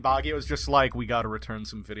behind Baguio is just like, we gotta return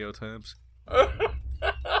some videotapes.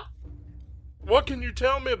 What can you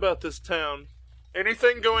tell me about this town?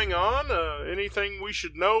 Anything going on? Anything we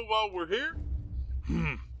should know while we're here?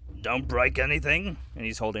 Don't break anything? And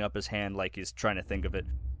he's holding up his hand like he's trying to think of it.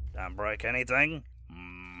 Don't break anything?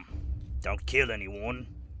 Don't kill anyone?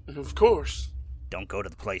 Of course. Don't go to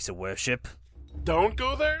the place of worship? Don't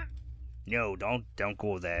go there? No, don't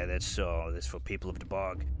go there. That's for people of the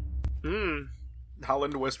bog.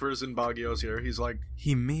 Howland whispers in Baguio's ear. He's like,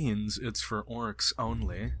 he means it's for orcs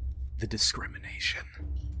only. The discrimination.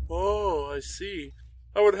 Oh, I see.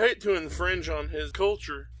 I would hate to infringe on his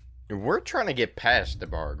culture. We're trying to get past the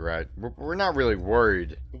Barg, right? We're not really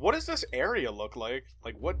worried. What does this area look like?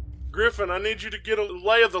 Like, what? Griffin, I need you to get a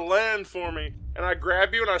lay of the land for me. And I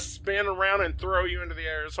grab you and I spin around and throw you into the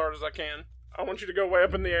air as hard as I can. I want you to go way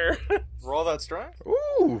up in the air. Roll that strength?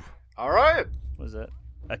 Ooh! Alright! What is that?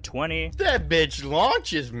 A 20? That bitch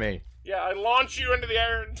launches me! Yeah, I launch you into the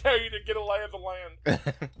air and tell you to get a lay of the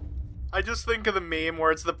land. I just think of the meme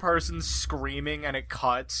where it's the person screaming and it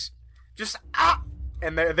cuts. Just, ah!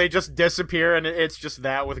 And they just disappear, and it's just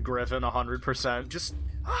that with Griffin 100%. Just,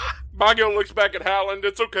 ah! Baguio looks back at Howland.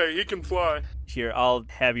 It's okay, he can fly. Here, I'll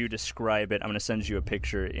have you describe it. I'm going to send you a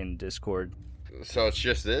picture in Discord. So it's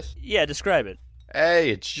just this? Yeah, describe it. Hey,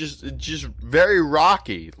 it's just very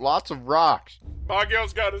rocky. Lots of rocks.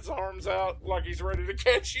 Baguio's got his arms out like he's ready to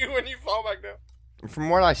catch you when you fall back down. From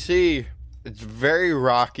what I see, it's very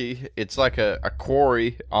rocky. It's like a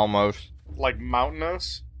quarry, almost. Like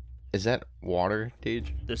mountainous? Is that water,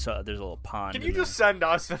 Tej? There's a little pond. Can you just send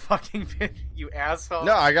us the fucking picture, you asshole?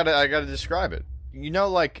 No, I gotta describe it. You know,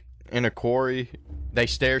 like in a quarry, they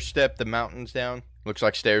stair step the mountains down. Looks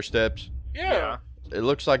like stair steps. Yeah. It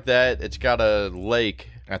looks like that. It's got a lake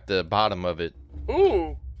at the bottom of it.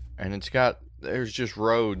 Ooh. And there's just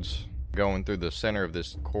roads going through the center of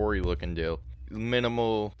this quarry-looking deal.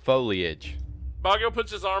 Minimal foliage. Baguio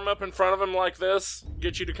puts his arm up in front of him like this,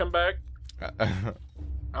 get you to come back.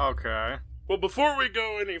 Okay. Well, before we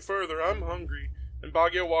go any further, I'm hungry. And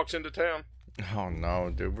Baguio walks into town. Oh no,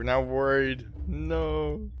 dude, we're not worried.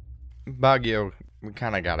 No. Baguio, we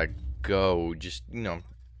kind of gotta go. Just, Well,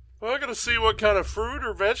 I gotta see what kind of fruit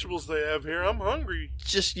or vegetables they have here. I'm hungry.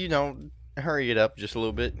 just, hurry it up just a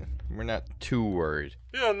little bit. We're not too worried.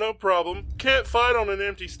 Yeah, no problem. Can't fight on an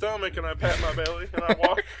empty stomach, and I pat my belly, and I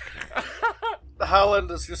walk. Howland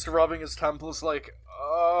is just rubbing his temples like,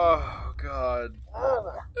 oh, God.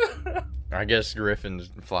 I guess Griffin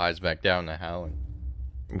flies back down to Howland.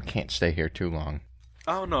 We can't stay here too long.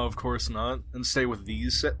 Oh, no, of course not. And stay with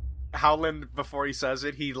these. Howland, before he says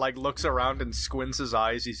it, he, looks around and squints his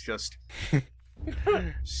eyes. He's just...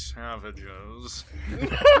 Savages.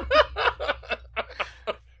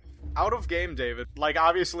 Out of game, David.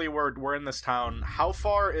 Obviously, we're in this town. How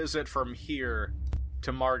far is it from here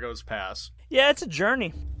to Margot's Pass? Yeah, it's a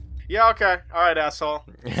journey. Yeah, okay. Alright, asshole.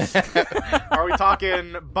 Are we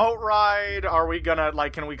talking boat ride? Are we gonna,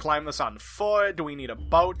 can we climb this on foot? Do we need a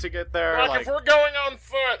boat to get there? If we're going on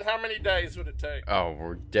foot, how many days would it take? Oh,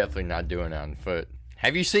 we're definitely not doing it on foot.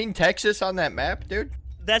 Have you seen Texas on that map, dude?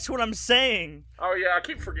 That's what I'm saying. Oh, yeah, I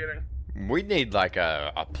keep forgetting. We need,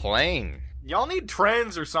 a plane. Y'all need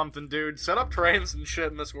trains or something, dude. Set up trains and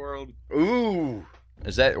shit in this world. Ooh.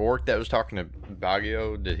 Is that orc that was talking to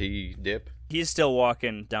Baguio? Did he dip? He's still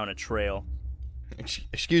walking down a trail.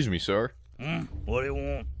 Excuse me, sir. What do you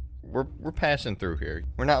want? We're passing through here.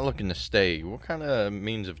 We're not looking to stay. What kind of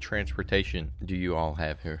means of transportation do you all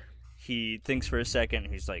have here? He thinks for a second.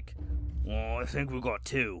 He's like, well, I think we've got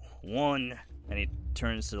two. One, and he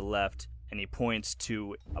turns to the left, and he points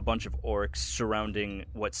to a bunch of orcs surrounding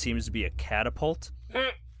what seems to be a catapult.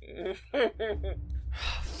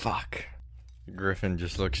 Fuck. Griffin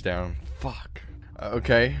just looks down. Fuck.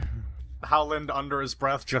 Okay. Howland, under his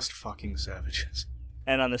breath, just fucking savages.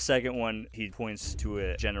 And on the second one, he points to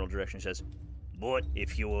a general direction and says, but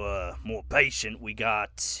if you're more patient, we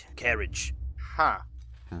got carriage. Huh.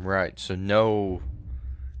 Right, so no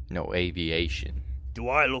aviation. Do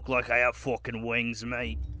I look like I have fucking wings,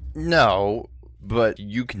 mate? No, but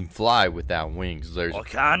you can fly without wings. I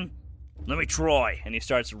can? Let me try. And he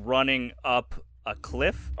starts running up a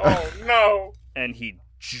cliff. Oh, no. And he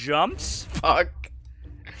jumps. Fuck.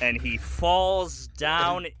 And he falls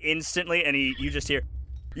down instantly, and you just hear,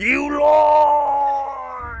 you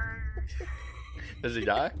lie! Does he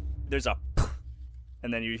die? There's a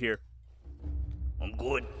and then you hear, I'm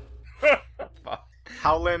good.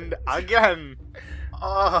 Howland, again.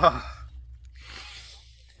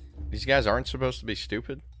 These guys aren't supposed to be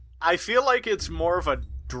stupid? I feel like it's more of a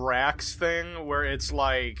Drax thing, where it's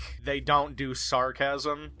they don't do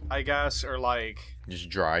sarcasm, I guess, or just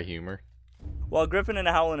dry humor. While Griffin and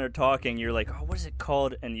Howland are talking, you're like, oh, what is it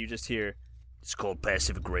called? And you just hear, it's called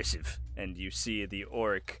passive-aggressive. And you see the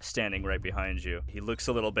orc standing right behind you. He looks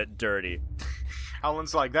a little bit dirty.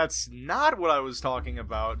 Howland's like, that's not what I was talking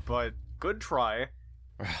about, but good try.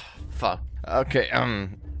 Fuck. Okay,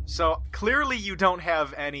 So, clearly you don't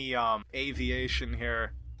have any, aviation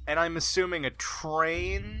here. And I'm assuming a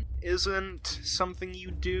train isn't something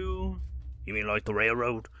you do? You mean like the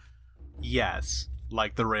railroad? Yes,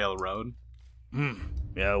 like the railroad.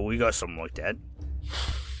 Yeah, we got something like that.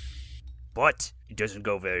 But it doesn't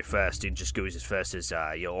go very fast. It just goes as fast as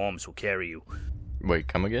your arms will carry you. Wait,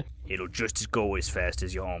 come again? It'll just go as fast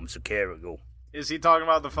as your arms will carry you. Is he talking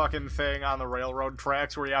about the fucking thing on the railroad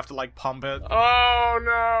tracks where you have to, pump it? Oh,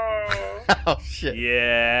 no. Oh, shit.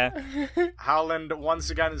 Yeah. Howland, once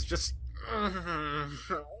again, is just...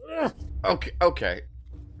 Okay.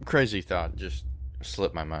 Crazy thought just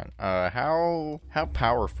slipped my mind. How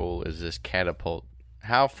powerful is this catapult?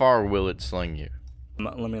 How far will it sling you?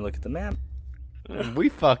 Let me look at the map. We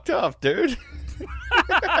fucked up, dude.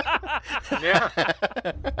 Yeah.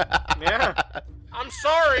 I'm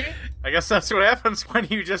sorry. I guess that's what happens when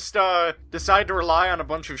you just decide to rely on a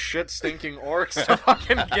bunch of shit-stinking orcs to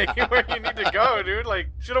fucking get you where you need to go, dude.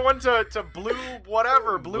 Should've went to Blue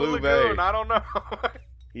Blue Lagoon, Bay. I don't know.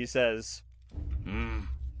 He says,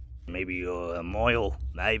 maybe a mile,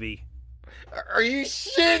 maybe. Are you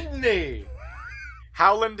shitting me?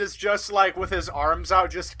 Howland is just with his arms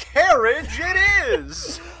out, just carriage it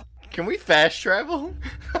is! Can we fast travel?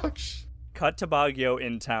 Ouch. Cut to Baguio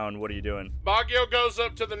in town. What are you doing? Baguio goes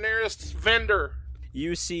up to the nearest vendor.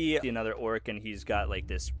 You see another orc, and he's got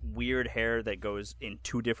this weird hair that goes in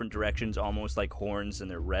two different directions, almost like horns, and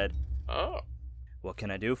they're red. Oh. What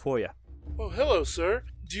can I do for you? Oh, hello, sir.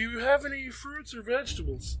 Do you have any fruits or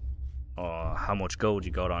vegetables? How much gold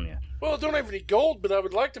you got on you? Well, I don't have any gold, but I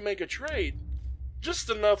would like to make a trade. Just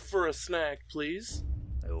enough for a snack, please.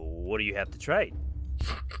 What do you have to trade?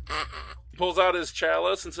 He pulls out his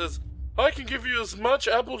chalice and says, I can give you as much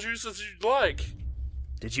apple juice as you'd like.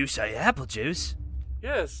 Did you say apple juice?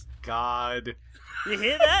 Yes. God. You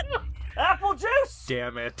hear that? Apple juice!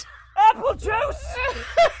 Damn it. Apple juice!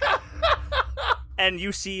 And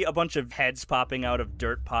you see a bunch of heads popping out of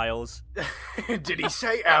dirt piles. Did he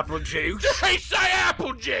say apple juice? Did he say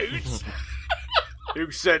apple juice?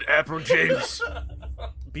 Who said apple juice?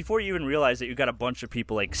 Before you even realize that, you got a bunch of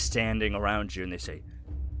people like standing around you, and they say,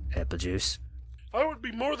 apple juice? I would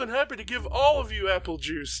be more than happy to give all of you apple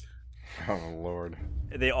juice. Oh, Lord.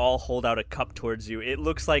 They all hold out a cup towards you. It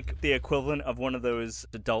looks like the equivalent of one of those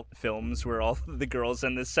adult films where all the girls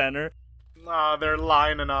in the center, Nah, they're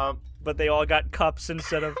lining up. but they all got cups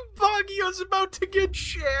instead of... Baguio's about to get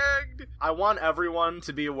shagged. I want everyone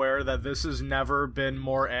to be aware that this has never been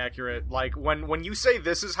more accurate. Like, when you say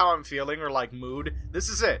this is how I'm feeling, or like mood, this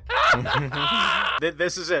is it.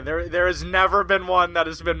 This is it. There has never been one that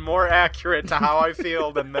has been more accurate to how I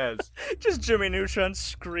feel than this. Just Jimmy Neutron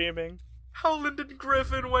screaming. Howland and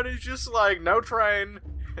Griffin when he's just like, no train,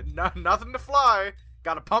 nothing to fly,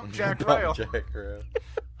 got a pump jack rail.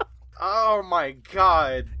 Oh my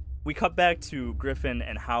god. We cut back to Griffin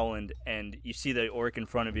and Howland, and you see the orc in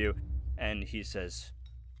front of you, and he says,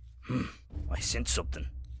 I sense something.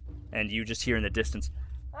 And you just hear in the distance,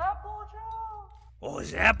 apple juice! Oh,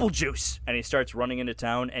 it's apple juice! And he starts running into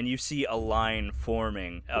town, and you see a line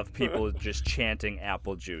forming of people just chanting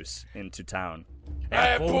apple juice into town.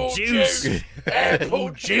 Apple juice!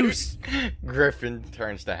 Apple juice! Griffin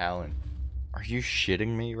turns to Howland. Are you shitting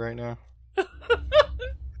me right now?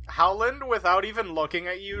 Howland, without even looking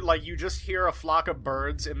at you, like you just hear a flock of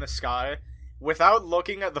birds in the sky. Without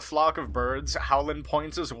looking at the flock of birds, Howland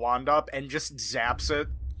points his wand up and just zaps it.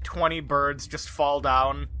 20 birds just fall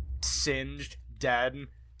down, singed, dead,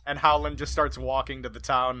 and Howland just starts walking to the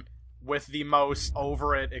town with the most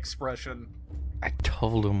over it expression. I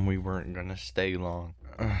told him we weren't gonna stay long.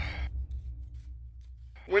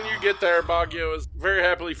 When you get there, Baguio is very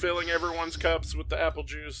happily filling everyone's cups with the apple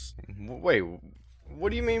juice. Wait, what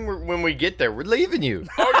do you mean when we get there? We're leaving you.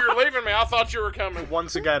 Oh, you're leaving me. I thought you were coming.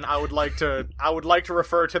 Once again, I would like to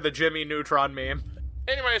refer to the Jimmy Neutron meme.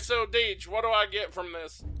 Anyway, so Deej, what do I get from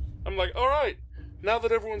this? I'm like, alright, now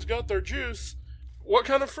that everyone's got their juice, what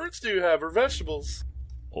kind of fruits do you have, or vegetables?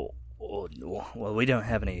 Oh, no. Well, we don't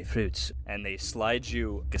have any fruits. And they slide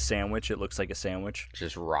you a sandwich. It looks like a sandwich.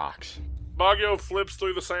 Just rocks. Baguio flips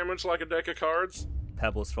through the sandwich like a deck of cards.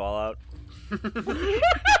 Pebbles fall out.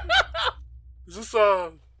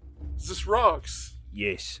 Is this rocks?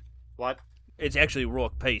 Yes. What? It's actually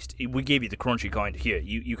rock paste. We gave you the crunchy kind. Here,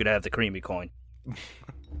 you could have the creamy kind.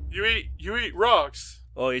 You eat rocks?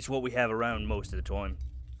 Oh, it's what we have around most of the time.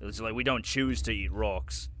 It's like we don't choose to eat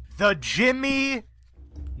rocks. The Jimmy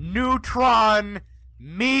Neutron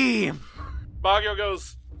meme. Baguio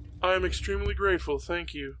goes, I am extremely grateful,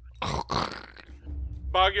 thank you.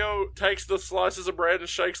 Baguio takes the slices of bread and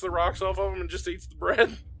shakes the rocks off of them and just eats the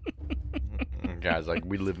bread. Guys, like,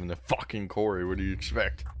 we live in the fucking quarry. What do you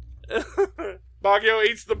expect? Baguio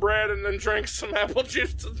eats the bread and then drinks some apple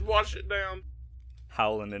juice to wash it down.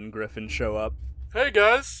 Howland and Griffin show up. Hey,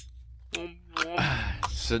 guys.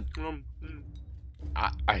 So,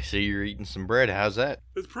 I see you're eating some bread. How's that?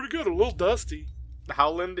 It's pretty good, a little dusty.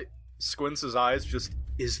 Howland squints his eyes, just,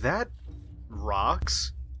 is that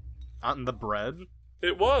rocks on the bread?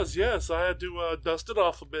 It was, yes. I had to dust it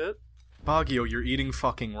off a bit. Baguio, you're eating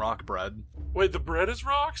fucking rock bread. Wait, the bread is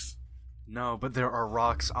rocks? No, but there are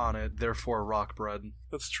rocks on it, therefore rock bread.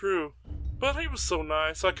 That's true. But he was so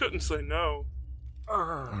nice, I couldn't say no.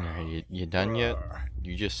 You done yet?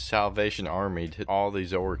 You just Salvation Army'd all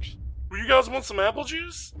these orcs. Well, you guys want some apple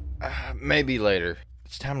juice? Maybe later.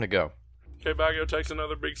 It's time to go. Okay, Baguio takes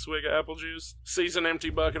another big swig of apple juice, sees an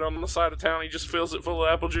empty bucket on the side of town, he just fills it full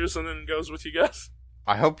of apple juice and then goes with you guys.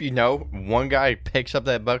 I hope you know, one guy picks up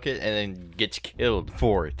that bucket and then gets killed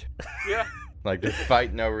for it. Yeah. Like, they're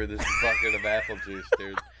fighting over this bucket of apple juice,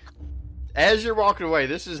 dude. As you're walking away,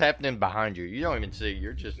 this is happening behind you. You don't even see.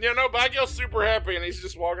 You're just... Yeah, no, Baguio's super happy, and he's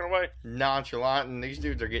just walking away. nonchalant, and these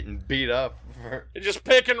dudes are getting beat up. He's just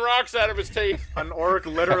picking rocks out of his teeth. An orc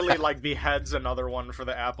literally, like, beheads another one for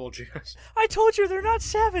the apple juice. I told you they're not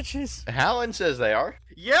savages. Howland says they are.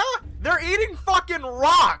 Yeah? They're eating fucking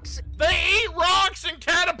rocks! They eat rocks and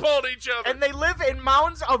catapult each other! And they live in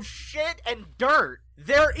mounds of shit and dirt!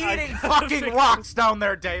 They're eating fucking rocks down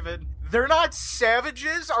there, David! They're not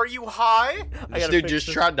savages. Are you high? This dude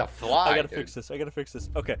just tried to fly. I gotta fix this.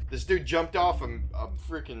 Okay. This dude jumped off a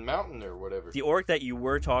freaking mountain or whatever. The orc that you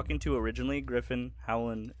were talking to originally, Griffin,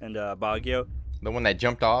 Howland, and Baggio. The one that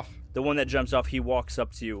jumped off? The one that jumps off, he walks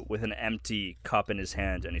up to you with an empty cup in his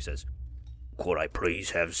hand, and he says, "Could I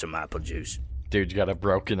please have some apple juice?" Dude's got a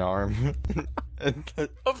broken arm.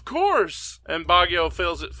 Of course! And Baggio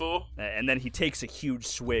fills it full. And then he takes a huge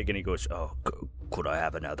swig, and he goes, "Oh, could I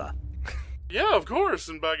have another?" Yeah, of course.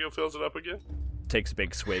 And Baggio fills it up again. Takes a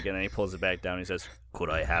big swig, and then he pulls it back down, and he says, "Could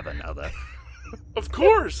I have another?" Of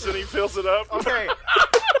course! And he fills it up. Okay.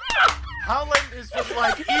 Howland is just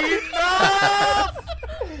like, enough!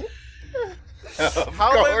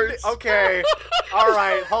 Howland, okay.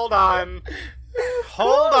 Alright, hold on.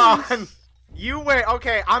 You wait.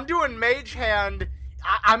 Okay, I'm doing Mage Hand.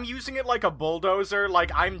 I'm using it like a bulldozer.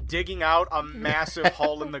 Like, I'm digging out a massive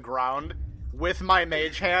hole in the ground with my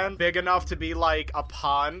Mage Hand, big enough to be like a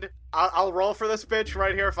pond. I'll roll for this bitch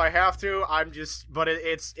right here if I have to. But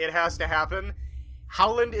it has to happen.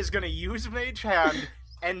 Howland is gonna use Mage Hand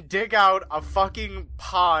and dig out a fucking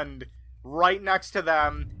pond right next to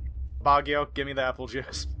them. Baggio, give me the apple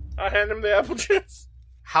juice. I hand him the apple juice.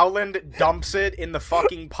 Howland dumps it in the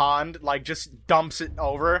fucking pond, like just dumps it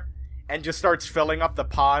over, and just starts filling up the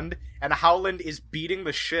pond, and Howland is beating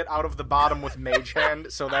the shit out of the bottom with Mage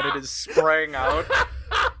Hand so that it is spraying out.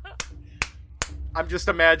 I'm just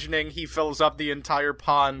imagining he fills up the entire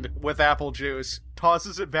pond with apple juice,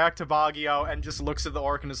 tosses it back to Baggio, and just looks at the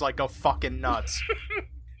orc and is like, go fucking nuts.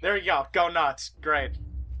 There you go nuts. Great.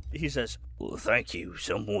 He says, "Well, thank you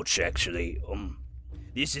so much, actually.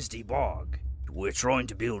 This is the bog. We're trying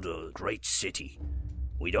to build a great city.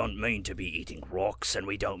 We don't mean to be eating rocks, and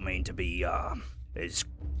we don't mean to be, as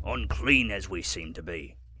unclean as we seem to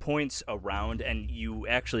be." Points around, and you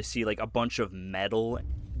actually see, like, a bunch of metal.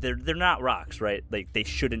 They're not rocks, right? Like, they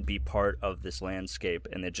shouldn't be part of this landscape,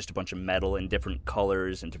 and they're just a bunch of metal in different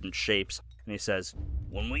colors and different shapes. And he says,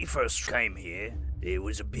 "When we first came here, there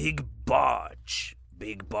was a big barge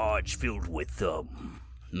filled with,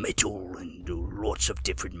 metal and lots of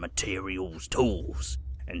different materials, tools.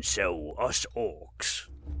 And so, us orcs,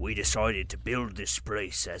 we decided to build this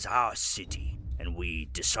place as our city, and we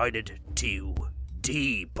decided to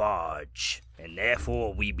debarge, and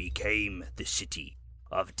therefore we became the city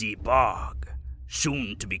of Debarg,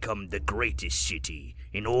 soon to become the greatest city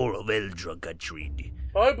in all of Eldra Gudrid.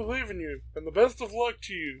 I believe in you, and the best of luck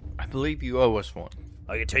to you." I believe you owe us one.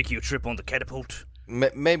 I can take you a trip on the catapult.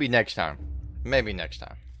 Maybe next time.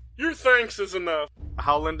 Your thanks is enough.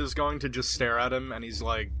 Howland is going to just stare at him, and he's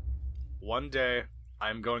like, "One day,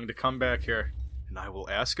 I'm going to come back here, and I will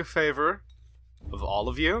ask a favor of all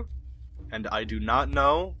of you, and I do not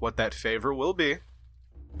know what that favor will be,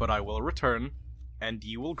 but I will return, and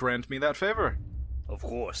you will grant me that favor." "Of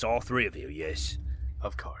course, all three of you, yes."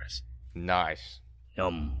 "Of course." Nice.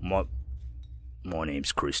 My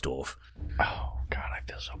name's Christoph." Oh, God, I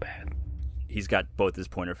feel so bad. he's got both his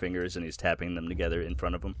pointer fingers and he's tapping them together in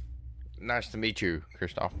front of him. Nice to meet you,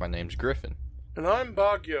 Christoph. My name's Griffin. And I'm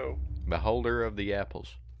Baggio. Beholder of the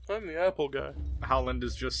apples. I'm the apple guy. Howland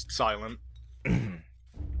is just silent.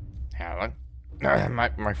 Howland?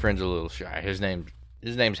 My friend's a little shy. His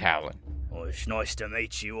name's Howland. Well, it's nice to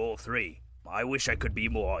meet you all three. I wish I could be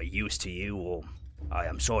more used to you, or I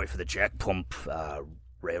am sorry for the jack pump,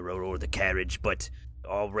 railroad or the carriage, but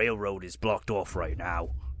our railroad is blocked off right now.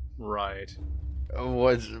 Right.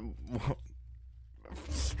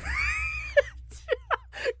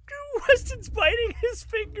 Weston's biting his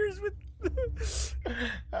fingers with...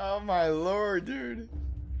 Oh my lord, dude.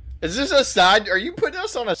 Is this a side... Are you putting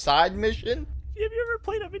us on a side mission? Have you ever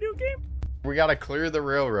played a video game? We gotta clear the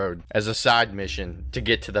railroad as a side mission to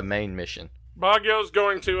get to the main mission. Baggio's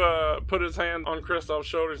going to put his hand on Kristoff's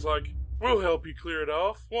shoulders like, we'll help you clear it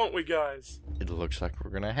off, won't we, guys? It looks like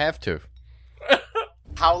we're gonna have to.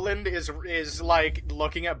 Howland is like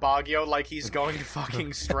looking at Baggio like he's going to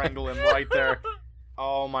fucking strangle him right there.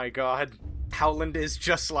 Oh my god. Howland is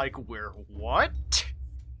just like, we're what?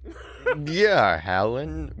 Yeah,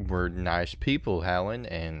 Howland, we're nice people, Howland,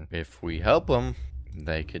 and if we help them,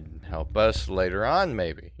 they could help us later on,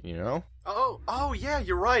 maybe, you know? Oh yeah,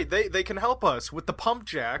 you're right. They can help us with the pump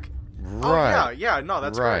jack. Right. Oh yeah, no,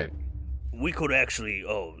 that's right. great. We could actually,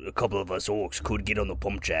 a couple of us orcs could get on the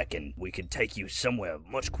pump jack and we could take you somewhere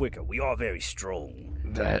much quicker. We are very strong.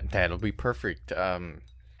 That'll be perfect.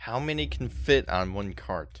 How many can fit on one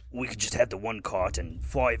cart? We could just have the one cart and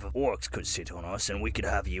 5 orcs could sit on us and we could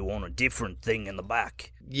have you on a different thing in the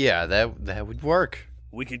back. Yeah, that would work.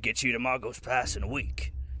 We could get you to Margos Pass in a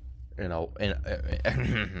week.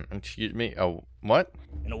 Excuse me. Oh, what?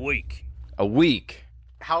 In a week. A week.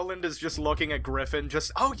 Howland is just looking at Griffin,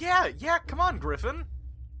 oh yeah, come on, Griffin.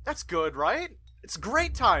 That's good, right? It's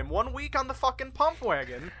great time. 1 week on the fucking pump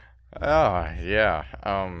wagon. Oh, yeah.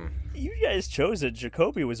 You guys chose it.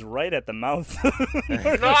 Jacoby was right at the mouth.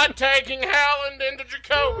 Not taking Howland into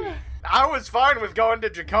Jacoby. I was fine with going to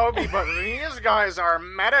Jacoby, but these guys are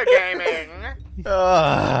metagaming.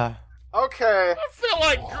 Okay. I feel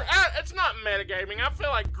like it's not metagaming. I feel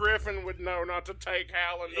like Griffin would know not to take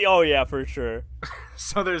Howland. Oh yeah, for sure.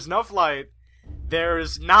 So there's no flight.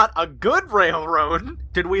 There's not a good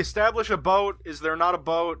railroad. Did we establish a boat? Is there not a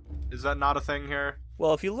boat? Is that not a thing here?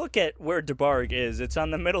 Well, if you look at where DeBarg is, it's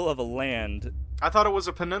on the middle of a land. I thought it was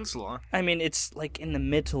a peninsula. I mean, it's like in the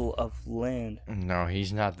middle of land. No,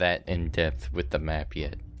 he's not that in depth with the map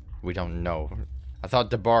yet. We don't know. I thought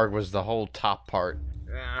DeBarg was the whole top part.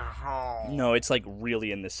 No, it's like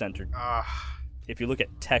really in the center. If you look at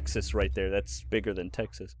Texas right there, that's bigger than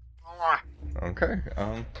Texas. Okay.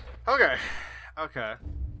 Okay.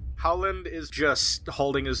 Howland is just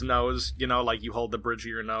holding his nose, like you hold the bridge of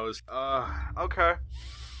your nose. Okay.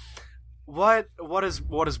 What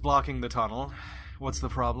is blocking the tunnel? What's the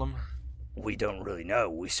problem? We don't really know.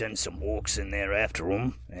 We sent some orcs in there after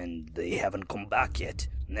them, and they haven't come back yet.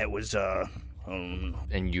 And that was,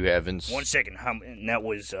 and you haven't... 1 second, and that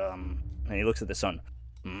was, And he looks at the sun.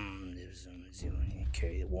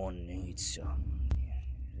 Okay, it's,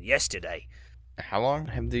 yesterday. How long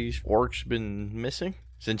have these orcs been missing?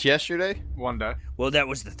 Since yesterday? 1 day. Well, that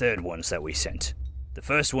was the third ones that we sent. The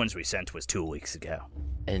first ones we sent was 2 weeks ago.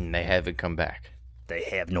 And they haven't come back? They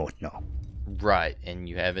have not, no. Right, and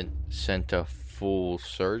you haven't sent a full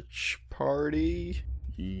search party?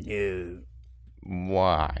 No.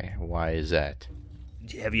 Why? Why is that?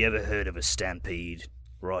 Have you ever heard of a stampede?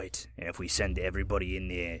 Right, and if we send everybody in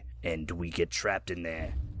there and we get trapped in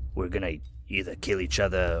there, we're gonna either kill each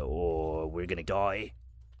other or we're gonna die.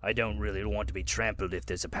 I don't really want to be trampled if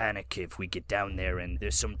there's a panic, if we get down there and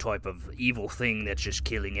there's some type of evil thing that's just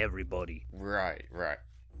killing everybody. Right.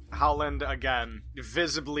 Howland, again,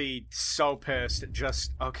 visibly so pissed,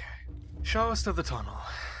 okay. Show us to the tunnel.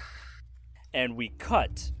 And we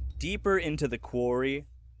cut deeper into the quarry.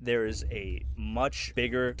 There is a much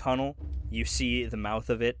bigger tunnel. You see the mouth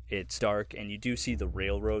of it. It's dark, and you do see the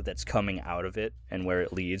railroad that's coming out of it and where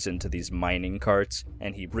it leads into these mining carts.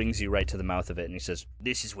 And he brings you right to the mouth of it, and he says,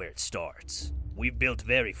 "This is where it starts. We've built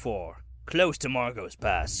very far, close to Margot's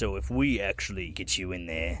Pass, so if we actually get you in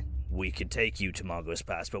there, we could take you to Margot's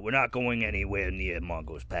Pass, but we're not going anywhere near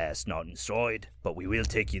Margot's Pass, not inside, but we will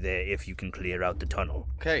take you there if you can clear out the tunnel."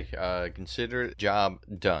 Okay, consider it job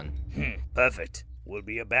done. Perfect. We'll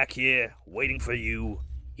be back here waiting for you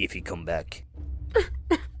if you come back.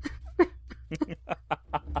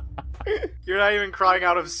 You're not even crying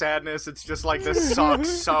out of sadness, it's just like, this sucks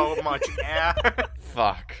so much ass.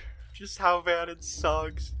 Fuck. Just how bad it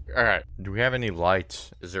sucks. Alright, do we have any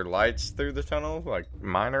lights? Is there lights through the tunnel? Like,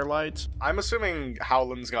 minor lights? I'm assuming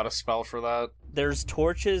Howland's got a spell for that. There's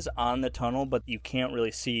torches on the tunnel, but you can't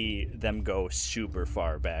really see them go super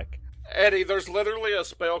far back. Eddie, there's literally a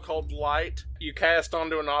spell called Light. You cast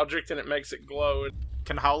onto an object and it makes it glow.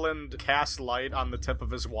 Can Howland cast light on the tip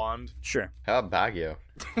of his wand? Sure. How about Baguio?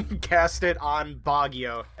 Cast it on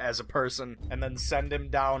Baguio as a person, and then send him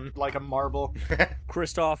down like a marble.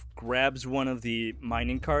 Kristoff grabs one of the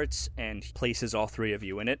mining carts and places all three of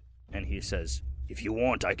you in it, and he says, "If you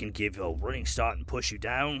want, I can give you a running start and push you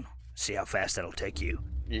down. See how fast that'll take you."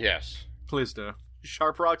 Yes. Please do.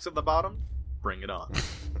 Sharp rocks at the bottom? Bring it on.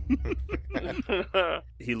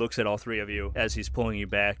 He looks at all three of you as he's pulling you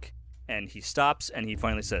back, and he stops and he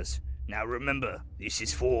finally says, "Now remember, this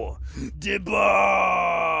is for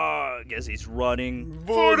DeBarg!" As he's running.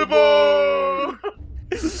 For DeBarg!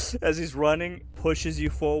 As he's running, pushes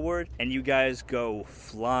you forward, and you guys go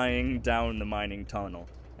flying down the mining tunnel.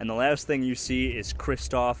 And the last thing you see is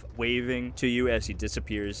Kristoff waving to you as he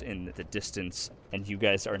disappears in the distance, and you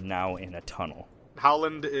guys are now in a tunnel.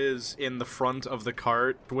 Howland is in the front of the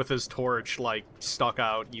cart with his torch, stuck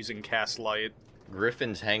out using cast light.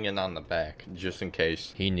 Griffin's hanging on the back, just in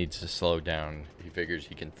case he needs to slow down. He figures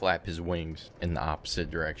he can flap his wings in the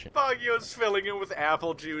opposite direction. Baguio's filling it with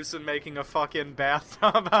apple juice and making a fucking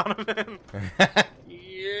bathtub out of it.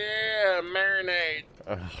 Yeah, marinade.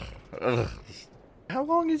 Ugh. How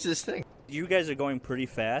long is this thing? You guys are going pretty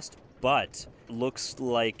fast, but looks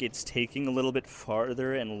like it's taking a little bit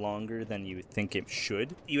farther and longer than you think it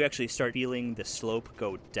should. You actually start feeling the slope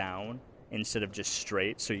go down, instead of just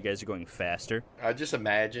straight, so you guys are going faster. I just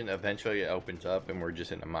imagine eventually it opens up and we're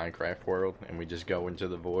just in a Minecraft world and we just go into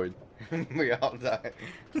the void. We all die.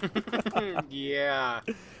 Yeah.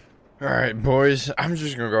 Alright, boys, I'm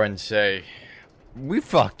just gonna go ahead and say, we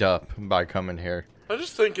fucked up by coming here. I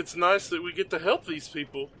just think it's nice that we get to help these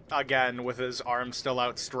people. Again, with his arm still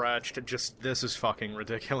outstretched, this is fucking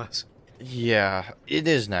ridiculous. Yeah, it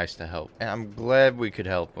is nice to help, and I'm glad we could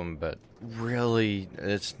help them, but really,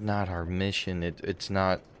 it's not our mission. It's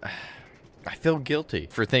not... I feel guilty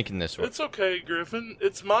for thinking this way. It's okay, Griffin.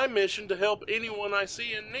 It's my mission to help anyone I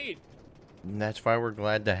see in need. And that's why we're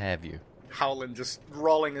glad to have you. Howland just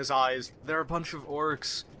rolling his eyes. They're a bunch of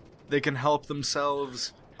orcs. They can help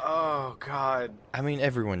themselves. Oh, God. I mean,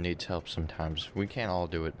 everyone needs help sometimes. We can't all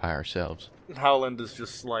do it by ourselves. Howland is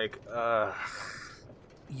just like,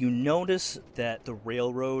 You notice that the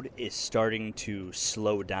railroad is starting to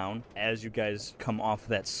slow down as you guys come off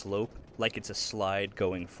that slope, like it's a slide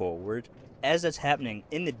going forward. As that's happening,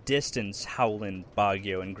 in the distance, Howland,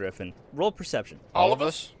 Baguio, and Griffin, roll perception. All of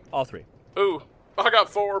us? All three. Ooh, I got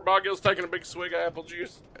 4. Baguio's taking a big swig of apple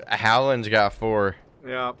juice. Howland's got 4.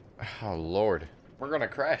 Yeah. Oh, Lord. We're gonna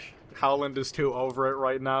crash. Howland is too over it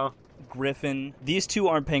right now. Griffin, these two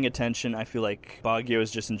aren't paying attention. I feel like Baguio is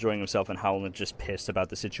just enjoying himself and Howland just pissed about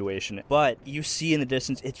the situation. But you see in the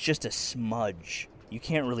distance, it's just a smudge. You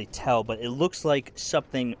can't really tell, but it looks like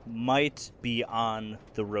something might be on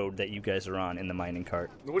the road that you guys are on in the mining cart.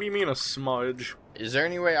 What do you mean a smudge? Is there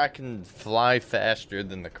any way I can fly faster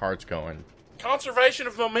than the cart's going? Conservation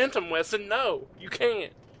of momentum, Wesson. No, you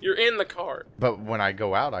can't. You're in the cart. But when I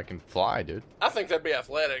go out, I can fly, dude. I think that'd be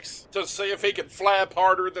athletics. To see if he could flap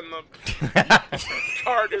harder than the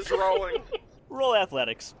cart is rolling. Roll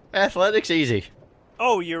athletics. Athletics easy.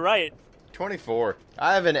 Oh, you're right. 24.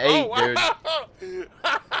 I have an 8, dude.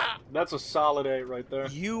 That's a solid 8 right there.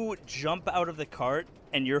 You jump out of the cart,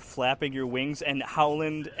 and you're flapping your wings, and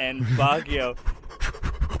Howland and Baguio...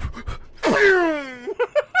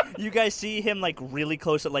 You guys see him, like, really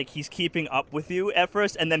close, like, he's keeping up with you at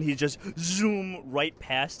first, and then he just zoom right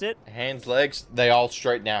past it. Hands, legs, they all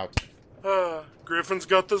straighten out. Griffin's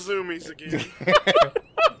got the zoomies again.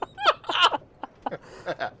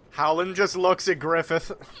 Howland just looks at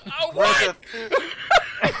Griffith. Oh, what?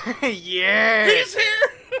 Yeah! He's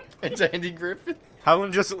here! It's Andy Griffith.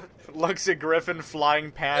 Howland just looks at Griffin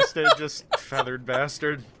flying past it, just feathered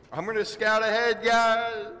bastard. I'm gonna scout ahead,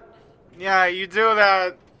 guys. Yeah, you do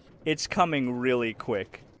that. It's coming really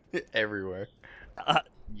quick. Everywhere.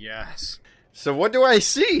 Yes. So what do I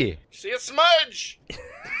see? See a smudge!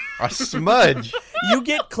 A smudge. You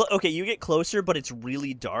get you get closer, but it's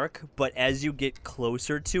really dark. But as you get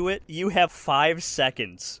closer to it, you have 5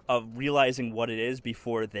 seconds of realizing what it is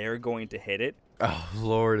before they're going to hit it. Oh,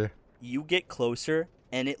 Lord. You get closer,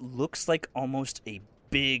 and it looks like almost a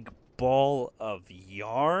big ball of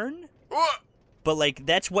yarn. What? But, like,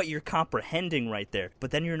 that's what you're comprehending right there. But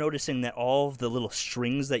then you're noticing that all of the little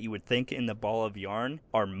strings that you would think in the ball of yarn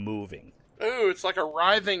are moving. Ooh, it's like a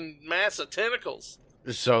writhing mass of tentacles.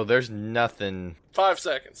 So there's nothing. 5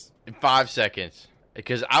 seconds. 5 seconds.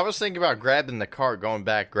 Because I was thinking about grabbing the cart, going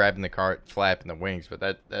back, grabbing the cart, flapping the wings, but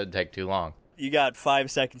that'd take too long. You got 5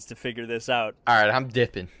 seconds to figure this out. All right, I'm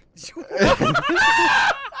dipping.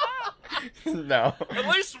 No. At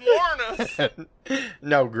least warn us.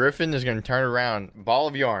 No, Griffin is going to turn around, ball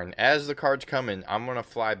of yarn. As the cart's coming, I'm going to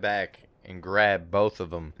fly back and grab both of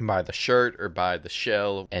them by the shirt or by the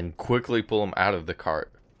shell and quickly pull them out of the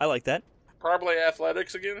cart. I like that. Probably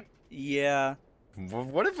athletics again. Yeah.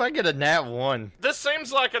 What if I get a nat 1? This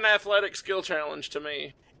seems like an athletic skill challenge to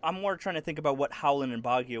me. I'm more trying to think about what Howland and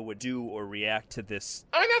Baguio would do or react to this.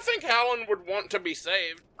 I mean, I think Howland would want to be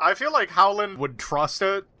saved. I feel like Howland would trust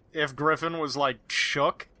it if Griffin was, like,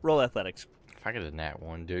 shook. Roll athletics. If I get a nat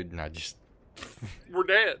 1, dude, and I just... We're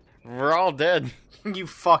dead. We're all dead. You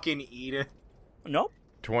fucking eat it. Nope.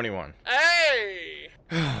 21. Hey!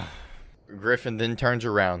 Griffin then turns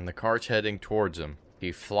around. The cart's heading towards him.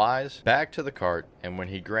 He flies back to the cart, and when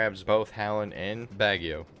he grabs both Howland and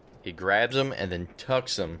Baguio, he grabs them and then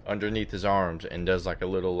tucks them underneath his arms and does like a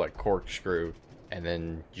little like corkscrew and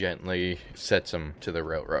then gently sets them to the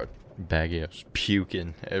railroad. Baguio's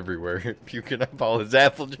puking everywhere, puking up all his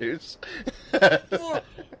apple juice. Baguio's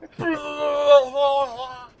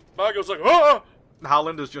like, oh!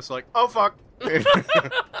 Howland is just like, oh fuck.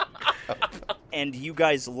 And you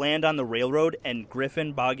guys land on the railroad, and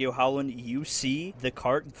Griffin, Baguio, Howland, you see the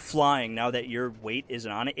cart flying. Now that your weight isn't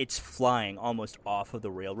on it, it's flying almost off of the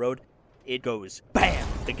railroad. It goes BAM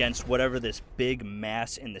against whatever this big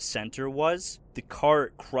mass in the center was. The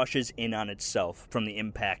cart crushes in on itself from the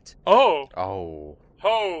impact. Oh. Oh.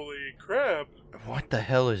 Holy crap. What the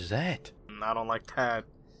hell is that? I don't like that.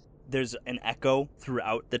 There's an echo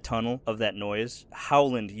throughout the tunnel of that noise.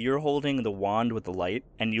 Howland, you're holding the wand with the light,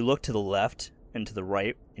 and you look to the left and to the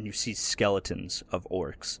right, and you see skeletons of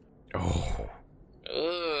orcs. Oh.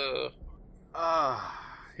 Ugh.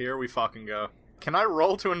 Here we fucking go. Can I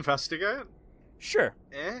roll to investigate? Sure.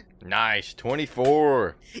 Nice.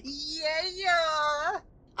 24. Yeah.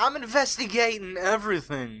 I'm investigating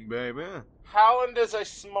everything, baby. Howland is a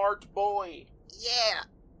smart boy. Yeah.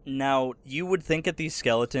 Now, you would think at these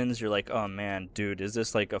skeletons, you're like, oh man, dude, is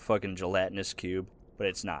this like a fucking gelatinous cube? But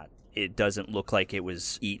it's not. It doesn't look like it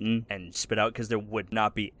was eaten and spit out because there would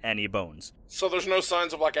not be any bones. So there's no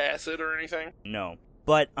signs of like acid or anything? No.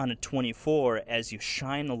 But on a 24, as you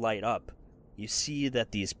shine the light up, you see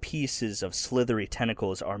that these pieces of slithery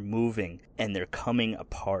tentacles are moving and they're coming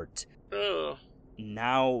apart. Ugh.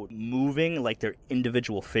 Now moving like they're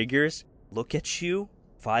individual figures, look at you,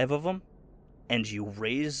 5 of them, and you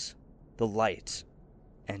raise the light,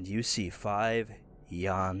 and you see 5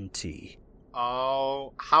 Yuan-ti.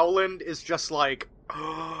 Oh, Howland is just like,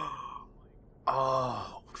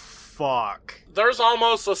 oh, fuck. There's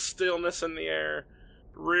almost a stillness in the air.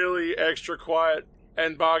 Really extra quiet.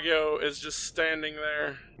 And Baguio is just standing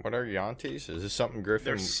there. What are Yuan-tis? Is this something Griffin...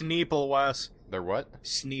 They're Sneeple, Wes. They're what?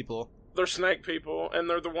 Sneeple. They're snake people, and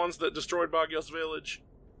they're the ones that destroyed Baguio's village.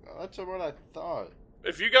 Oh, that's what I thought.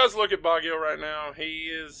 If you guys look at Baguio right now, he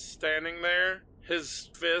is standing there. His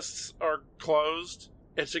fists are closed.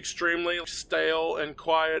 It's extremely stale and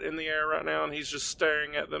quiet in the air right now, and he's just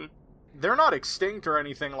staring at them. They're not extinct or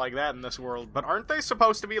anything like that in this world, but aren't they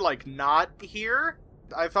supposed to be, like, not here?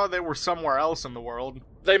 I thought they were somewhere else in the world.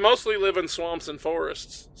 They mostly live in swamps and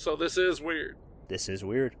forests, so this is weird. This is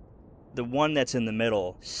weird. The one that's in the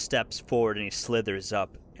middle steps forward and he slithers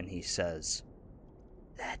up and he says,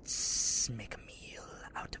 "Let's make a meal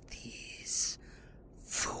out of these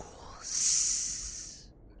fools."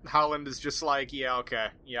 Howland is just like, yeah, okay.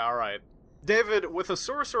 Yeah, alright. David, with a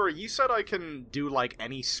sorcerer, you said I can do, like,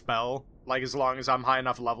 any spell, like, as long as I'm high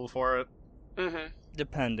enough level for it? Mm-hmm.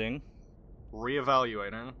 Depending.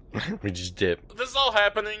 Reevaluating. We just dip. This is all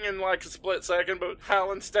happening in like a split second, but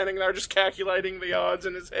Howland's standing there just calculating the odds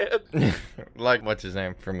in his head. Like, what's his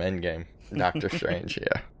name from Endgame? Doctor Strange,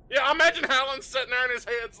 yeah. Yeah, I imagine Howland's sitting there and his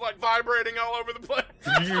head's like vibrating all over the place.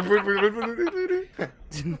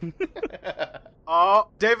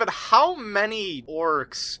 David, how many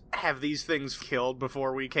orcs have these things killed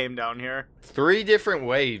before we came down here? 3 different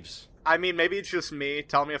waves. I mean, maybe it's just me.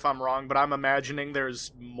 Tell me if I'm wrong, but I'm imagining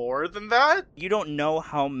there's more than that? You don't know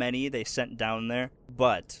how many they sent down there,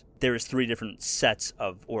 but there's 3 different sets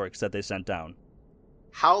of orcs that they sent down.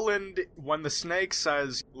 Howland, when the snake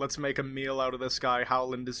says, let's make a meal out of this guy,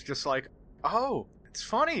 Howland is just like, oh, it's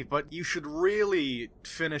funny, but you should really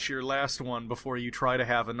finish your last one before you try to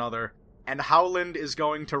have another. And Howland is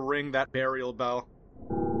going to ring that burial bell.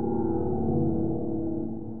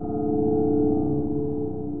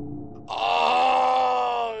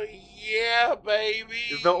 Oh, yeah,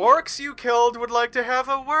 baby. The orcs you killed would like to have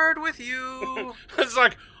a word with you. It's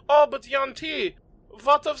like, oh, but Yuan-ti,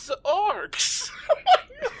 what of the orcs?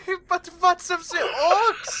 But what's of the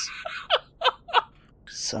orcs?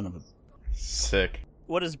 Son of a... Sick.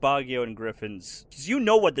 What is Baguio and Griffin's... Because you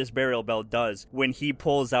know what this burial bell does when he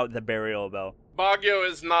pulls out the burial bell. Baguio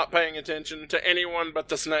is not paying attention to anyone but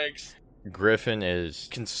the snakes. Griffin is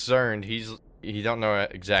concerned. He don't know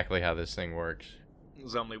exactly how this thing works.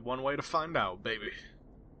 There's only one way to find out, baby.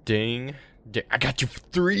 Ding. Ding. I got you for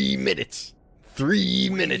 3 minutes. 3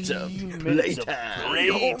 minutes of playtime. 3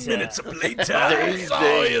 whole minutes of playtime.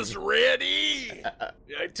 So is ready.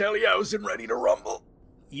 I tell you, I wasn't ready to rumble.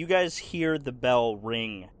 You guys hear the bell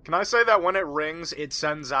ring. Can I say that when it rings, it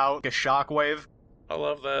sends out a shockwave? I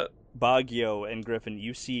love that. Baguio and Griffin,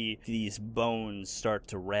 you see these bones start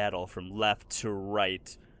to rattle from left to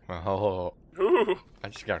right. Oh, Ooh. I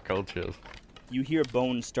just got cold chills. You hear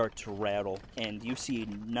bones start to rattle, and you see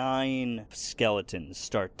 9 skeletons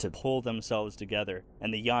start to pull themselves together,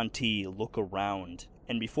 and the Yuan-ti look around.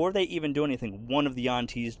 And before they even do anything, one of the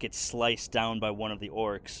Yuan-tis gets sliced down by one of the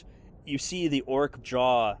orcs. You see the orc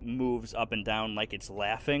jaw moves up and down like it's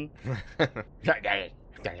laughing.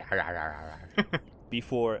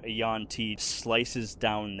 Before a Yuan-ti slices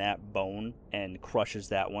down that bone and crushes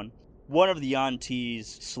that one. One of the Yuan-tis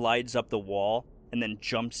slides up the wall and then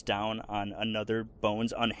jumps down on another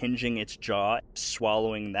bones, unhinging its jaw,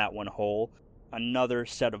 swallowing that one whole. Another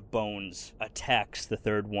set of bones attacks the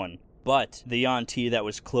third one. But the Yuan-ti that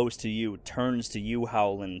was close to you turns to you,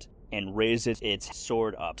 Howland, and raises its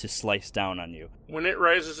sword up to slice down on you. When it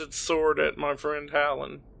raises its sword at my friend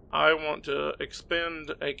Howland, I want to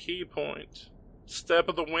expend a key point. Step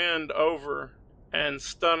of the Wind over and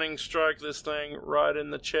stunning strike this thing right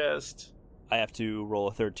in the chest. I have to roll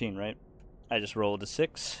a 13, right? I just rolled a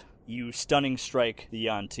 6. You stunning strike the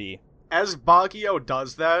Yuan-Ti. As Baguio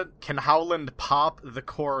does that, can Howland pop the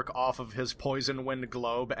cork off of his poison wind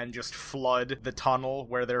globe and just flood the tunnel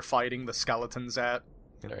where they're fighting the skeletons at?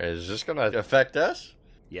 Is this gonna affect us?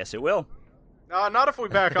 Yes, it will. Not if we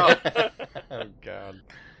back up. Oh, God.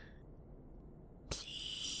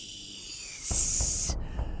 Please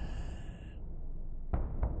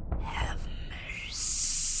have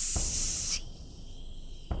mercy.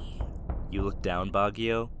 You look down,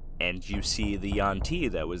 Baguio, and you see the Yuan-Ti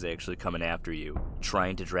that was actually coming after you,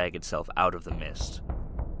 trying to drag itself out of the mist.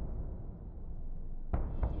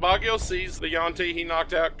 Baguio sees the Yuan-Ti he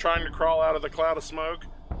knocked out trying to crawl out of the cloud of smoke.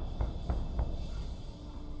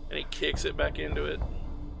 And he kicks it back into it.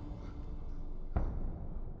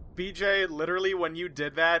 BJ, literally when you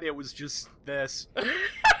did that, it was just this.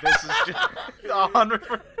 This is just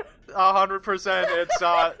 100%. It's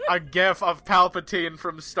a gif of Palpatine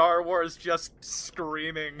from Star Wars just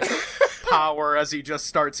screaming power as he just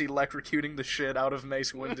starts electrocuting the shit out of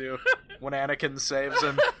Mace Windu when Anakin saves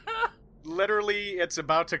him. Literally, it's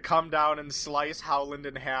about to come down and slice Howland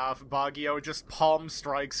in half. Baguio just palm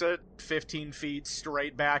strikes it 15 feet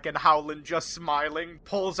straight back, and Howland, just smiling,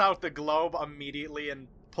 pulls out the globe immediately and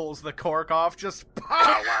pulls the cork off. Just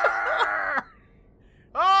power!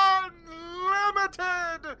 Unlimited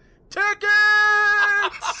tickets!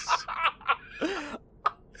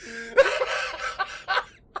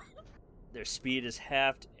 Their speed is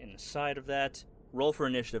halved inside of that. Roll for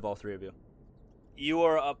initiative, all three of you. You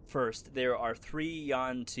are up first. There are 3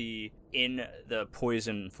 Yuan-Ti in the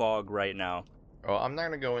poison fog right now. Well, I'm not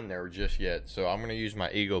going to go in there just yet, so I'm going to use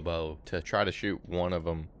my eagle bow to try to shoot one of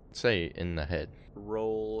them, say, in the head.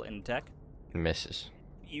 Roll an attack. Misses.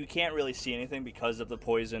 You can't really see anything because of the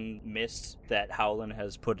poison mist that Howland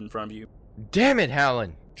has put in front of you. Damn it,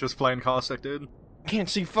 Howland! Just plain caustic, dude. Can't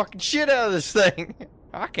see fucking shit out of this thing!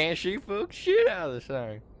 I can't see fucking shit out of this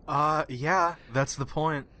thing. Yeah, that's the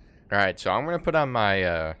point. Alright, so I'm going to put on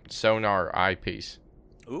my sonar eyepiece.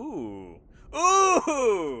 Ooh.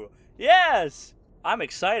 Ooh! Yes! I'm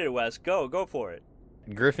excited, Wes. Go for it.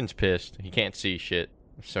 Griffin's pissed. He can't see shit.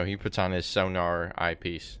 So he puts on his sonar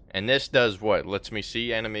eyepiece. And this does what? Lets me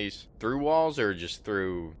see enemies through walls or just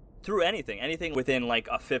through... Through anything. Anything within like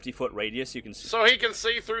a 50-foot radius you can see. So he can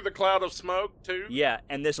see through the cloud of smoke, too? Yeah,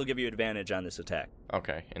 and this will give you advantage on this attack.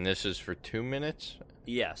 Okay, and this is for 2 minutes?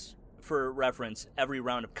 Yes. For reference, every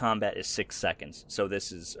round of combat is 6 seconds, so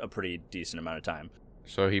this is a pretty decent amount of time.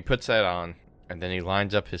 So he puts that on, and then he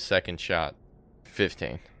lines up his second shot.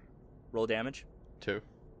 15. Roll damage. 2.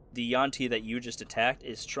 The Yuan-Ti that you just attacked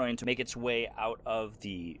is trying to make its way out of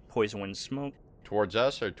the poison wind smoke. Towards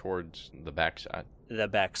us or towards the backside? The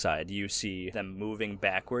backside. You see them moving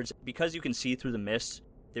backwards. Because you can see through the mist,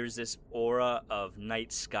 there's this aura of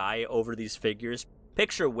night sky over these figures.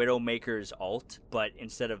 Picture Widowmaker's ult, but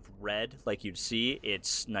instead of red like you'd see,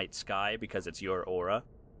 it's night sky because it's your aura.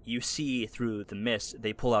 You see through the mist,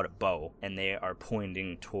 they pull out a bow, and they are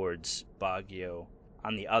pointing towards Baguio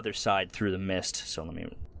on the other side through the mist. So let me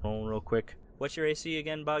roll real quick. What's your AC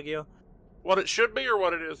again, Baguio? What it should be or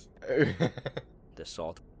what it is? The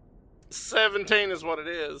salt. 17 is what it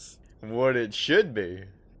is. What it should be.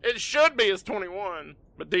 It should be is 21,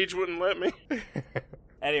 but Deej wouldn't let me.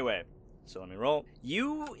 Anyway, so let me roll.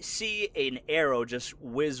 You see an arrow just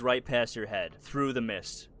whiz right past your head through the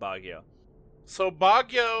mist, Baguio. So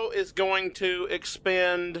Baguio is going to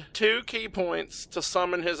expend 2 key points to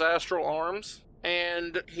summon his astral arms,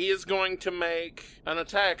 and he is going to make an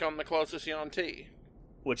attack on the closest Yuan-Ti.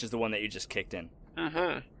 Which is the one that you just kicked in.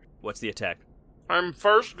 Mm-hmm. What's the attack? I'm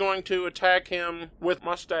first going to attack him with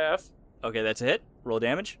my staff. Okay, that's a hit. Roll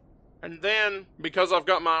damage. And then, because I've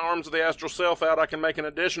got my arms of the astral self out, I can make an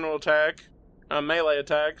additional attack. A melee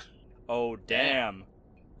attack. Oh, damn.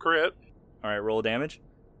 Crit. Alright, roll damage.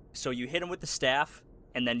 So you hit him with the staff,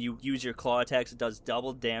 and then you use your claw attacks. It does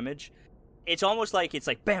double damage. It's almost like it's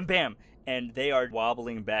like bam, bam, and they are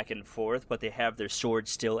wobbling back and forth, but they have their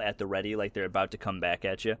swords still at the ready, like they're about to come back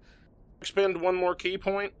at you. Expend 1 more key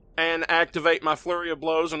point, and activate my flurry of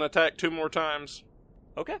blows and attack 2 more times.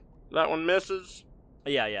 Okay. That one misses.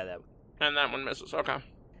 Yeah, that. And that one misses. Okay.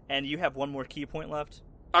 And you have 1 more key point left?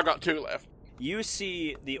 I got 2 left. You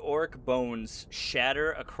see the orc bones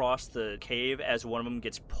shatter across the cave as one of them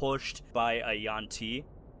gets pushed by a Yuan-Ti.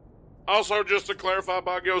 Also, just to clarify,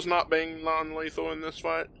 Baguio's not being non-lethal in this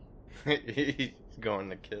fight. He's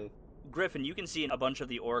going to kill. Griffin, you can see a bunch of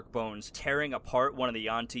the orc bones tearing apart one of the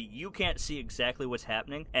Yuan-ti. You can't see exactly what's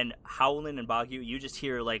happening, and Howland and Bagyu, you just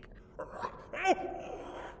hear, like,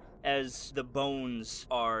 as the bones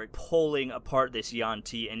are pulling apart this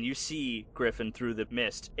Yuan-ti, and you see, Griffin, through the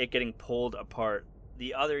mist, it getting pulled apart.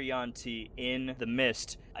 The other Yuan-ti in the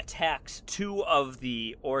mist attacks two of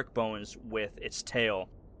the orc bones with its tail.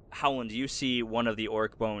 Howland, you see one of the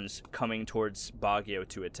orc bones coming towards Bagyo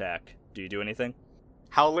to attack. Do you do anything?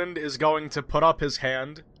 Howland is going to put up his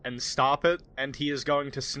hand and stop it, and he is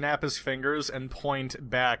going to snap his fingers and point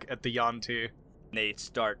back at the Yuan-ti. They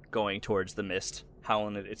start going towards the mist.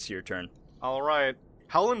 Howland, it's your turn. Alright.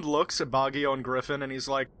 Howland looks at Bagyo and Griffin, and he's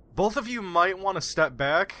like, both of you might want to step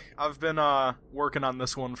back. I've been, working on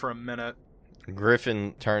this one for a minute.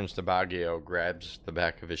 Griffin turns to Bagyo, grabs the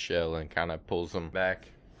back of his shell, and kind of pulls him back.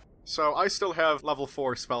 So I still have level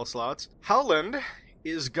 4 spell slots. Howland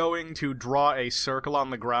is going to draw a circle on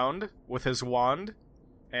the ground with his wand,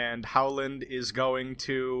 and Howland is going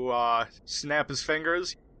to snap his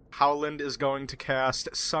fingers. Howland is going to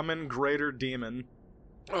cast Summon Greater Demon.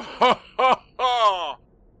 Oh,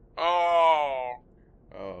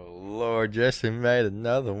 Oh, Lord, Jesse made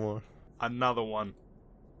another one. Another one.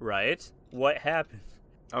 Right? What happened?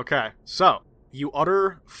 Okay, so you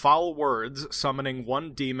utter foul words summoning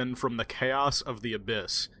one demon from the chaos of the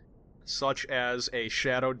abyss, such as a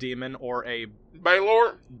shadow demon or a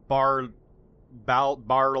Baylor? Barlgura?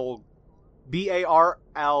 Barlgura?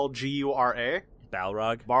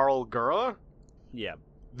 Balrog? Barlgura? Yeah.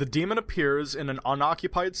 The demon appears in an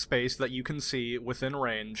unoccupied space that you can see within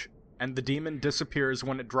range, and the demon disappears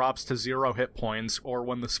when it drops to 0 hit points or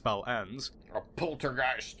when the spell ends. A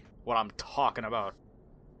poltergeist. What I'm talking about.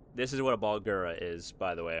 This is what a Balgura is,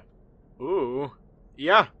 by the way. Ooh.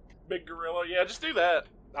 Yeah, Big gorilla. Yeah, just do that.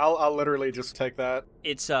 I'll literally just take that.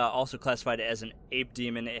 It's also classified as an ape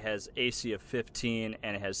demon. It has AC of 15,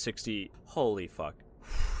 and it has 68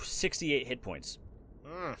 hit points.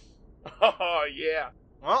 Oh, yeah.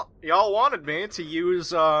 Well, y'all wanted me to use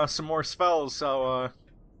some more spells, so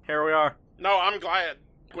here we are. No, I'm glad.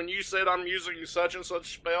 When you said I'm using such and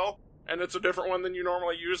such spell, and it's a different one than you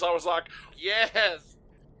normally use, I was like, yes!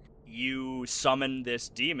 You summon this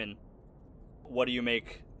demon. What do you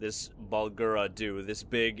make this Balgura do? This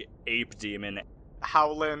big ape demon.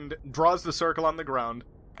 Howland draws the circle on the ground,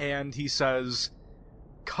 and he says,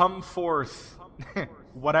 "Come forth,"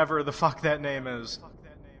 whatever the fuck that name is.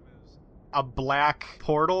 A black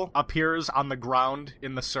portal appears on the ground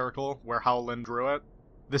in the circle where Howland drew it.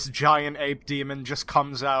 This giant ape demon just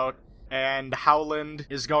comes out, and Howland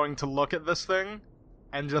is going to look at this thing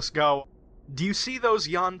and just go, "Do you see those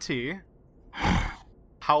Yuan-ti?"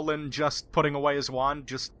 Howland, just putting away his wand,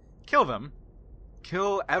 just kill them.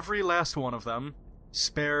 Kill every last one of them.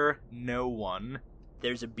 Spare no one.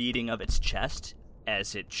 There's a beating of its chest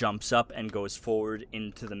as it jumps up and goes forward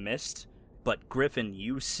into the mist. But Griffin,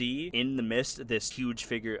 you see in the mist this huge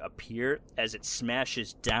figure appear as it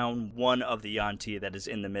smashes down one of the Yuan-ti that is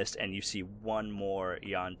in the mist, and you see one more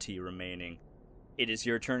Yuan-ti remaining. It is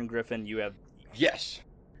your turn, Griffin. You have... Yes.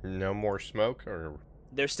 No more smoke, or...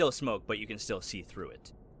 There's still smoke, but you can still see through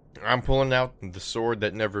it. I'm pulling out the sword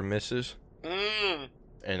that never misses,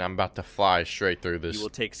 and I'm about to fly straight through this. You will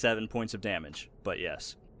take 7 points of damage, but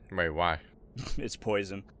yes. Wait, why? It's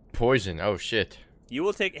poison. Poison, oh shit. You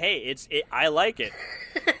will take... Hey, I like it.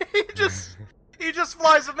 He just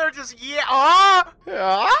flies in there, just yeah.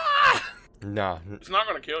 No. It's not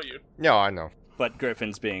going to kill you. No, I know. But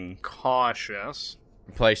Griffin's being... cautious.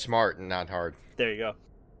 Play smart and not hard. There you go.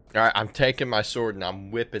 Alright, I'm taking my sword and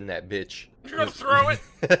I'm whipping that bitch. You're going to throw it?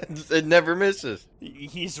 It never misses.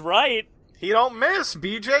 He's right. He don't miss,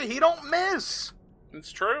 BJ. He don't miss.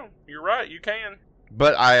 It's true. You're right. You can.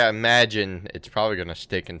 But I imagine it's probably going to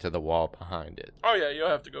stick into the wall behind it. Oh, yeah. You'll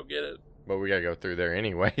have to go get it. But we got to go through there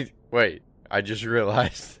anyway. Wait, I just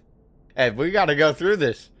realized. Hey, we got to go through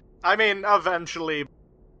this. I mean, eventually.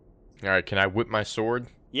 Alright, can I whip my sword?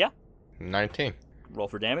 Yeah. 19. Roll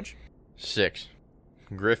for damage. 6.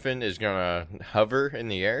 Griffin is going to hover in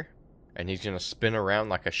the air, and he's going to spin around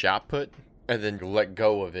like a shot put, and then let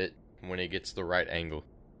go of it when he gets the right angle.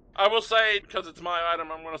 I will say, because it's my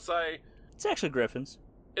item, I'm going to say... It's actually Griffin's.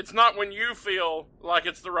 It's not when you feel like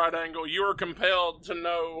it's the right angle. You are compelled to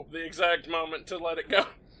know the exact moment to let it go.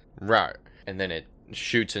 Right. And then it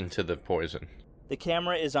shoots into the poison. The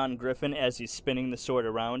camera is on Griffin as he's spinning the sword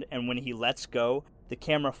around, and when he lets go, the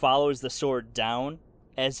camera follows the sword down.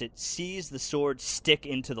 As it sees the sword stick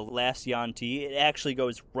into the last Yuan-ti, it actually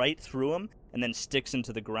goes right through him and then sticks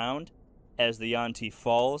into the ground. As the Yuan-ti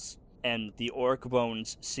falls, and the orc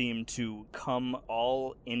bones seem to come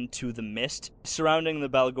all into the mist surrounding the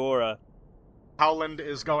Balgora. Howland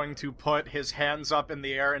is going to put his hands up in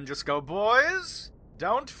the air and just go, "Boys,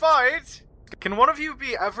 don't fight. Can one of you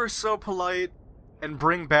be ever so polite and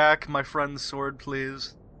bring back my friend's sword,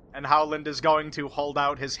 please?" And Howland is going to hold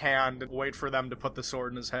out his hand and wait for them to put the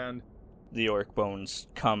sword in his hand. The orc bones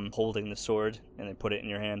come holding the sword, and they put it in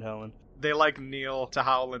your hand, Howland. They, kneel to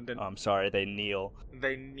Howland and... Oh, I'm sorry, they kneel.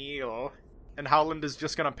 They kneel. And Howland is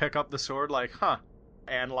just gonna pick up the sword,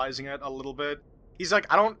 analyzing it a little bit. He's like,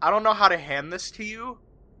 I don't know how to hand this to you.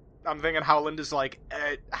 I'm thinking Howland is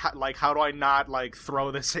how do I not,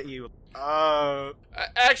 throw this at you?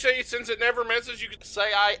 Actually, since it never misses, you could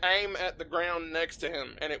say I aim at the ground next to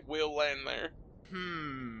him, and it will land there.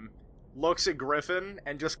 Looks at Griffin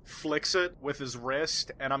and just flicks it with his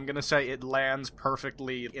wrist, and I'm gonna say it lands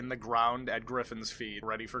perfectly in the ground at Griffin's feet,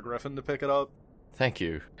 ready for Griffin to pick it up. Thank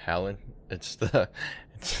you, Howland. It's the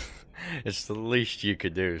least you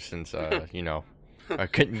could do since I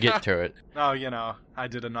couldn't get to it. Oh, I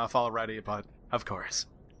did enough already, but of course.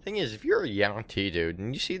 Thing is, if you're a Yuan-ti dude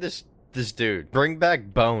and you see this dude bring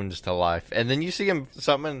back bones to life, and then you see him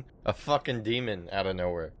summon a fucking demon out of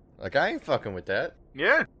nowhere, I ain't fucking with that.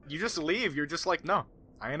 Yeah, you just leave. You're just like, no,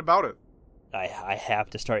 I ain't about it. I have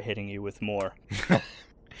to start hitting you with more.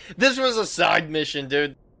 This was a side mission,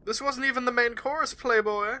 dude. This wasn't even the main course,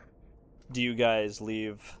 Playboy. Do you guys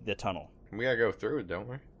leave the tunnel? We gotta go through it, don't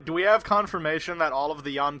we? Do we have confirmation that all of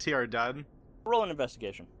the Yuan-ti are dead? Roll an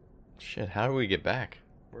investigation. Shit, how do we get back?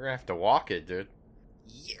 We're gonna have to walk it, dude.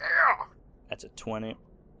 Yeah! That's a 20.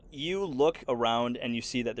 You look around and you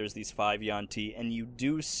see that there's these 5 Yuan-ti, and you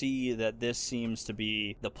do see that this seems to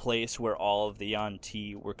be the place where all of the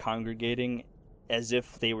Yuan-ti were congregating, as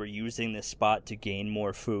if they were using this spot to gain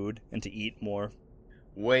more food and to eat more.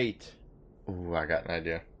 Wait. Ooh, I got an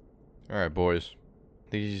idea. Alright, boys.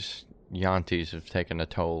 These Yuan-tis have taken a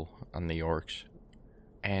toll on the orcs.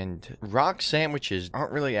 And rock sandwiches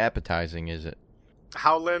aren't really appetizing, is it?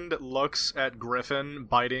 Howland looks at Griffin,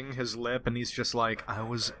 biting his lip, and he's just like, I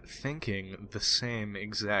was thinking the same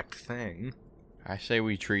exact thing. I say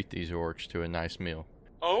we treat these orcs to a nice meal.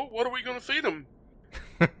 Oh, what are we gonna feed them?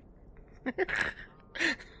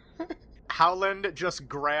 Howland just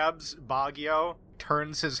grabs Baguio,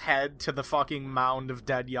 turns his head to the fucking mound of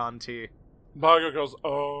dead Yuan-ti. Baguio goes,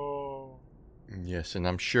 oh. Yes, and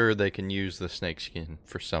I'm sure they can use the snakeskin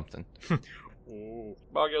for something. Ooh.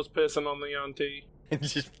 Baguio's pissing on the Yuan-ti.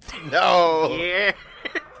 Just, no! Yeah!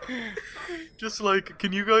 Just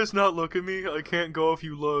can you guys not look at me? I can't go if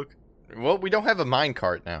you look. Well, we don't have a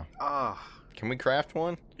minecart now. Ah. Can we craft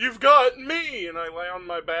one? You've got me! And I lay on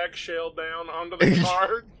my back shell down onto the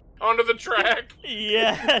cart, onto the track.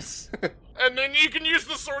 Yes! And then you can use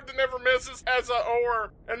the sword that never misses as a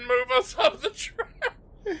oar and move us up the track.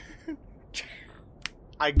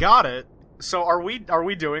 I got it. So are we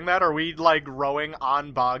doing that? Are we rowing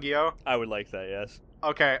on Baguio? I would like that, yes.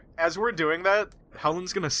 Okay, as we're doing that,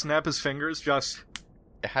 Helen's gonna snap his fingers just...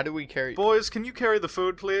 How do we carry... Boys, can you carry the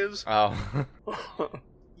food, please? Oh.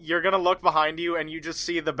 You're gonna look behind you, and you just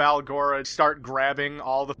see the Balgora start grabbing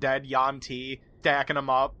all the dead Yuan-ti, stacking them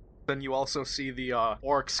up. Then you also see the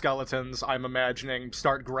orc skeletons, I'm imagining,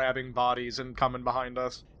 start grabbing bodies and coming behind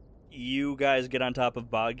us. You guys get on top of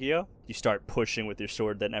Baguio. You start pushing with your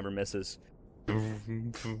sword that never misses.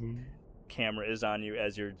 Camera is on you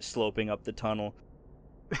as you're sloping up the tunnel.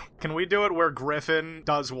 Can we do it where Griffin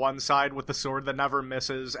does one side with the sword that never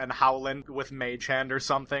misses, and Howland with Mage Hand or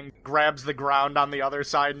something grabs the ground on the other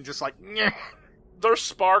side and just nyeh. There's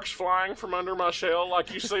sparks flying from under my shell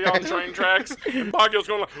like you see on train tracks, and Baguio's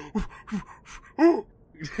going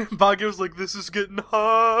Baguio's like, this is getting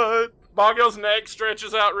hot. Baguio's neck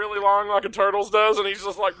stretches out really long like a turtle's does, and he's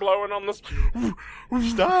just blowing on this.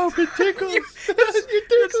 Stop, it tickles. You're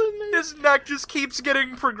tickling me. His neck just keeps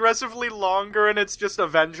getting progressively longer, and it's just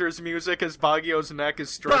Avengers music as Baguio's neck is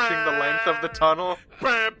stretching the length of the tunnel.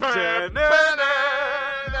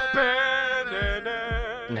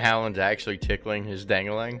 And Howland's actually tickling his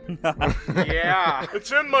dangling. Yeah.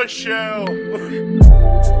 It's in my shell.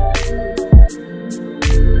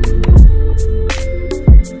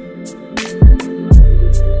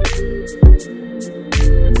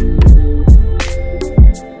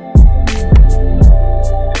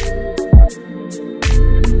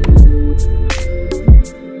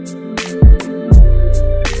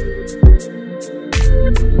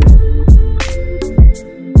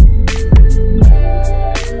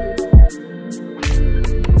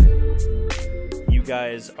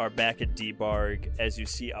 Are back at Debarg as you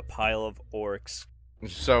see a pile of orcs.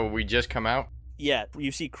 So we just come out? Yeah,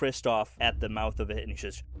 you see Kristoff at the mouth of it, and he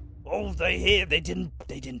says, Oh, they here. They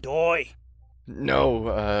didn't die.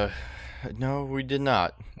 No, no, we did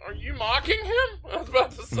not. Are you mocking him? I was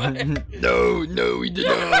about to say. No, we did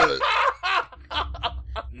not.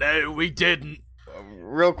 No, we didn't.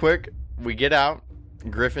 Real quick, we get out.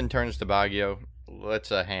 Griffin turns to Baggio,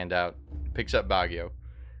 lets a hand out, picks up Baggio.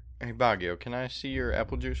 Hey, Baggio, can I see your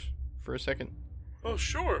apple juice for a second? Oh,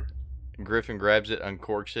 sure. Griffin grabs it,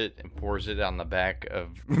 uncorks it, and pours it on the back of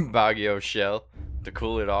Baggio's shell to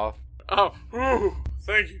cool it off. Oh, ooh,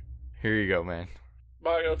 thank you. Here you go, man.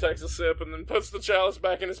 Baggio takes a sip and then puts the chalice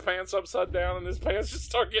back in his pants upside down, and his pants just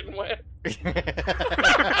start getting wet.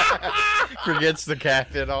 Forgets the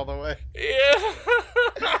cap in all the way. Yeah.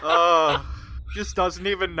 Just doesn't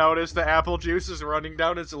even notice the apple juice is running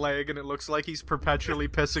down his leg, and it looks like he's perpetually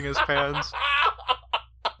pissing his pants.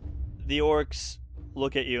 The orcs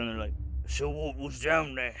look at you and they're like, So what was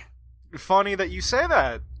down there? Funny that you say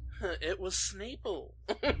that. It was Sneeple.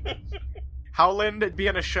 Howland,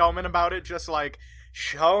 being a showman about it, just like,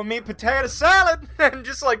 show me potato salad, and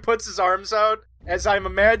just like puts his arms out. As I'm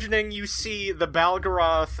imagining, you see the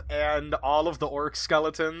Balgaroth and all of the orc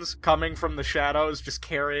skeletons coming from the shadows, just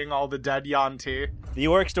carrying all the dead Yuan-ti. the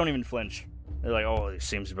orcs don't even flinch. They're like, oh, it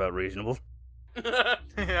seems about reasonable. Yeah,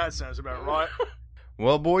 that sounds about right.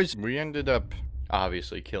 Well, boys, we ended up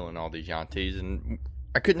obviously killing all these Yuan-tis, and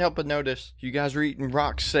I couldn't help but notice you guys were eating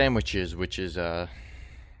rock sandwiches, which is,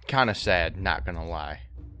 kind of sad, not gonna lie.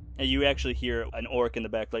 And you actually hear an orc in the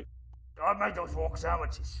back like, I made those rock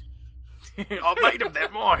sandwiches. I made him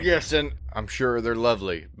that more. Yes, and I'm sure they're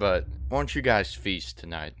lovely, but why don't you guys feast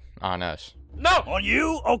tonight on us? No! On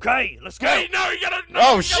you? Okay, let's go. Hey, no, you gotta. No,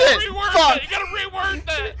 Oh, you shit! Gotta reword Fuck! that. You gotta reword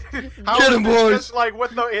that. Get him, boys! Just like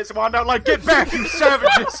with his wand out, like, get back, you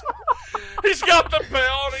savages! He's got the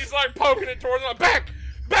bell and he's like poking it towards him. Back!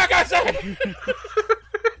 Back, I say!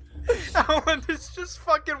 Howland is just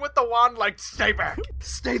fucking with the wand, like, stay back.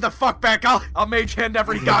 Stay the fuck back. I'll mage hand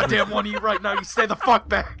every goddamn one of you right now. You stay the fuck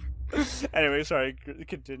back. anyway, sorry,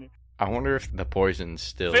 continue. I wonder if the poison's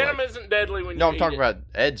still. Venom like... isn't deadly when you No, I'm eat talking it. about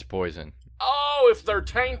Ed's poison. Oh, if they're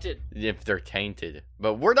tainted. If they're tainted.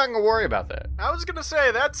 But we're not gonna worry about that. I was gonna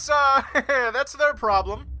say, that's their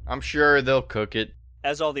problem. I'm sure they'll cook it.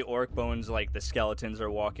 As all the orc bones, like the skeletons, are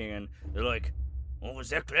walking in, They're like, oh, was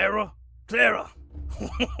that Clara? Clara!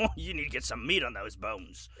 You need to get some meat on those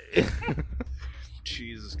bones.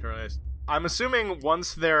 Jesus Christ. I'm assuming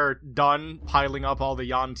once they're done piling up all the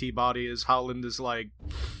Yuan-ti bodies, Howland is like,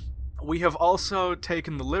 we have also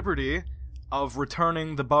taken the liberty of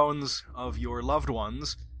returning the bones of your loved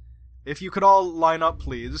ones. If you could all line up,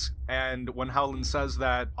 please. And when Howland says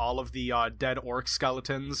that, all of the dead orc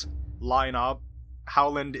skeletons line up.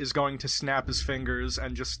 Howland is going to snap his fingers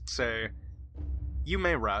and just say, you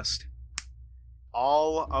may rest.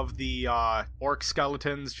 All of the orc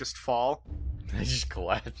skeletons just fall. They just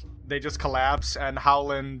collapse. They just collapse, and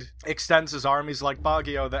Howland extends his arm. He's like,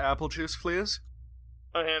 Baggio, the apple juice, please?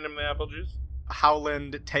 I hand him the apple juice.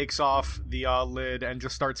 Howland takes off the lid and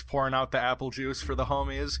just starts pouring out the apple juice for the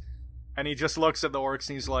homies. And he just looks at the orcs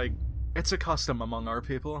and he's like, it's a custom among our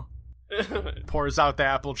people. Pours out the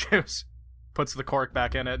apple juice, puts the cork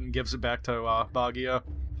back in it, and gives it back to Baggio.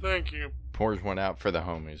 Thank you. Pours one out for the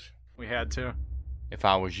homies. We had to. If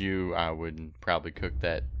I was you, I would probably cook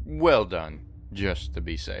that well done, just to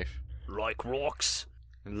be safe. Like rocks?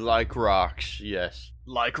 Like rocks, yes.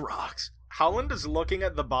 Like rocks. Howland is looking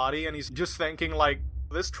at the body and he's just thinking, like,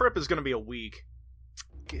 this trip is gonna be a week.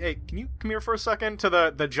 Hey, can you come here for a second to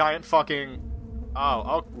the giant fucking...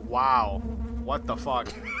 Oh, wow. What the fuck?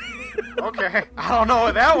 Okay, I don't know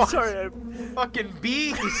what that was. Sorry, Fucking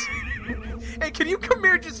bees. Hey, can you come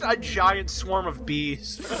here? Just a giant swarm of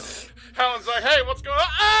bees. Howland's like, hey, what's going on?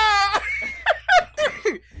 Ah!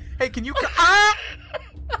 Hey, can you... Ah!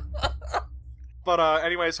 But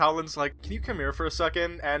anyways, Howland's like, can you come here for a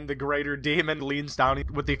second? And the greater demon leans down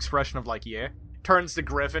with the expression of like, yeah. Turns to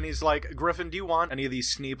Griffin. He's like, Griffin, do you want any of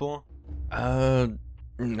these Sneeple?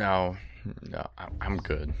 No, I'm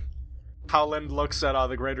good. Howland looks at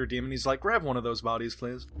the greater demon. He's like, grab one of those bodies,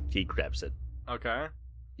 please. he grabs it. Okay.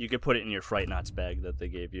 You could put it in your Fright Knots bag that they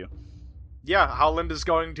gave you. Yeah, Howland is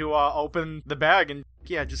going to open the bag and,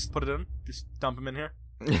 yeah, just put it in. Just dump him in here.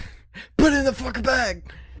 Put it in the fucking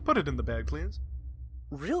bag! Put it in the bag, please.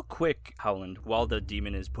 Real quick, Howland, while the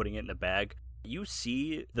demon is putting it in the bag, you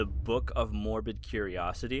see the Book of Morbid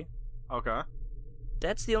Curiosity. Okay.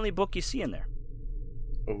 That's the only book you see in there.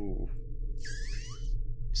 Oh.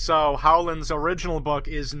 So, Howland's original book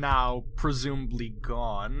is now presumably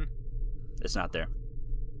gone. It's not there.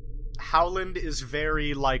 Howland is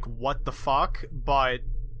very, like, what the fuck, but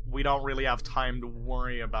we don't really have time to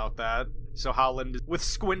worry about that. So Howland, with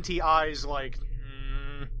squinty eyes, like,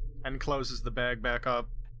 and closes the bag back up.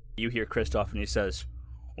 You hear Kristoff and he says,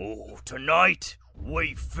 Oh, tonight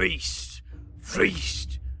we feast,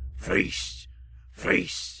 feast, feast,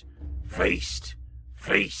 feast, feast,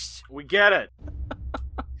 feast. We get it.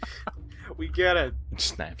 We get it.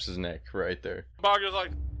 Snaps his neck right there. Boggo's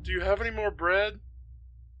like, do you have any more bread?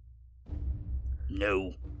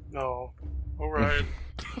 No. No. Alright.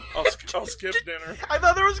 I'll skip dinner. I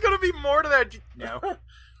thought there was gonna be more to that. No.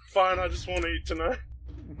 Fine, I just want to eat tonight.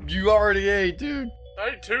 You already ate, dude.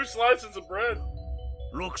 I ate 2 slices of bread.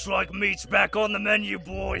 Looks like meat's back on the menu,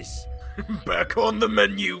 boys. Back on the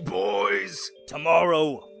menu, boys.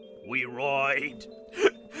 Tomorrow, we ride.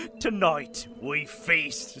 Tonight, we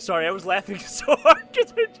feast. sorry, I was laughing so hard.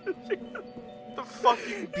 The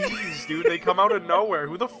fucking bees, dude. They come out of nowhere.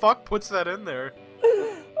 Who the fuck puts that in there?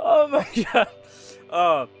 Oh my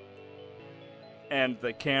god. And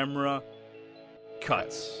the camera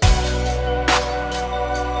cuts.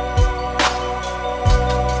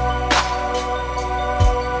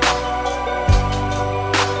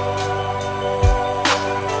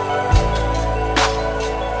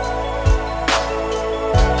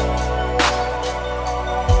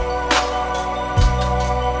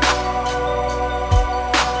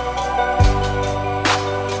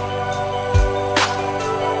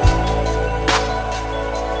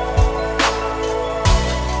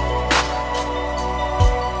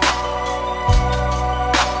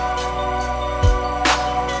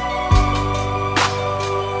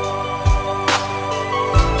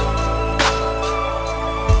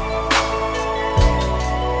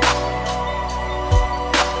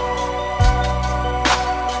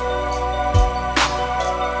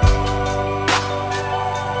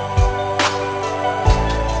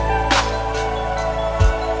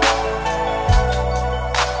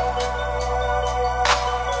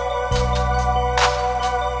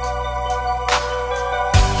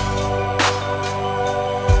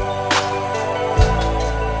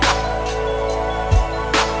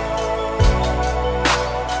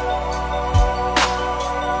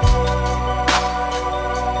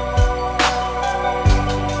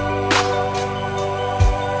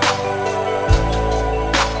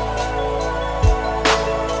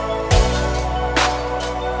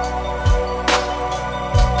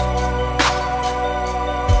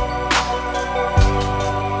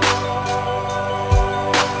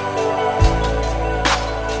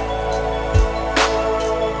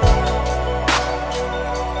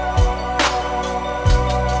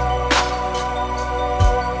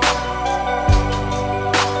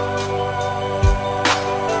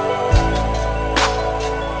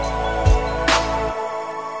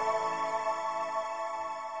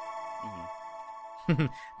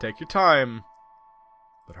 Take your time,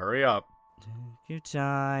 but hurry up. Take your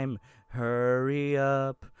time, hurry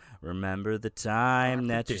up. Remember the time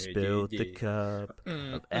that you spilled the cup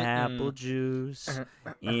of apple juice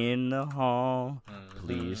in the hall.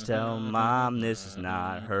 Please tell Mom this is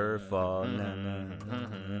not her fault.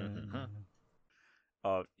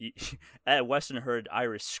 Weston heard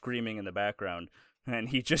Iris screaming in the background, and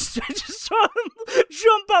he just saw him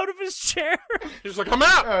jump out of his chair. He was like, I'm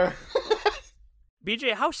out!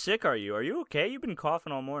 BJ, how sick are you? Are you okay? You've been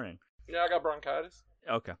coughing all morning. Yeah, I got bronchitis.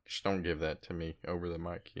 Okay. Just don't give that to me over the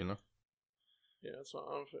mic, you know? Yeah, that's what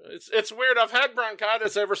I'm feeling. It's weird. I've had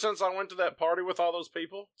bronchitis ever since I went to that party with all those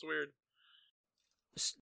people. It's weird.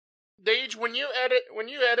 Deej, when you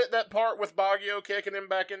edit that part with Baggio kicking him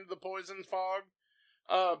back into the poison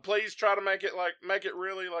fog, please try to make it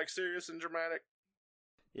really like serious and dramatic.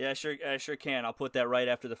 Yeah, I sure can. I'll put that right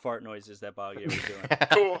after the fart noises that Baggio was doing.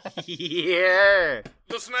 Cool. Yeah.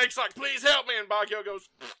 The snake's like, please help me, and Baggio goes.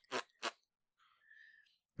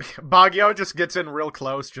 Baggio just gets in real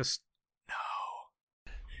close, just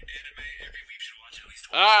no.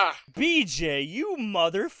 Ah, BJ, you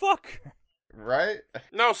motherfucker. Right?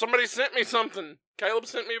 No, somebody sent me something. Caleb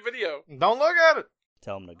sent me a video. Don't look at it.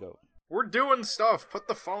 Tell him to go. We're doing stuff. Put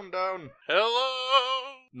the phone down.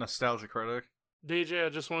 Hello. Nostalgia critic. DJ, I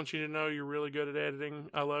just want you to know you're really good at editing.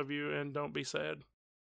 I love you, and don't be sad.